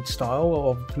animation style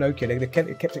of Pinocchio, they kept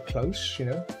it close, you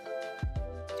know.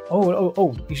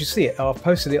 Oh, you should see it. I've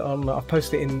posted it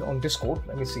on Discord.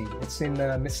 Let me see. It's in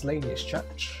miscellaneous chat.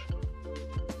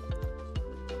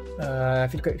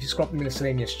 If you scroll up the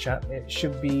miscellaneous chat, it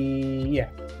should be I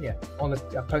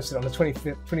posted it on the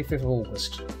 25th of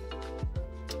August.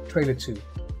 Trailer 2.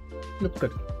 Look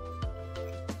good.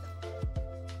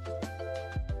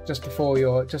 Just before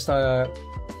your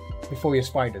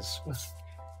spiders.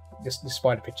 Just the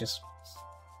spider pictures.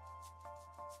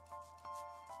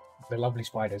 The lovely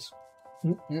spiders.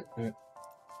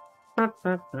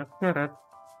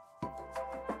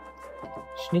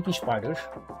 Sneaky spiders.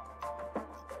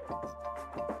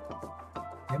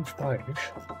 Them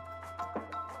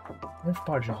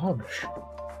spiders are harmless.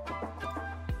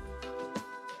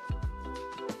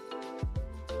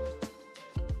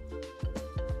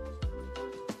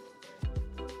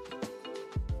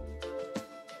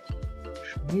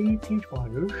 Sneaky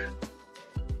spiders.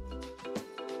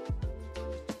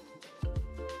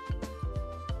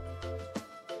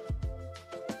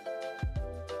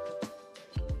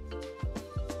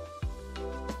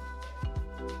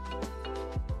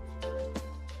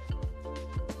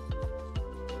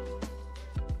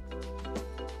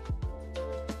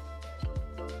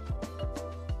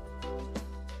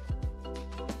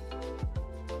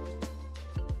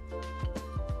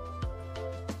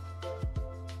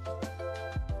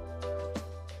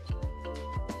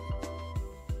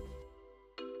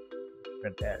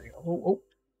 Right there. Oh, oh,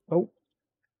 oh.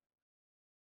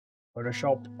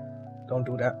 Photoshop. Don't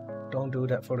do that. Don't do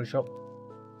that, Photoshop.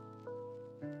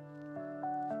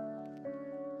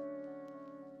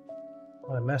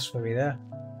 What a mess for me there.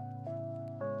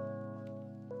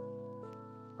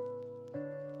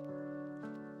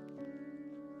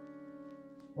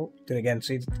 Oh, did it again.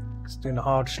 See, it's doing a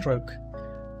hard stroke.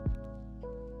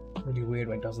 Really weird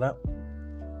when it does that.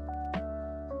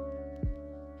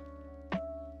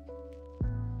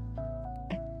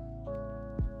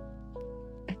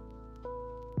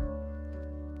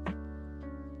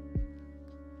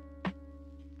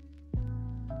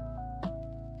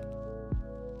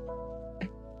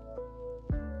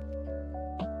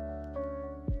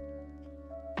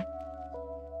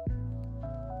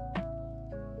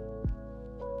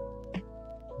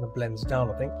 It blends down,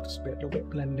 I think. Just a little bit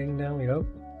blending down, you know.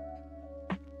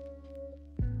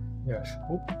 Yes.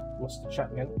 Oop, lost the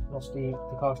chat again. Lost the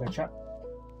cartoon chat.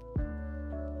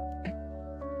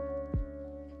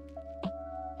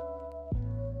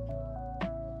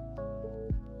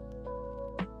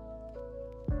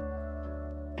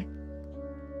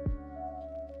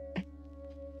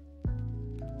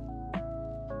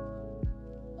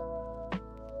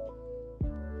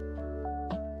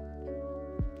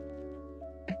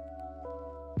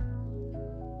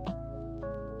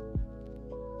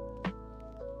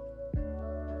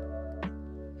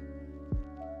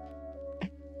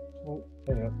 Oh,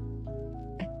 there we go.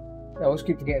 Yeah, I always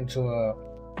keep forgetting to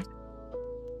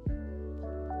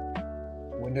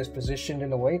Windows positioned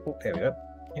in a way. Oh, there we go.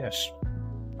 Yes.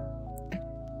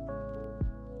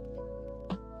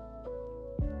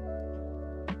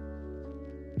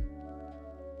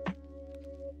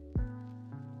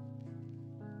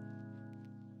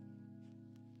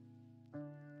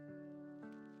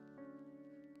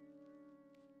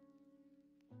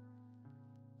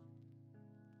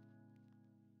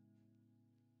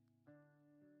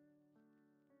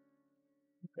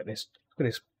 Look at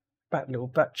this little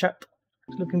bat chap.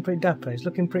 He's looking pretty dapper. He's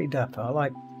looking pretty dapper. I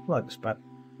like this bat.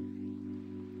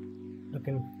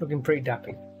 Looking pretty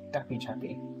dappy. Dappy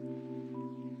chappy.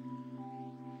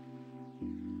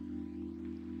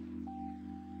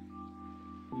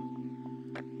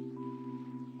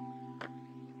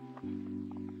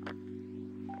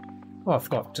 Oh, I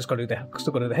forgot. Just got to do the.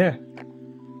 Still got to do the hair.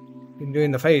 Been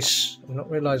doing the face. I've not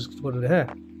realised I've got to do the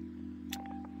hair.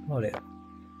 Oh dear.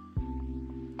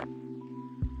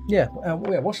 Yeah,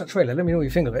 watch that trailer. Let me know what you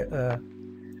think of it.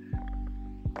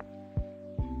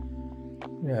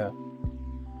 Yeah,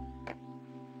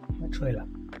 that trailer.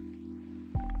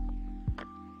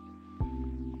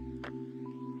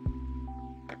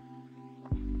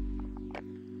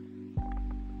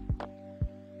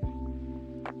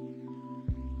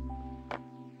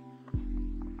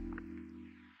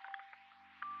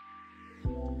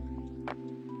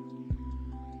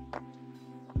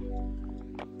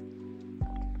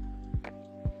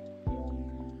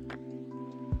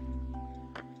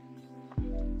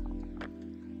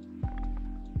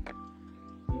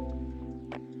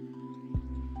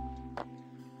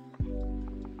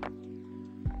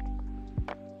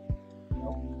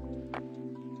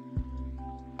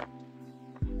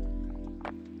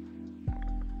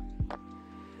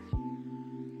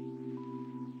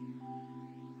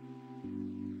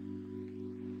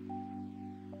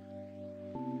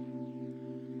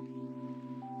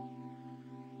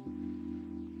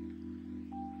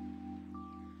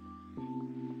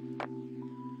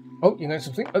 Oh, you know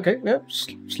something? Okay, yeah.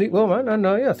 Sleep well, man. And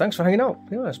yeah, thanks for hanging out.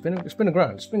 Yeah, it's been a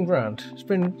grand. It's been grand. It's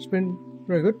been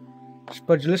very good.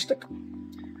 Spudulistic.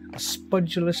 A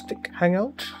spudulistic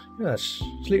hangout. Yes.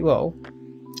 Sleep well.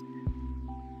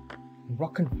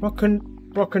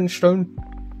 Rockin' stone.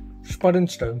 Spud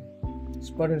and stone.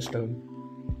 Spud and stone.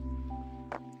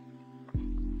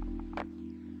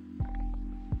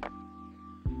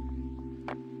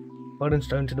 Spud and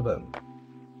stone to the bone.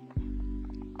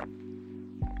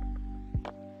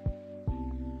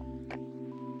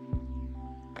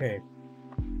 Okay.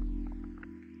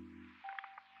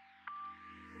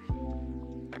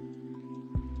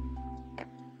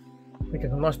 Making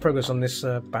some nice progress on this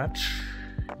batch.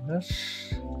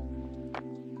 Yes.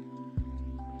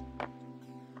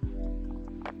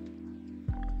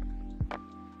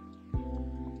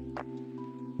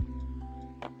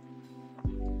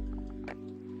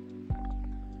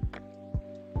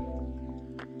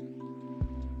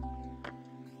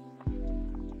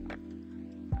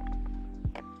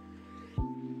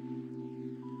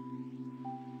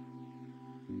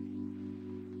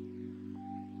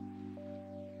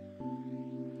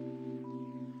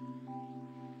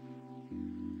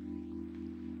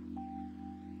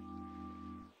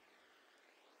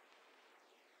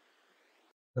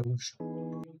 Those.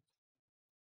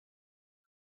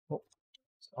 Oh,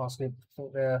 it's asking.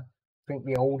 I think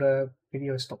the older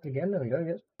video stopped again. There we go.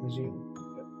 Yes, resume.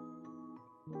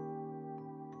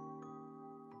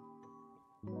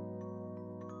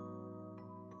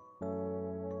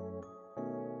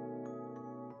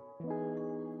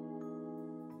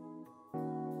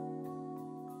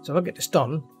 So if I get this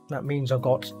done, that means I've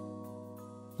got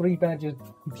 3 badges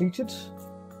completed.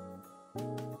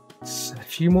 It's a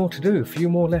few more to do, a few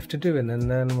more left to do, and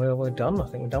then we're done. I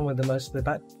think we're done with the most of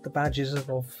the badges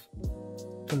from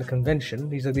the convention.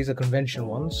 These are convention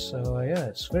ones. So yeah,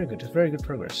 it's very good. It's very good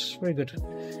progress. Very good.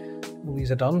 All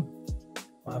these are done.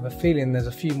 I have a feeling there's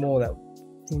a few more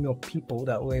people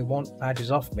that will want badges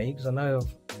off me, because I know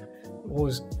I've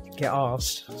always get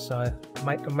asked, so I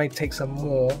might take some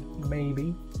more,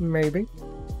 maybe.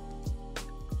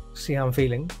 See how I'm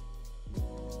feeling.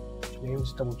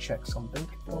 Let's double check something.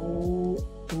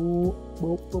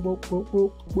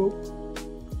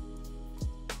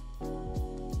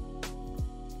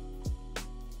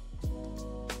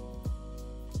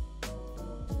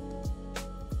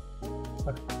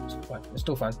 Okay, it's fine. It's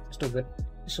still fine. It's still good.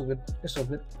 It's still good. It's still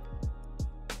good.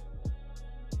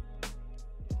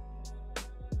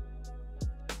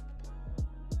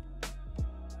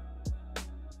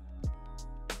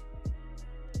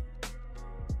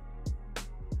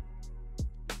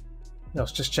 I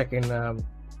was just checking that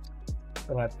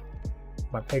my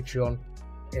Patreon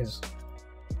is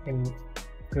in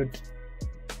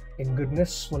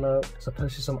goodness when I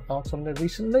posted some art on there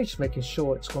recently, just making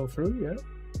sure it's gone through. Yeah,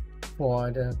 before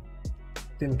I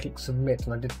didn't click submit,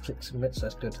 and I did click submit, so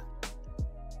that's good.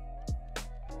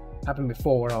 Happened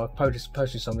before where I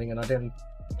posted something and I didn't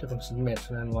click on submit,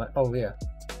 and then like, oh yeah,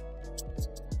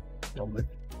 not good,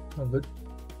 not good.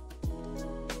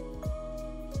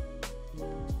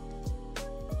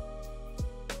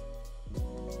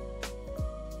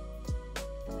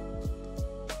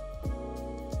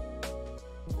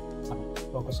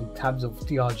 I've got some tabs of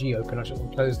DRG open. I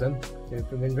shouldn't close them. They've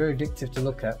been very addictive to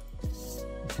look at.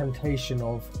 The temptation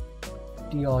of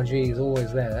DRG is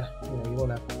always there. You know, you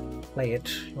want to play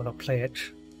it. You want to play it.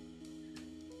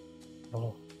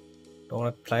 Oh, don't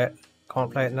want to play it. Can't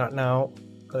play it right now.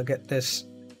 Got to get this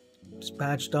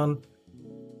badge done.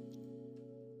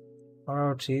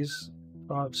 Priorities.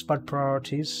 Spud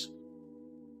priorities.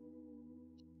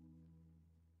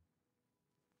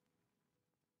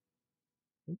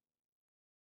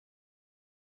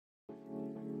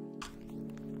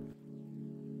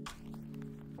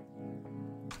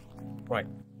 Right.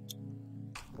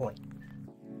 Right.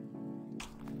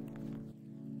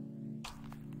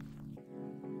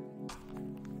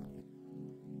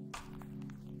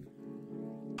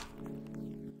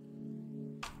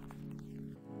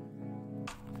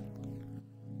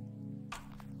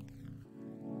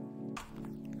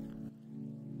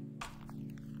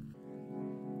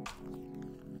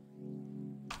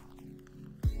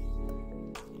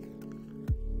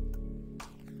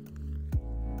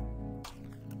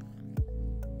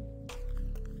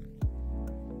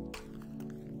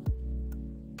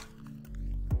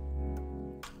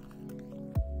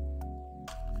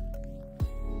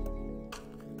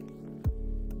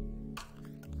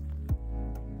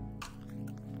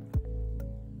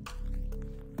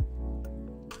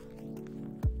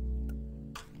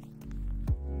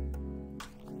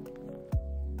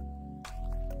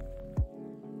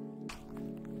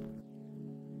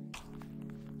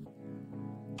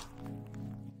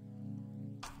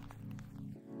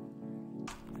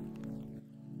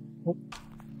 Oh.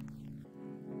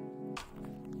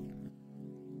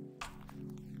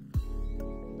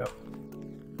 No,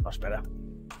 much better.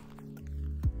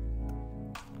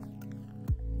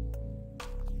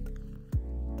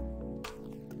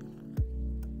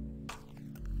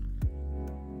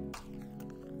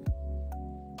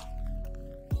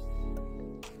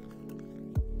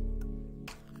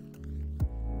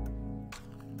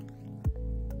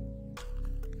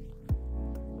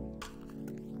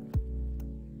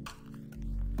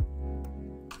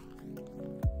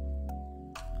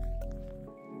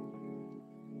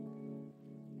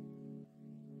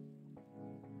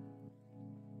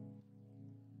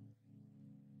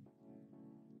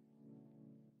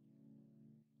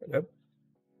 Nope.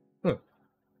 Nope.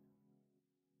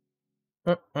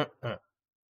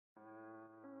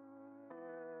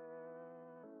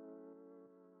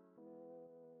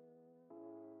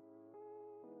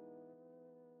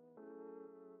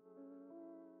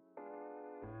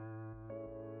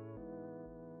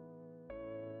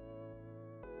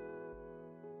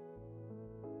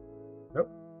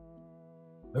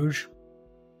 Rouge.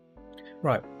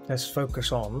 Right, let's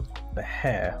focus on the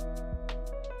hair.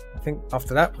 think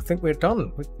after that, I think we're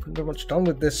done. We're pretty much done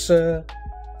with this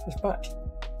this bat,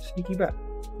 sneaky bat.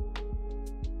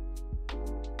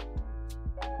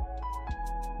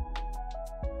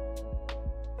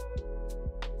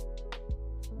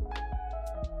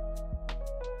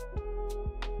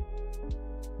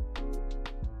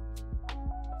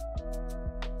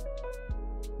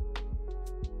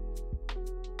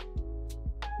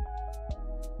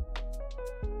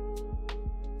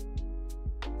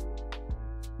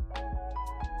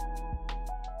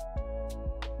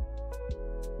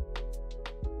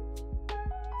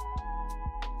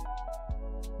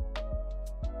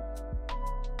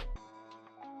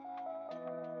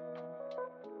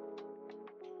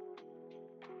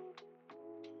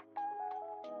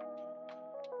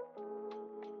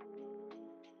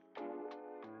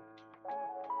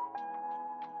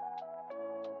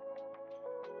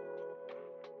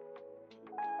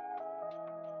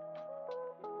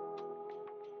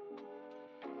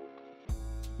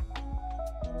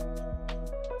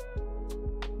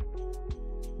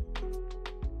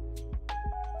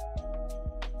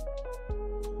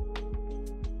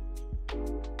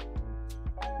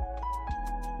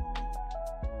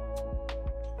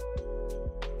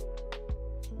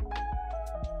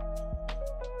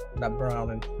 That brown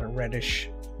and reddish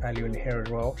value in here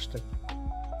as well. Just to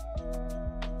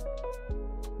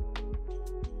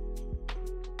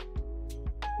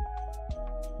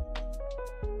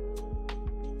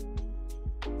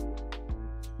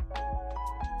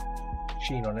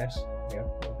sheen on this, yeah.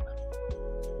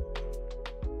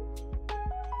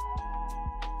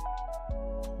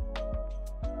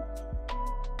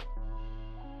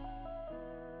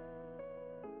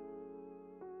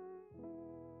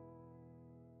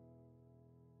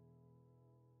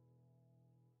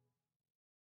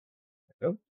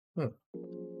 Oh,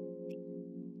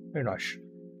 very nice.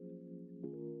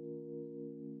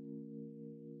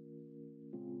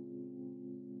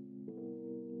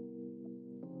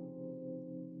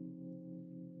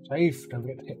 Save, don't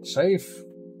forget to hit save.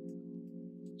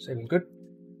 Saving good.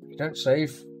 If you don't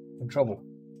save, in trouble.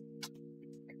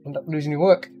 End up losing your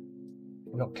work.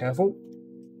 If you're not careful.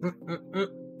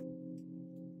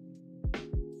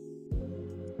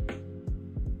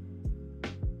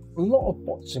 A lot of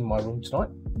bots in my room tonight.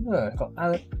 Yeah, I've got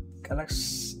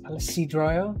Alexi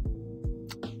Dryer,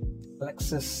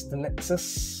 Alexis the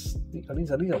Nexus.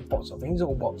 These are bots, I think. These are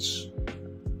all bots.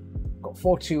 Got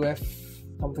 42F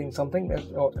something.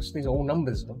 These are all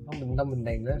numbers. Number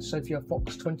name there. Sophia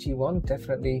Fox 21.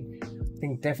 Definitely, I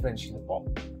think definitely she's a bot.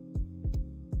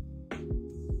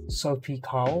 Sophie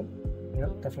Carl. Yeah,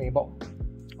 definitely a bot.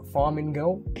 A farming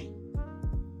girl.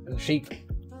 There's a sheep.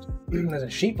 There's a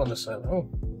sheep on the server. Oh.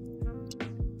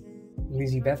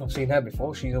 Lizzie Beth, I've seen her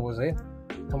before, she's always here.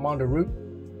 Commander Root.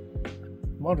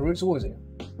 Commander Root's always here.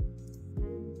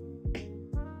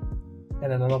 And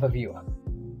then another viewer.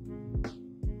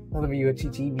 Another viewer,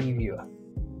 TTV viewer.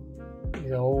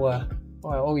 These are all,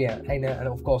 oh yeah, and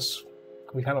of course,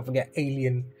 we cannot forget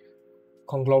Alien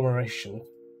Conglomeration.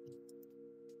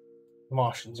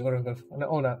 Martians, we've got to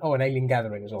go, an Alien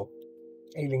Gathering as well.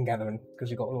 Alien Gathering, because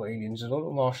you've got a lot of aliens, there's a lot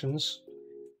of Martians.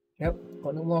 Yep,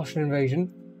 got no Martian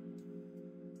invasion.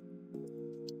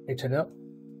 They turn up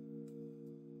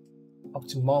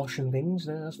to Martian things.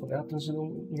 That's what happens.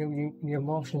 You have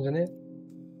Martians in it.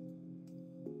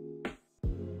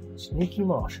 Sneaky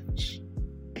Martians.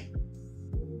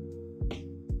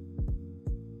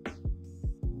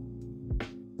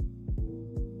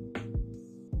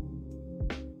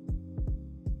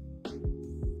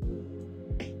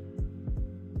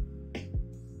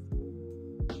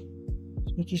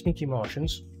 Sneaky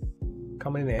Martians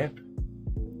coming in here.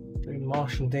 Doing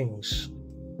Martian things.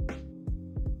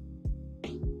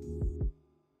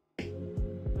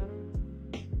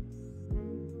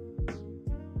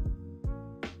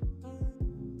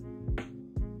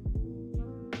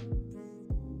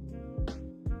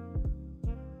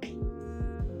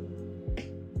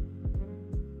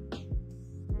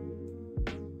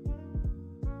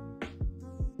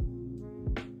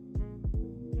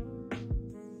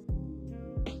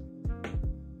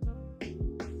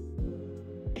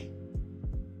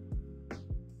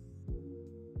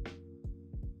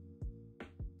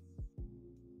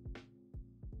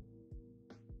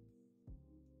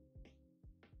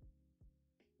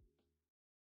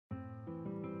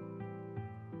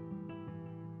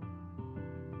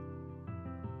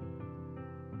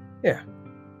 Yeah,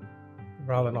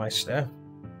 rather nice there.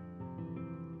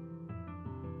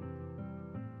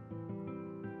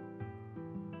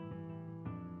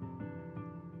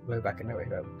 Blow back in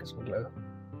there, because we'll glow.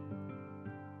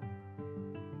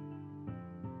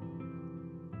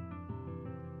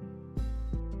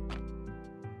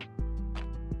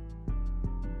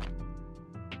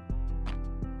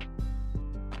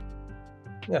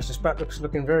 Yes, this back looks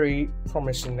looking very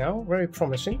promising now. Very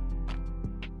promising.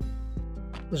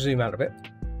 Zoom out a bit.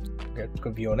 Get a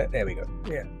good view on it. There we go.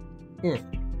 Yeah.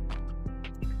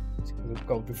 We've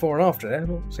got before and after there.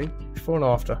 Look, see? Before and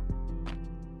after.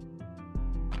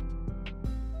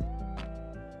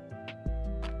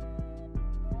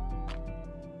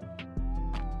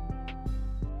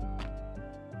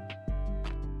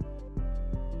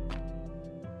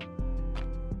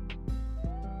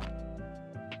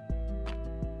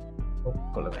 Oh,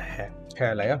 got a little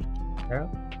hair layer. Yeah.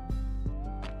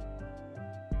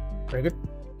 Very good.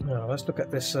 Now let's look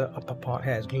at this upper part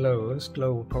here. It's glow. This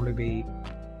glow will probably be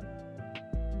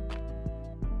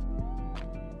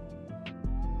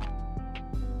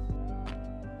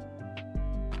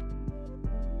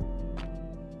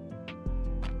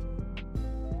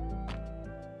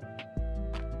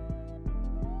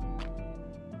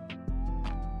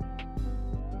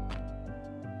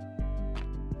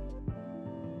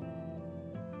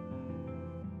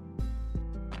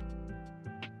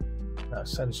that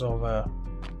sense of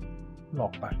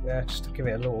knockback there, just to give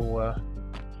it a little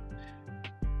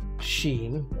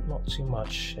sheen, but not too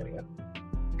much. There we go.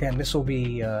 Again, this will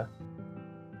be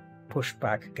pushed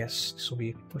back. I guess this will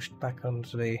be pushed back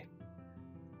onto the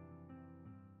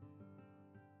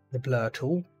blur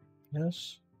tool.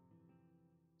 Yes,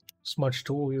 smudge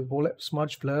tool you call it,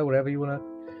 smudge, blur, whatever you want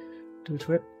to do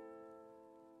to it.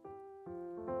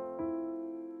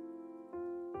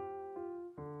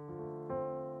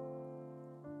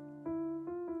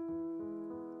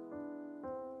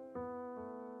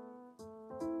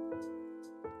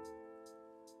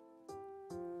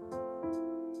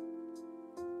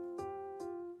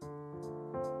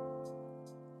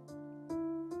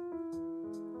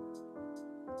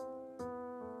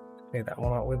 Clear that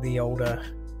one out with the older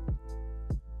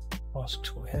mask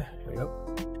tool here. Here we go.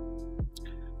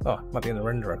 Oh, it might be in the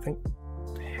render, I think.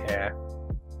 Yeah.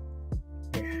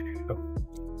 There we go.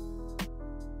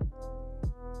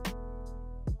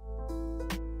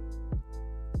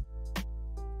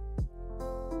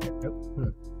 There we go.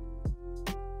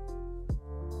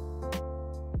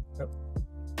 Yep.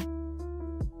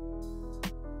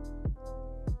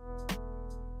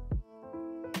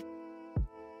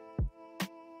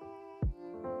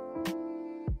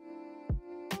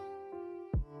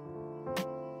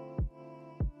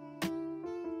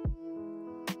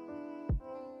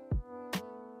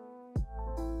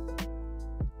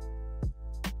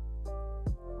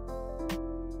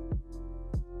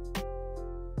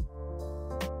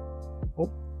 Oh,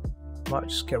 might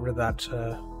just get rid of that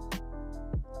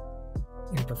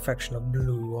imperfection of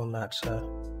blue on that.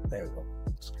 There we go.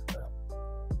 Let's get that out.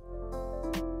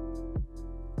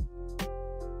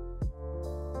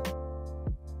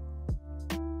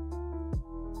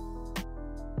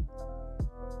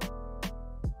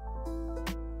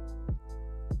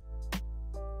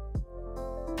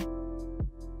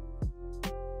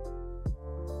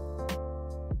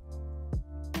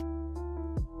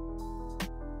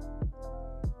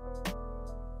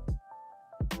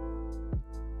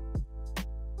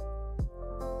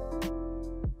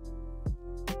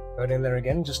 Go in there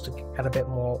again just to add a bit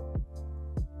more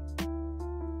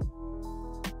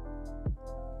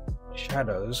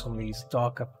shadows on these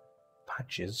darker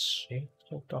patches. See,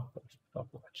 it's all darker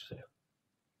patches here.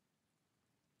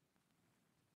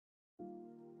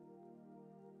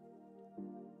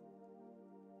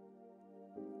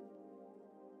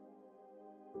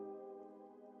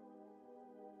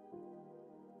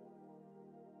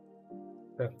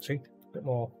 See, a bit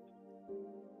more.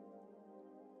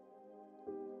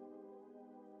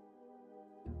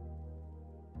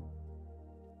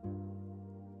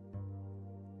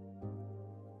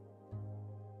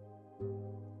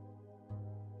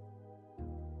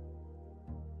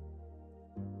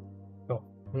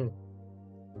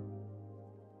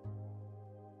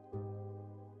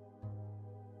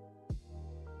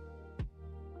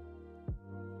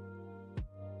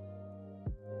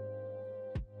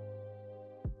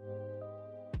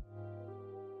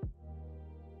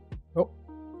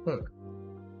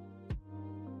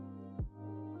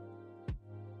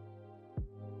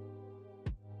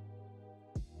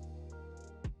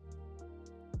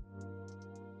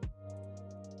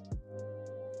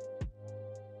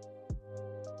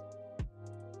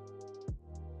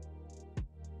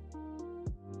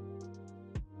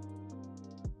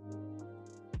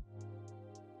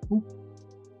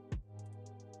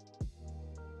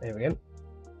 There we go.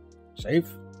 Save.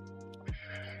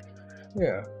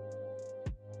 Yeah.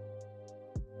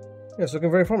 Yeah, it's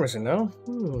looking very promising now.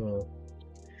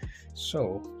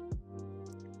 So,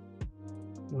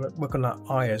 work on that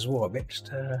eye as well a bit.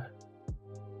 Just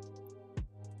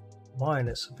mine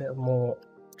it's a bit more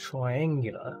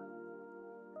triangular.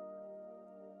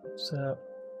 So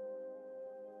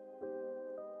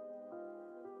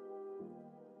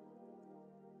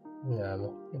yeah,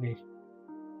 maybe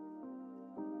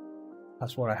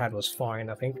that's what I had was fine.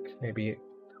 I think maybe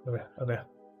other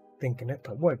thinking it,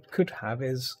 but what it could have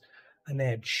is an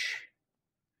edge.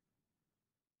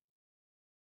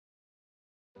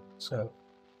 So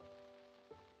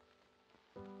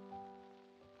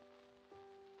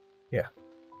yeah.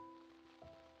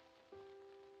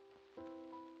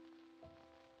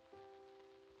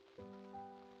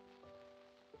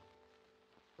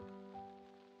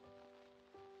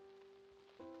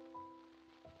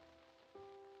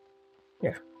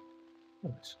 Yeah,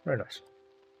 nice. Very nice.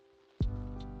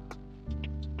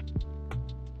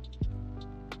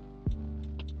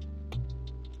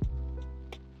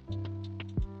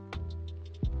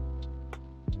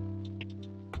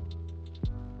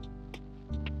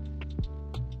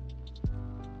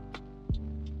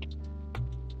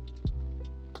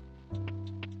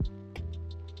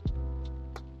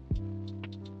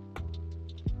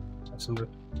 Some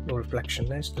little reflection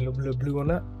there, just a little bit of blue on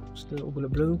that, just a little bit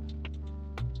of blue.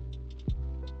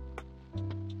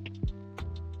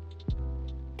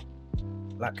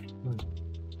 Black.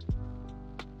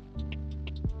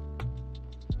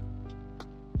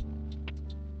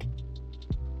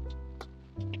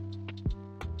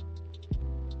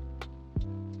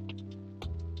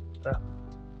 There.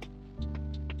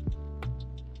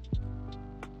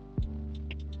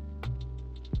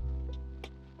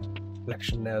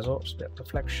 Reflection there as well, just a bit of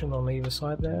reflection on either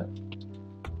side there.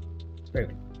 Very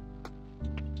good.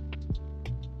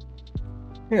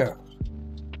 Yeah.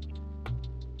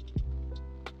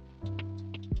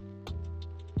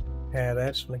 Hair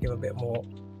there, just want to give a bit more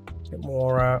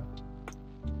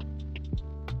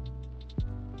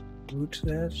root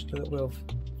there, just a little bit of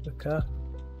flicker.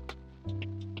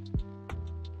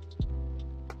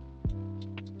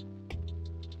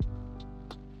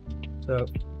 So,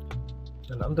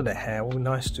 and under the hair, it would be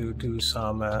nice to do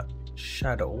some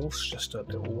shadows, just a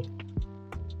little.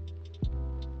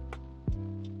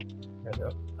 There we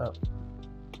go. Up.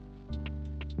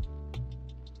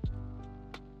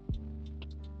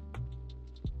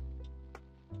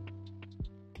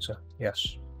 So,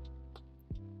 yes.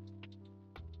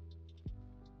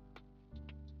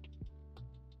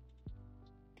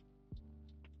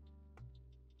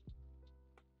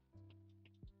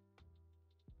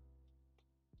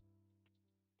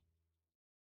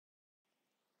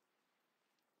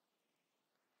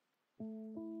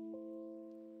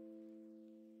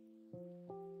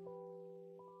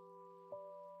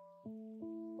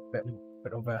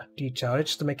 Bit of detail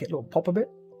just to make it little pop a bit.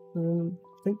 I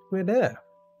think we're there.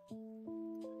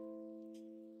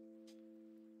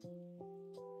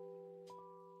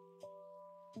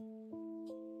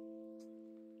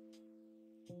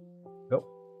 Oh,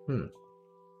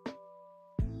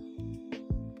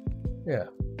 yeah.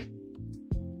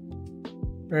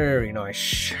 Very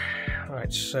nice.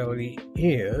 Right, so the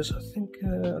ears, I think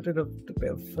I did a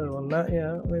bit of fur on that,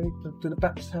 yeah. Maybe do the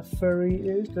bats have furry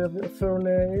ears? Do they have a bit of fur on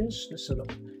their ears? Let's have a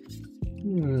look.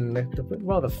 They're a bit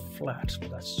rather flat,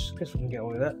 but that's, I guess we can get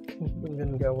away with that. We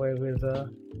can get away with,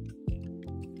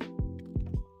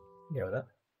 yeah, with that.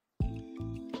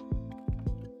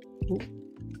 Ooh.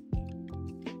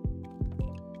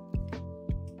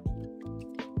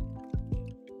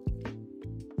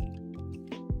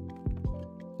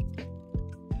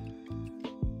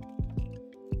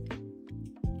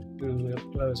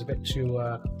 Blows a bit too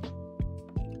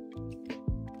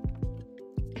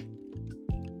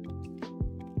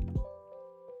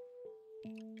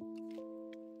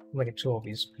make it too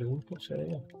obvious blue. So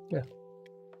yeah.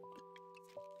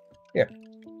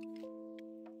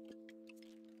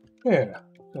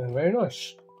 Very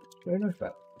nice. Very nice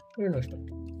bat. Very nice bat.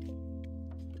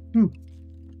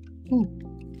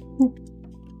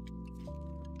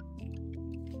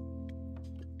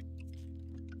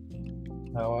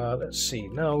 Now let's see.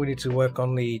 Now we need to work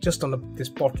on the this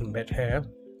bottom bit here.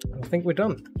 I think we're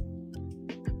done.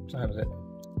 What time is it?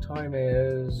 Time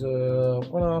is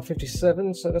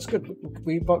 1:57, so that's good.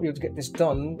 We might be able to get this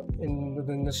done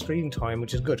within the stream time,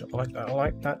 which is good. I like that. I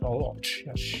like that a lot.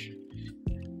 Yes.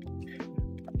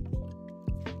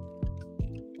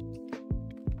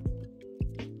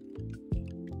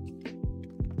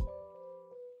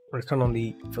 Let's turn on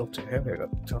the filter here. There we go.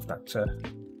 Turn off that.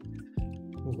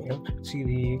 See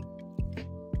the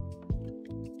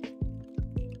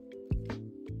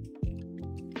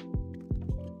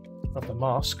of the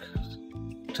mask.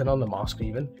 Turn on the mask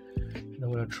even. And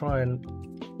I'm going to try and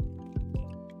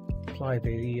apply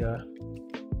the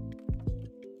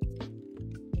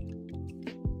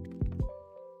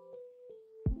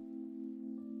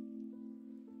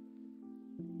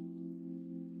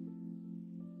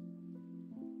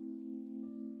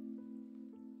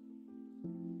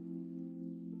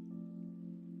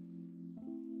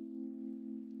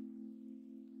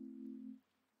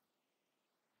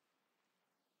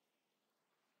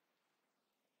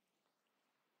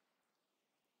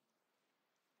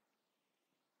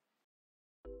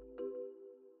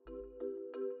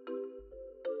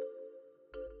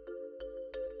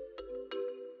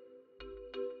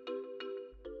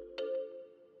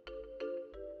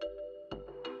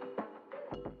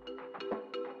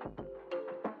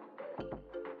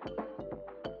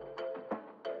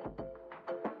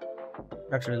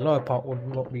Actually, the lower part would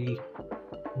not be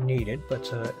needed,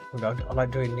 but I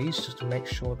like doing these just to make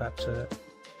sure that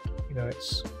you know,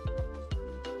 it's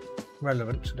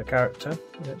relevant to the character.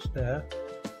 It's there.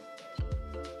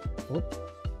 Whoop.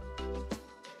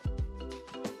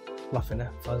 Fluffing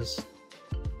that fuzz.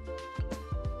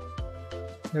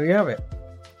 There we have it.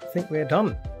 I think we're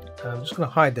done. I'm just going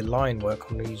to hide the line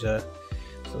work on these. So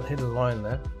the hidden line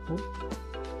there. Ooh.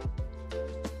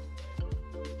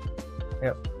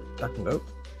 Yep, that can go.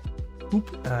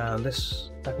 Oop. And this,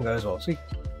 that can go as well. See,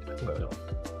 that can go as well.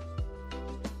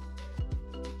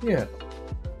 Yeah.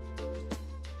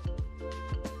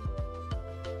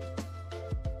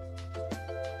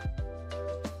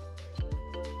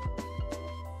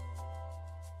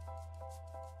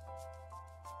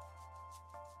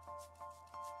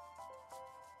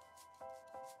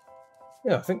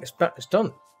 Yeah, I think it's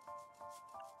done.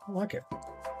 I like it.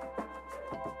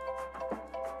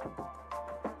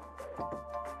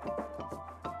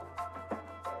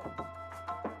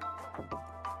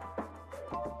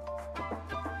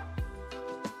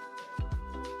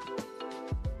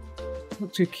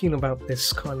 Not too keen about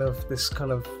this kind of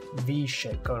V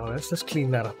shape going on. Let's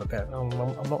clean that up a bit. I'm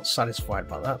not satisfied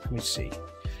by that. Let me see.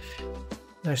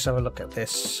 Let's have a look at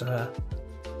this.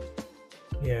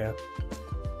 Yeah.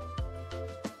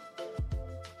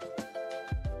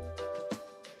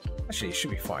 Actually, it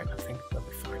should be fine. I think that'll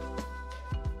be fine.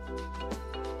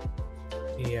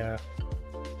 Yeah.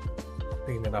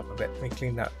 Clean it up a bit. Let me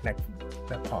clean that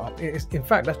part up. In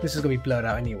fact, this is going to be blurred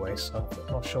out anyway, so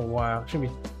I'm not sure why. I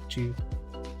shouldn't be too.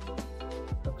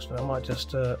 I might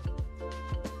just add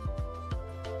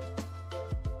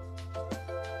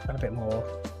a bit more.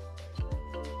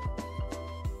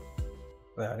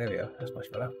 There we go. That's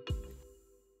much better.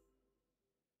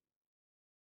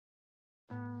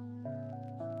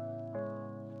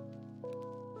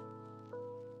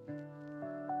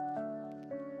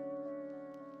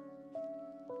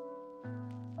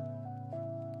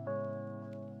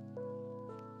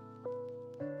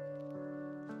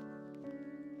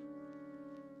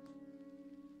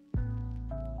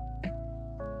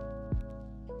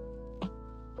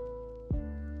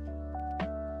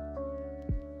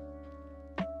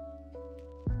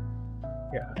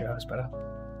 Yeah, that's better.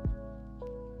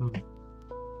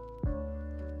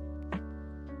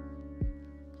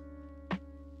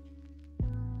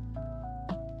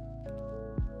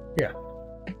 Yeah.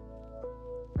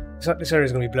 This area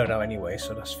is going to be blurred out anyway,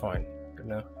 so that's fine. But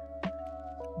no.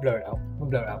 Blur it out. We'll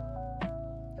blur it out.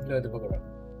 Blur the booger out.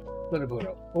 Blur the booger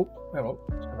out. Oh, hang on.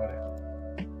 Let's go right here.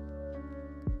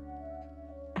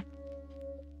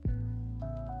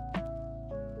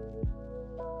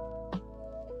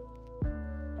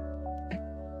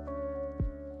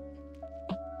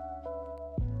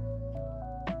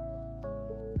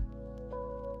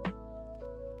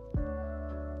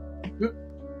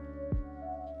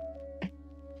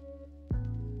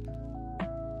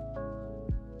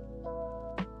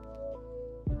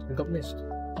 We got missed.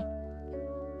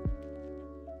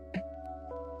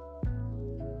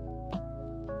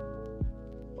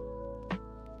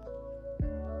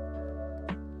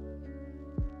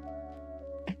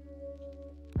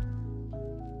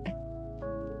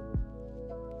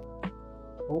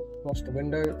 Oh, lost the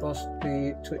window, lost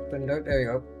the Twitch window. There you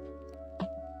go.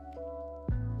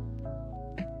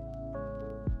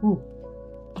 Ooh.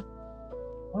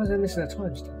 Why is it missing a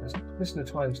timestamp? It's missing a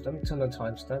timestamp. Turn on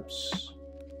timestamps.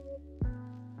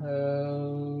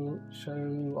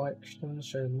 Show actions,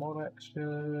 show mod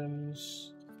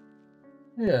actions.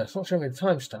 Yeah, it's not showing me the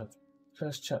timestamp.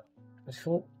 First chat.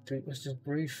 Default. Delete messages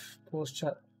brief. Pause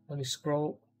chat. Only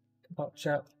scroll. Pop up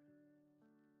chat.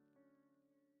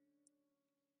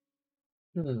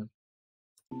 I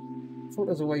thought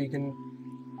there's a way you can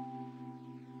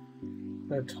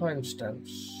go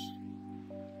timestamps.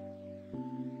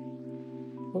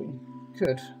 Thought you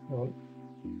could. Hold on.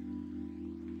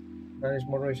 Manage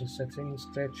moderation settings,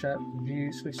 clear chat,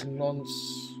 view, switch to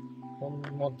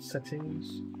non-mod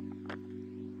settings.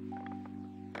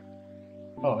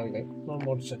 Oh, there you go.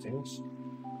 Non-mod settings.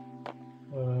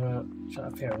 Chat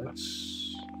appearance.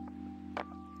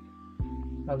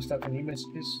 Timestamp for new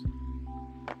messages.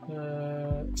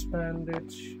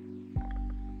 Expanded.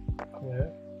 Yeah.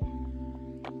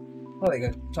 Oh, there you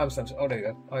go. Timestamps. Oh, there you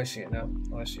go. I see it now.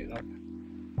 I see it now.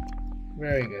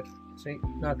 Very good. See,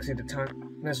 now I can see the time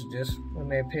messages when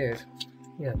they appeared.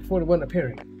 Yeah, before they weren't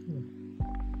appearing.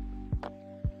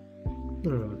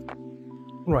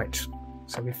 Right.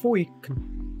 So before we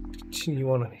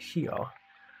continue on here,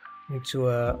 we need to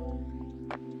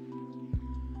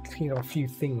clean up a few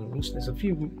things. There's a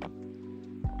few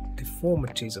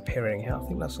deformities appearing here. I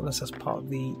think that's unless that's part of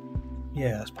the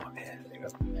Yeah, that's part here. There you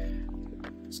go.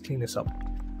 Let's clean this up.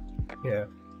 Yeah.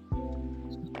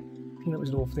 Clean up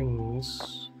these little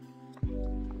things.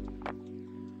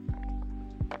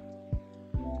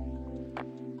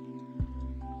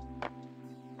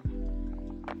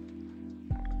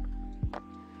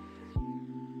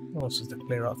 What else is to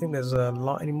clear up? I think there's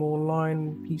any more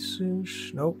line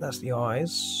pieces. Nope, that's the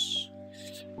eyes.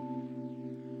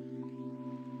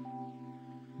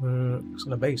 It's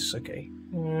on the base, okay.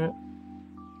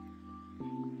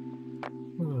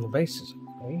 The base is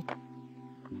okay.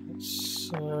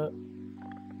 Let's not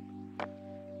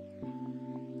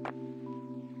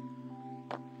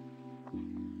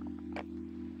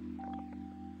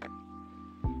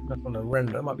on a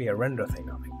render. It might be a render thing,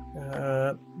 I think.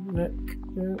 Neck,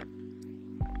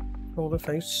 shoulder,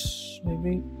 face,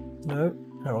 maybe. No,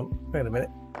 hang on. Wait a minute.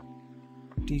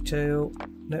 Detail,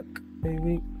 neck,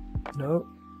 maybe. No.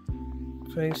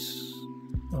 Face.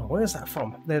 Oh, where's that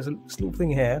from? There's this little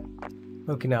thing here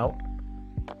poking out.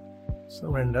 It's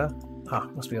not render. Ah,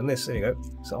 must be on this. There you go.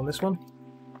 Is it on this one?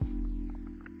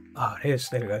 Ah, it is.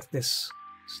 There we go. This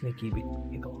sneaky bit. There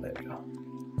we go.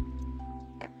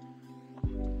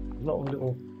 A lot of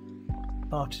little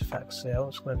artifacts there.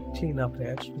 I'm just going to clean up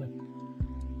here. Just going to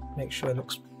make sure it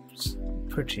looks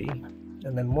pretty.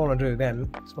 And then what I do then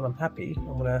is when I'm happy,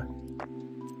 I'm going to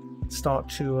start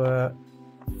to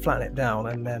flatten it down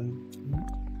and then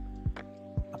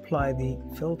apply the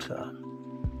filter,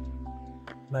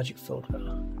 magic filter,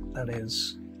 that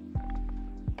is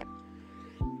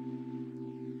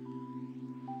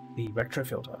the retro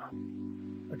filter.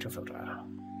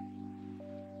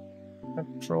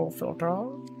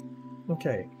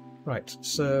 Okay, right,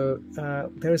 so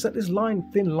there is this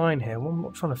thin line here. I'm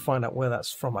not trying to find out where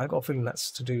that's from. I got a feeling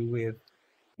that's to do with,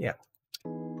 yeah.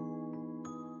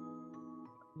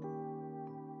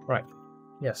 Right,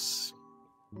 yes.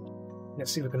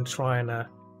 Let's see if we can try and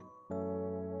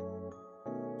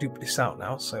dupe this out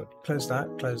now. So close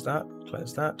that, close that,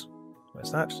 close that,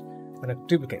 close that. I'm going to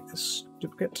duplicate this.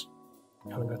 Duplicate.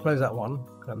 I'm going to close that one.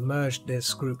 I'm going to merge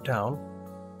this group down.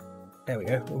 There we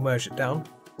go. We'll merge it down.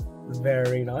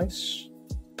 Very nice.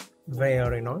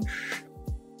 Very nice.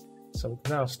 So we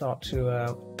can now start to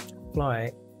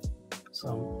apply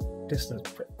some distance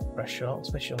pressure,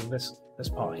 especially on this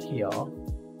part here.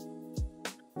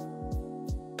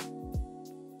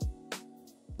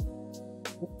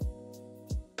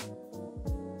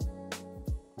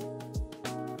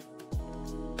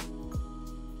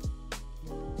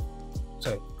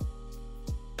 So,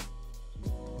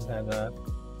 and then,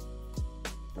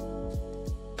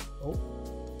 oh,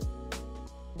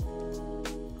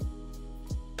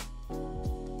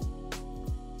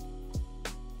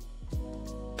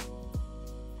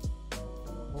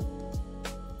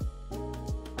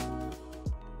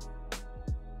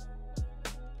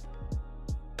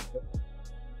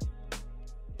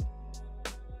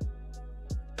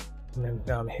 and then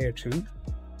down here too.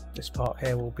 This part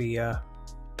here will be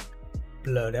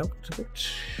blurred out a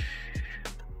bit,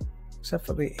 except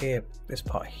for the ear, this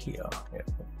part here. Yeah.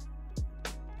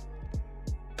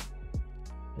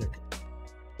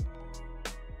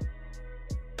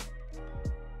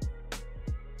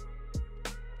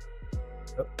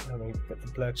 Oh, let me get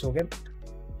the blur tool again.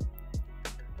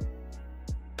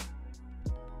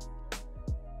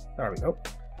 There we go.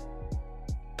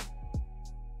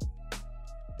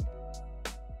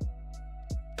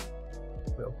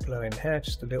 Little blur in here,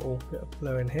 just a little bit of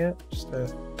blur in here, just there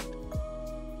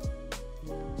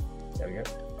we go.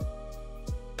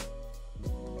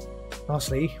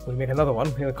 Lastly, we make another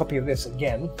one. We have a copy of this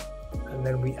again, and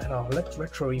then we add our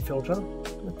retro filter,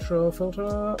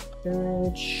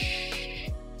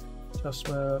 image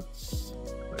adjustments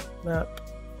like that.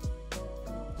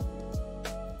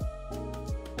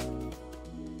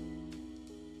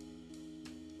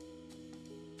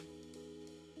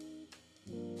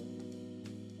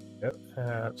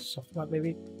 Soft light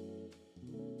maybe.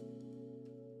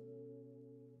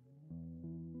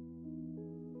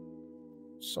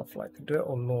 Soft light can do it,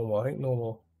 or normal. I think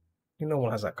normal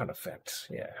has that kind of effect.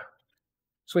 Yeah.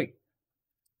 Sweet.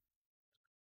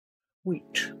 Kind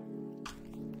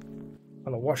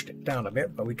of washed it down a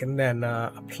bit, but we can then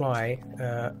apply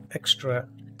extra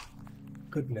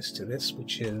goodness to this,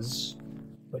 which is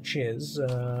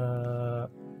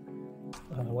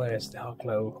where is the hard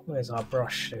glow? Where's our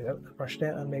brush? There we go. The brush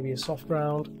there, and maybe a soft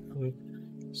round.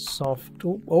 Soft.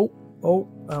 Oh!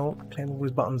 Playing with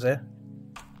these buttons there.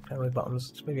 Playing with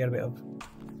buttons. Maybe add a bit of.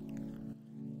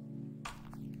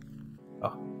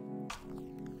 Oh.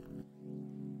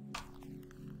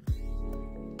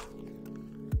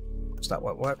 So that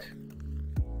won't work.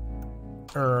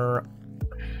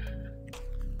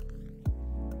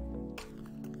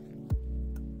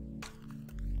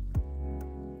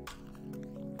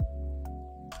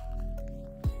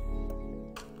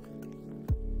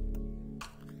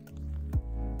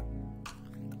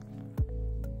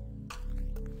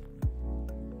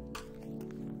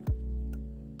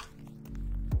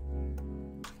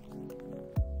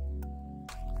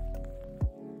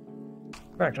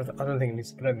 fact, I don't think it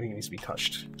needs. I don't think it needs to be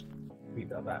touched.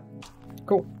 Leave it at that.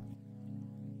 Cool.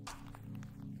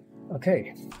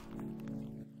 Okay.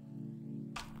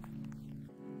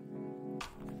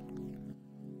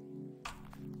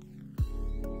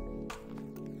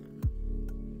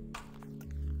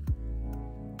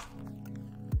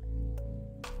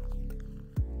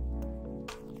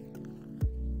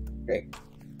 Okay.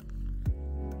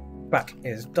 That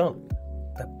is done.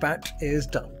 The bat is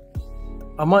done.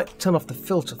 I might turn off the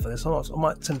filter for this. I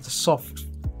might turn it to soft.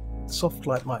 Soft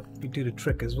light might do the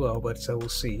trick as well, but we'll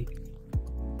see.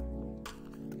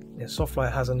 Yeah, soft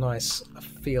light has a nice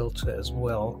feel to it as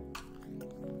well,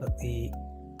 but the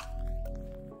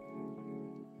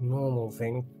normal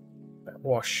thing, that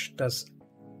wash, does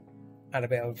add a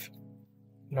bit of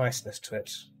niceness to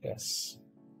it. Yes.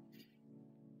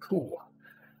 Cool.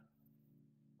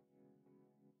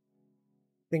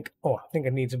 I think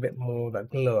it needs a bit more of that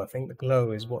glow. I think the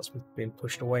glow is what's been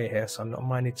pushed away here, so I'm not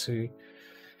minded to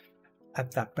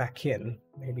add that back in.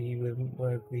 Maybe with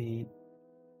the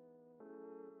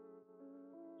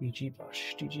DG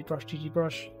brush.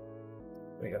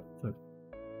 There you go.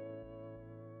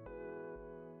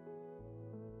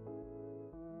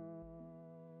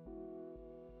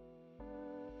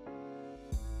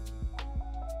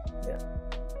 Yeah.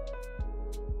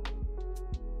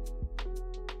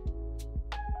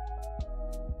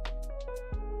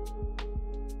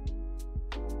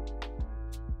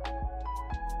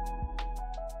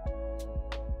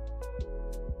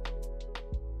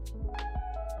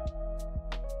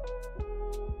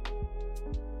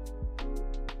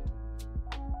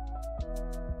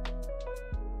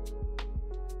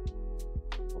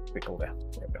 Pickle there.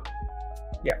 There we go.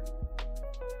 Yeah.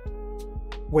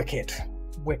 Wicked.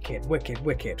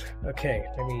 Okay,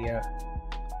 let me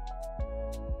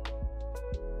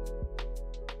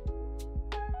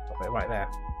put it right there.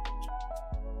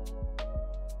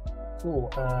 Cool.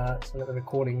 So let the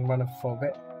recording run for a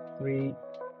bit. 3,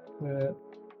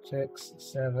 6,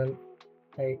 7,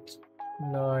 8,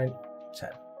 9, 10.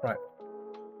 Right.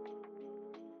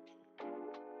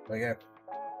 There you go.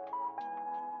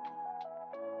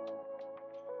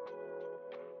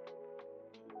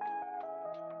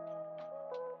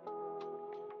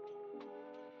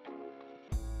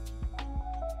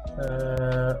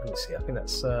 Let me see, I think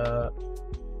that's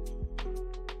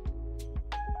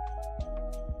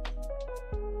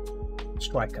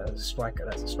Striker,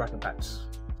 that's a Striker Bat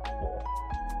 4.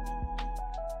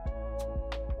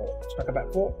 Striker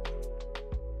Bat 4.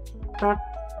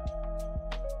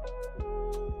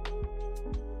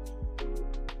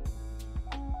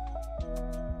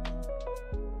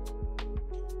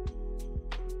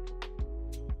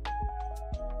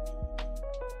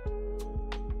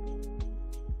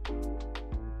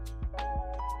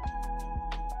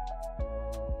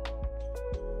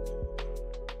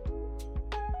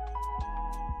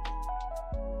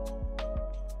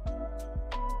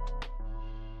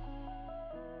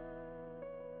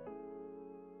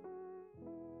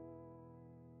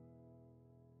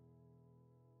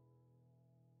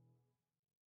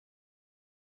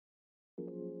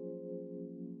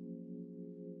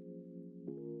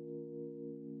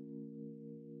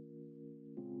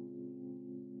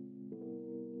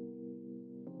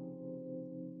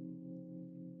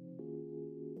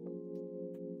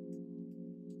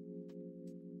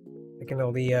 Taking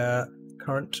all the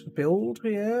current build,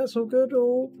 yeah, it's all good.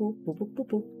 Oh, boop, boop, boop,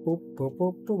 boop, boop, boop,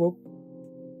 boop, boop, boop.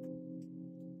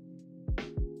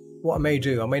 What I may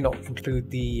do, I may not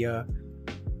include the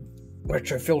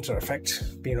retro filter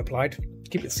effect being applied.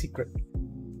 Keep it secret.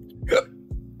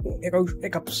 Here goes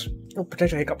hiccups. Oh,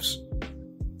 potato hiccups.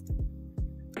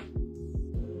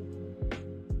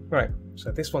 Right,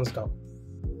 so this one's done.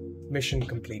 Mission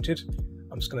completed.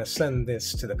 I'm just going to send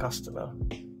this to the customer.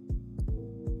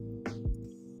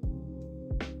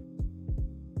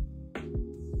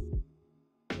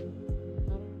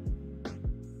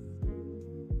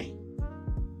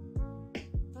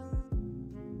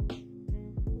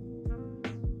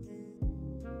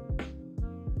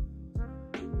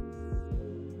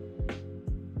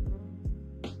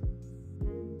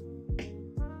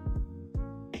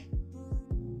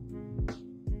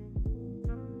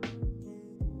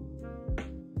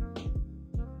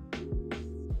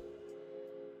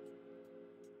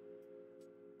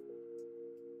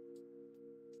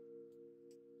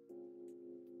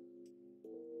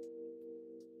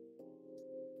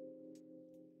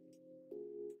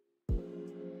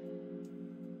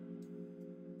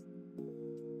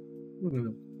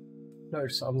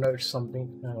 I've noticed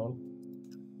something. Hang on.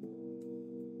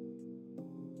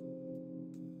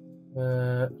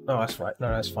 Oh, that's right. No,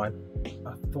 that's fine.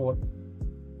 I thought.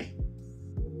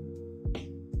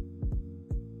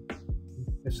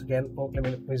 This again. Oh,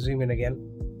 let me zoom in again.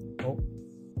 Oh,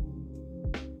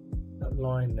 that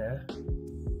line there.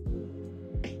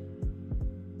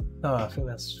 Oh, I think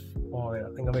that's fine. I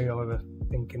think maybe I'm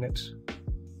overthinking it.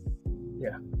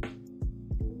 Yeah.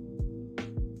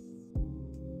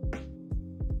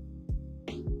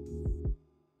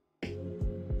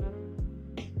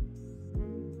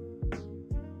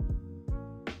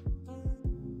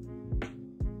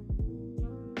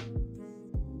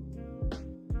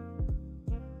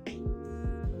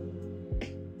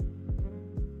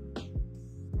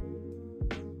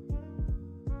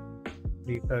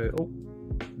 Oh,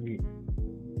 we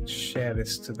share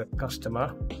this to the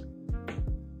customer.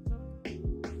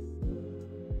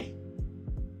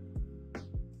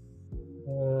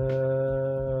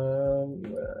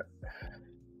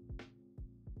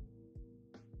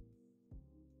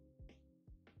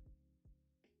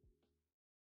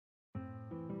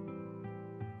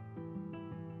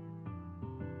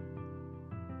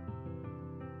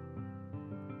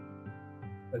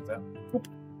 Where's that?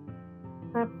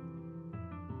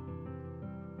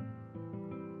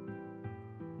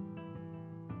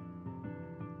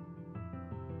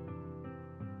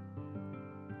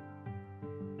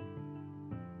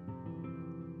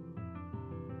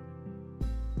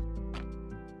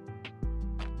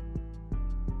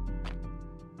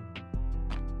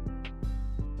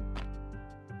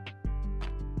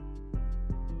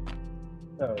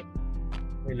 So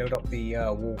we load up the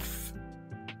wolf.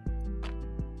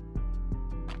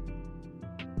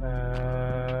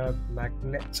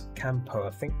 Magnet Campo, I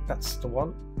think that's the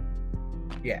one.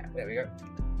 Yeah, there we go.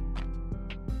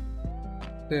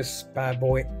 This bad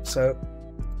boy. So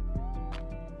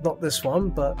not this one,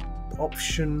 but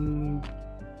option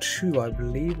 2, I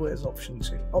believe. Where's option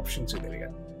 2? Option 2, there we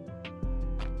go.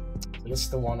 So this is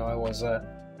the one I was look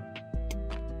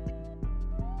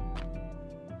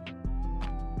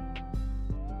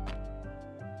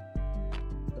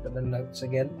at the notes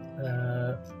again.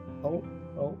 Oh.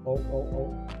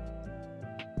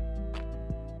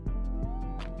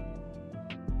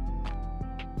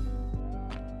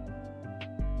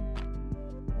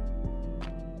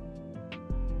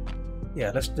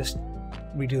 Yeah, let's just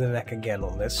redo the neck again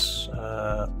on this.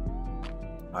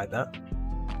 Like that.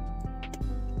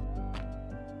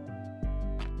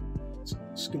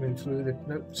 Skimming through the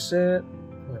notes. There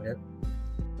we go.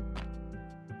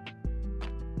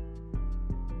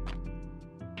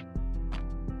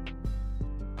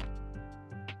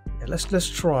 Yeah, let's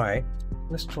try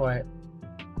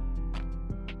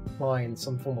find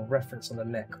some form of reference on the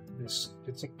neck of this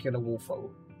particular wolf.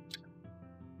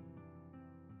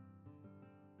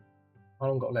 How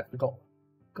long got left? We got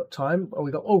time? Oh,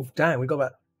 we got. Oh, damn! We got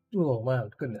about. Oh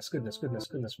man! Goodness!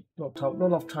 Not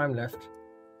enough time left.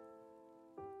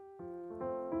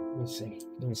 Let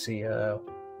me see.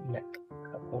 Neck.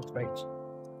 Portrait.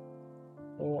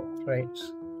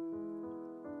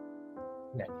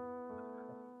 Neck.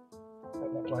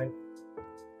 Neckline.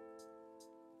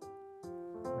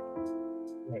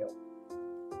 Nail.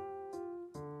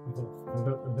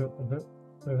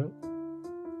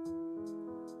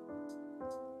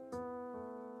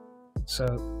 So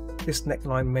this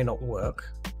neckline may not work.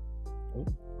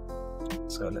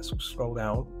 So let's scroll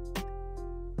down.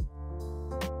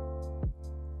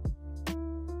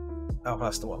 Oh,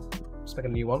 that's the one. Let's make a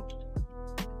new one.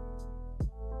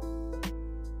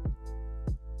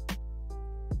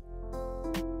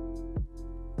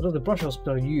 Although the brush I was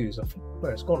going to use, I think,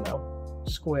 where it's gone now.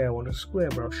 Square, I want a square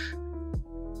brush.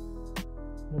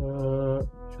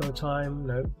 Show time,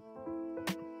 no.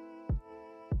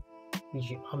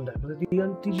 DG under. Was it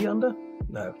DG under?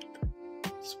 No.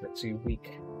 It's a bit too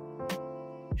weak.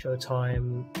 Show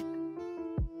time.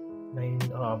 Main.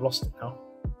 Oh, I've lost it now.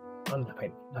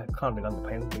 Underpaint. No, it can't be an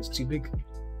underpaint. It's too big.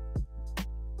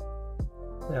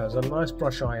 Yeah, it was a nice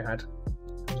brush I had.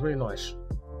 It was really nice.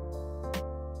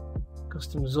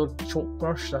 Custom Zod chalk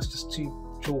brush. That's just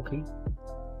too chalky.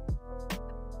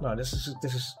 No, this is.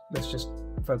 Let's just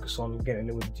focus on getting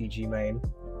it with the DG main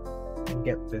and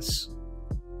get this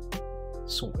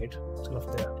sorted. It's enough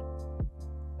there.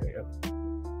 There we go.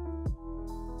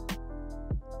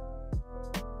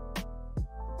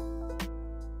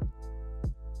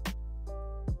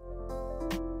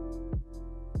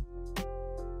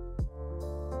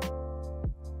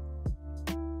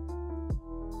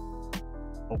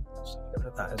 Oh, let's get rid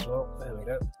of that as well. There we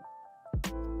go.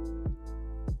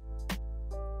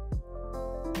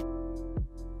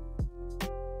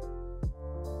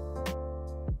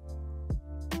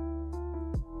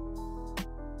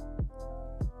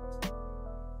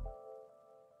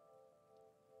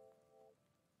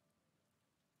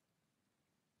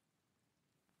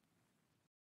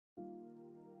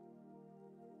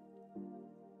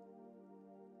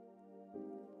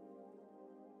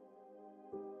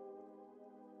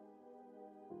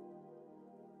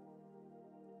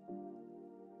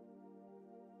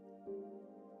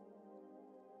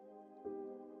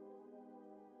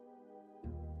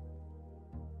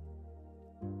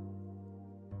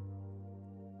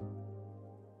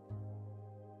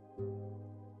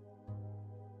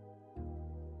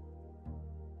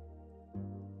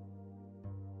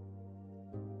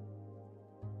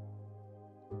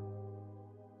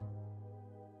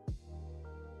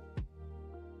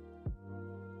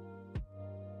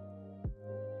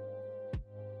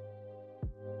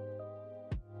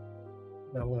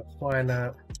 Now I'm going to find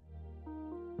out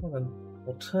an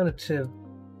alternative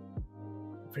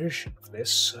version of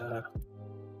this.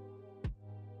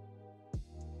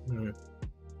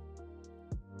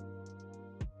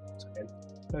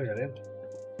 Close that in.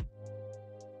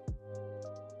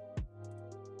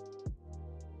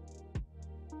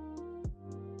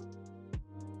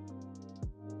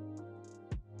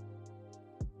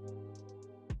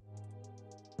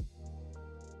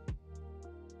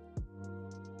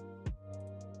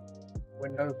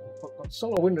 Window open. Got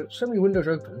so many windows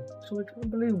open. So it's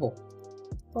unbelievable.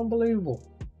 Unbelievable.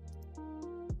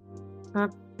 Yeah,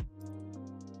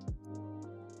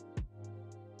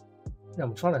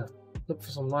 I'm trying to look for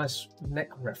some nice neck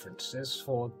references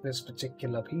for this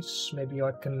particular piece. Maybe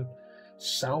I can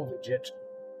salvage it.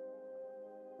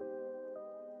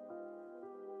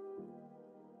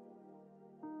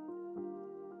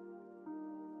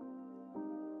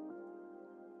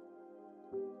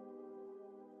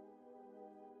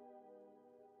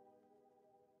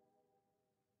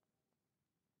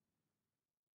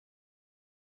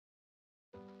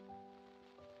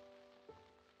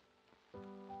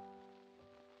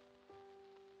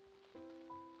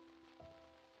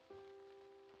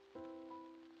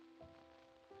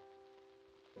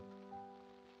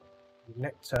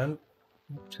 Neck turn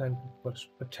was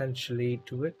potentially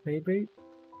do it, maybe.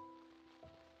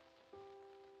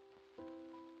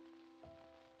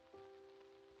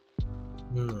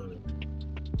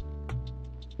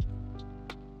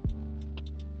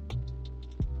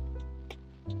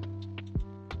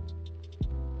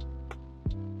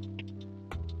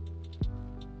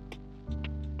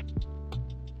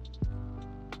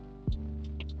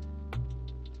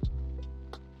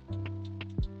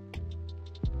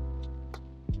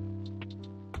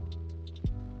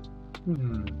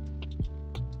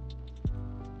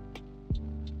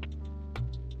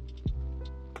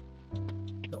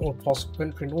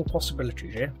 All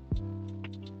possibilities, yeah.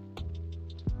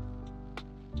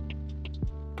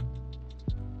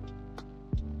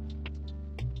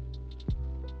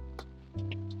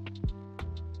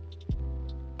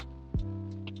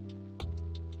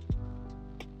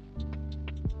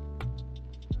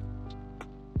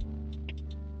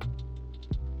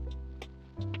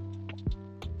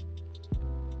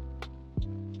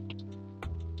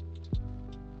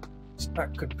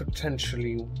 That could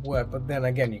potentially work, but then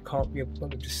again, you can't be able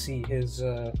to see his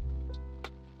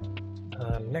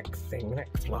neck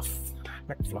fluff.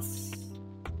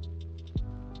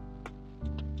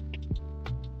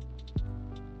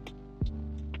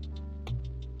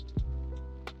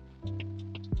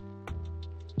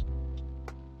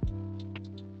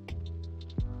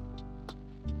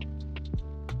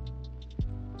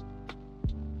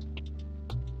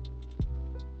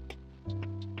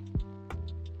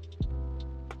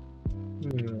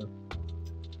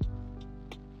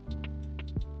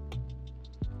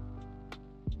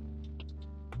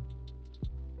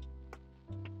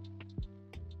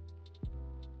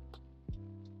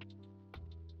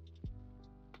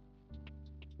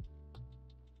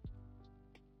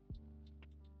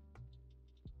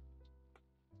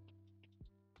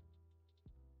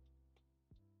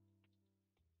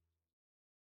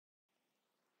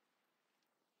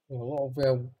 A lot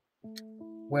of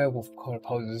werewolf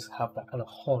composers have that kind of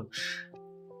haunch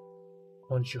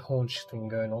thing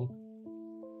going on.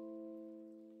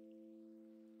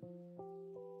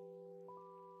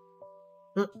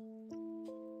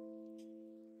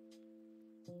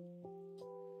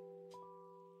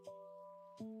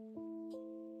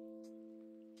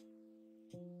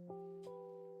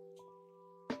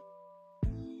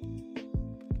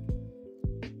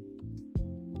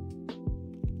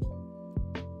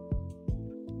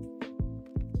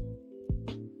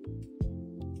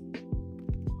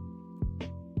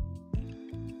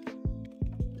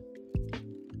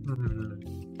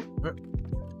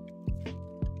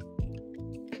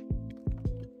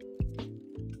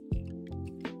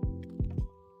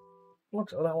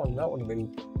 That would have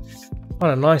been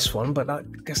quite a nice one, but I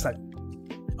guess that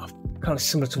kind of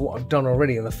similar to what I've done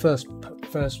already in the first one.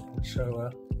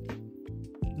 So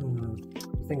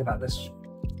think about this.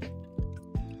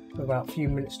 Got about a few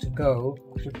minutes to go.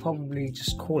 I should probably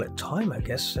just call it time, I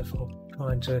guess, if I'm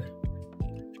trying to.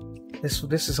 This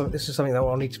is something that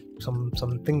I'll need some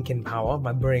thinking power.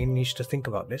 My brain needs to think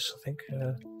about this, I think.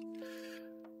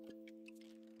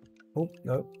 Oh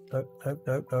no!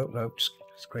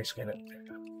 Just grayscale it.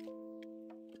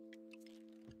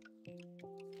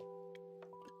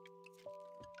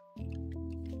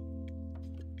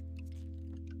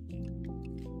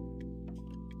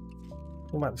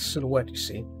 What about the silhouette, you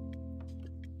see?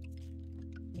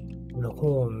 The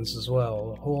horns as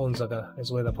well. The horns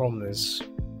is where the problem is.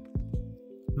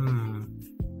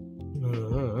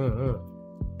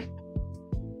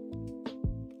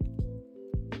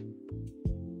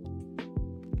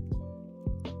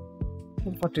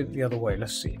 What if I did it the other way?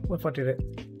 Let's see. What if I did it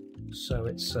so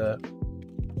it's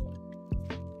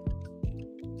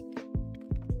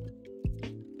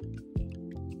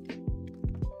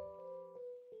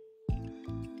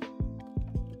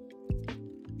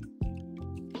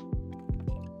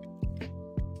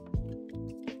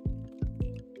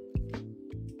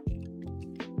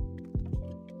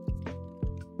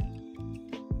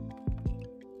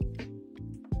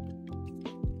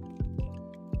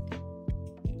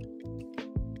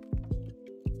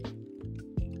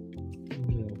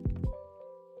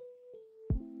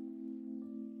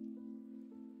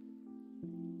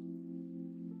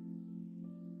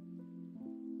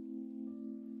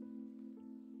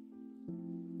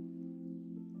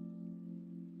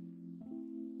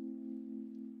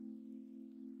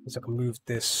I can move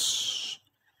this.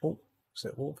 Oh, is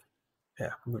it all? Yeah,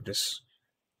 I can move this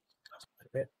a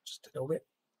bit, just a little bit,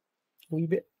 a wee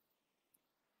bit.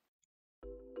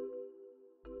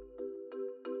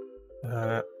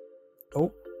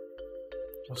 Oh,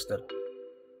 what's that?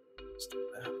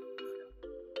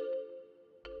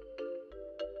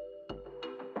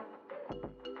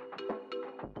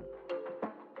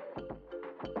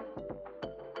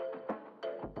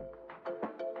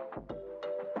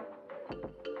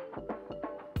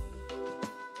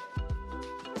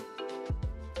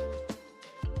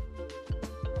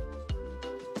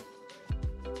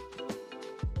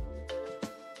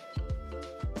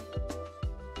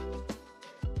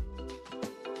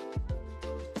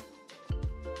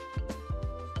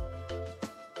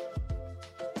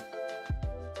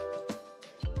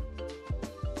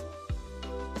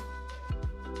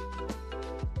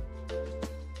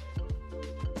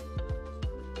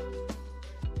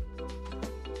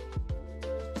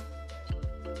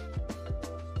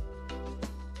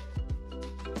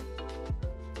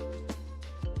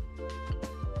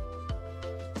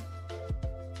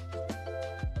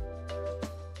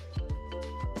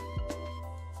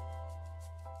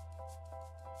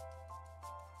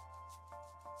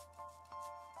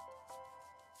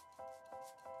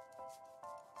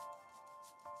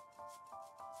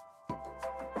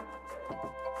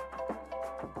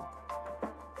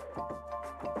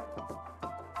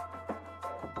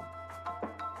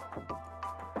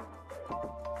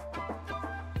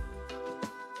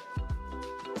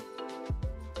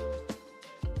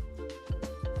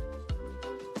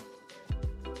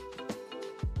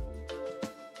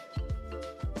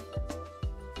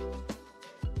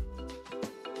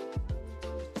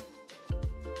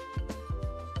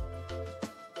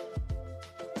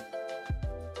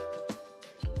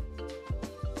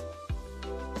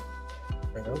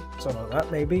 There. Something like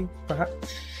that, maybe,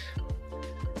 perhaps.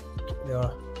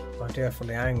 The idea for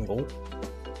the angle.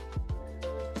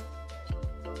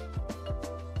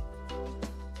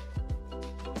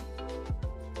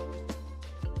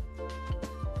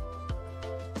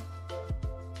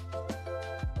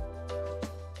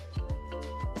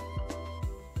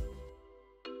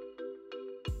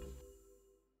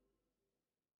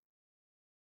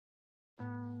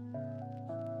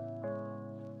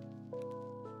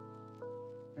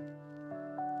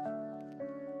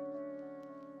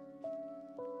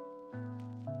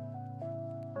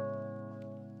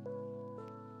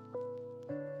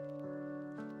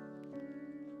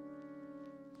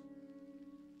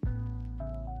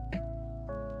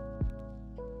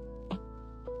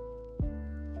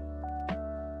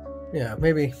 Yeah,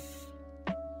 maybe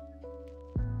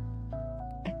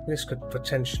this could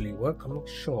potentially work. I'm not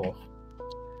sure.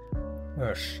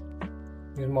 Yes,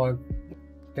 use my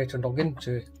data login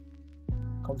to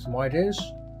come with some ideas.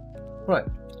 Right,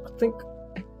 I think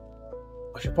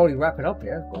I should probably wrap it up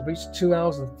here. We've reached 2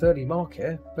 hours and 30 mark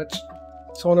here, but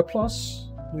so on a plus,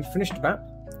 we finished the map.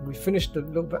 We finished the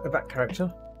little bit of that character.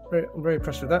 I'm very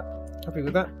impressed with that. Happy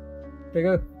with that. There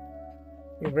you go.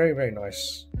 Yeah, very, very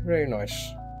nice. Very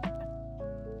nice.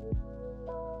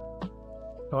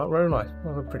 Oh, very nice.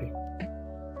 Oh, pretty.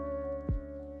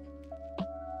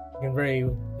 And very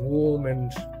warm and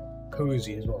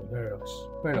cozy as well. Very nice.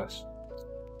 Very nice.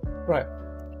 Right.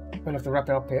 I'm going to have to wrap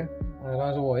it up here. And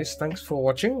as always, thanks for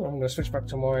watching. I'm going to switch back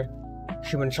to my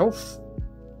human self.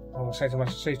 I'll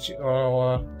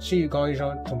see you guys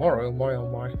tomorrow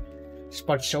on my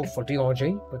Spud self for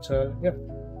DRG. But yeah,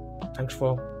 thanks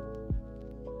for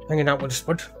hanging out with the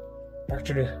Spud. Back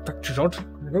to Zod. There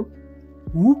we go.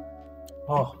 Woo.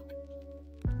 Oh,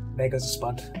 there goes the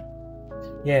Spud.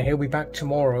 yeah, he'll be back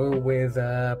tomorrow with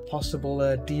possible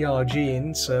DRG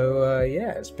in. So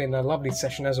yeah, it's been a lovely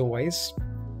session as always.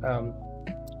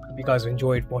 Hope you guys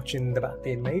enjoyed watching the bat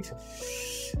being made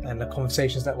and the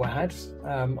conversations that were had.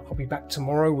 I'll be back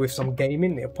tomorrow with some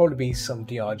gaming. It'll probably be some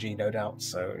DRG, no doubt.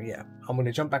 So yeah, I'm going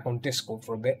to jump back on Discord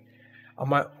for a bit. I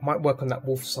might work on that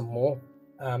wolf some more.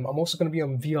 I'm also going to be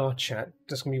on VR chat.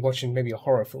 Just going to be watching maybe a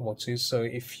horror film or two. So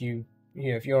if you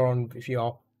want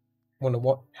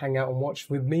to hang out and watch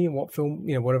with me and what film,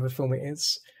 whatever film it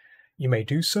is, you may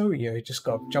do so. You just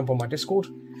got to jump on my Discord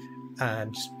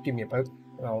and just give me a vote.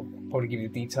 I'll probably give you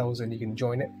the details and you can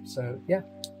join it. So yeah,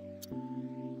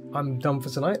 I'm done for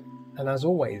tonight. And as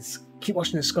always, keep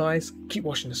watching the skies,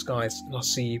 and I'll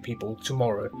see you people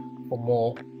tomorrow for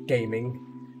more gamings,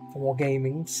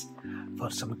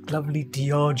 for some lovely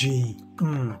DRG.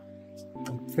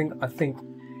 I think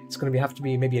it's going to have to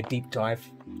be maybe a deep dive.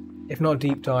 If not a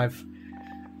deep dive,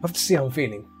 I have to see how I'm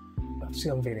feeling.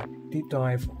 Deep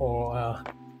dive or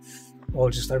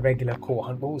just a regular core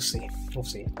hunt, but we'll see.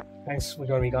 Thanks for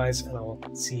joining me, guys, and I'll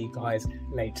see you guys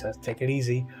later. Take it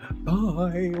easy.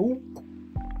 Bye.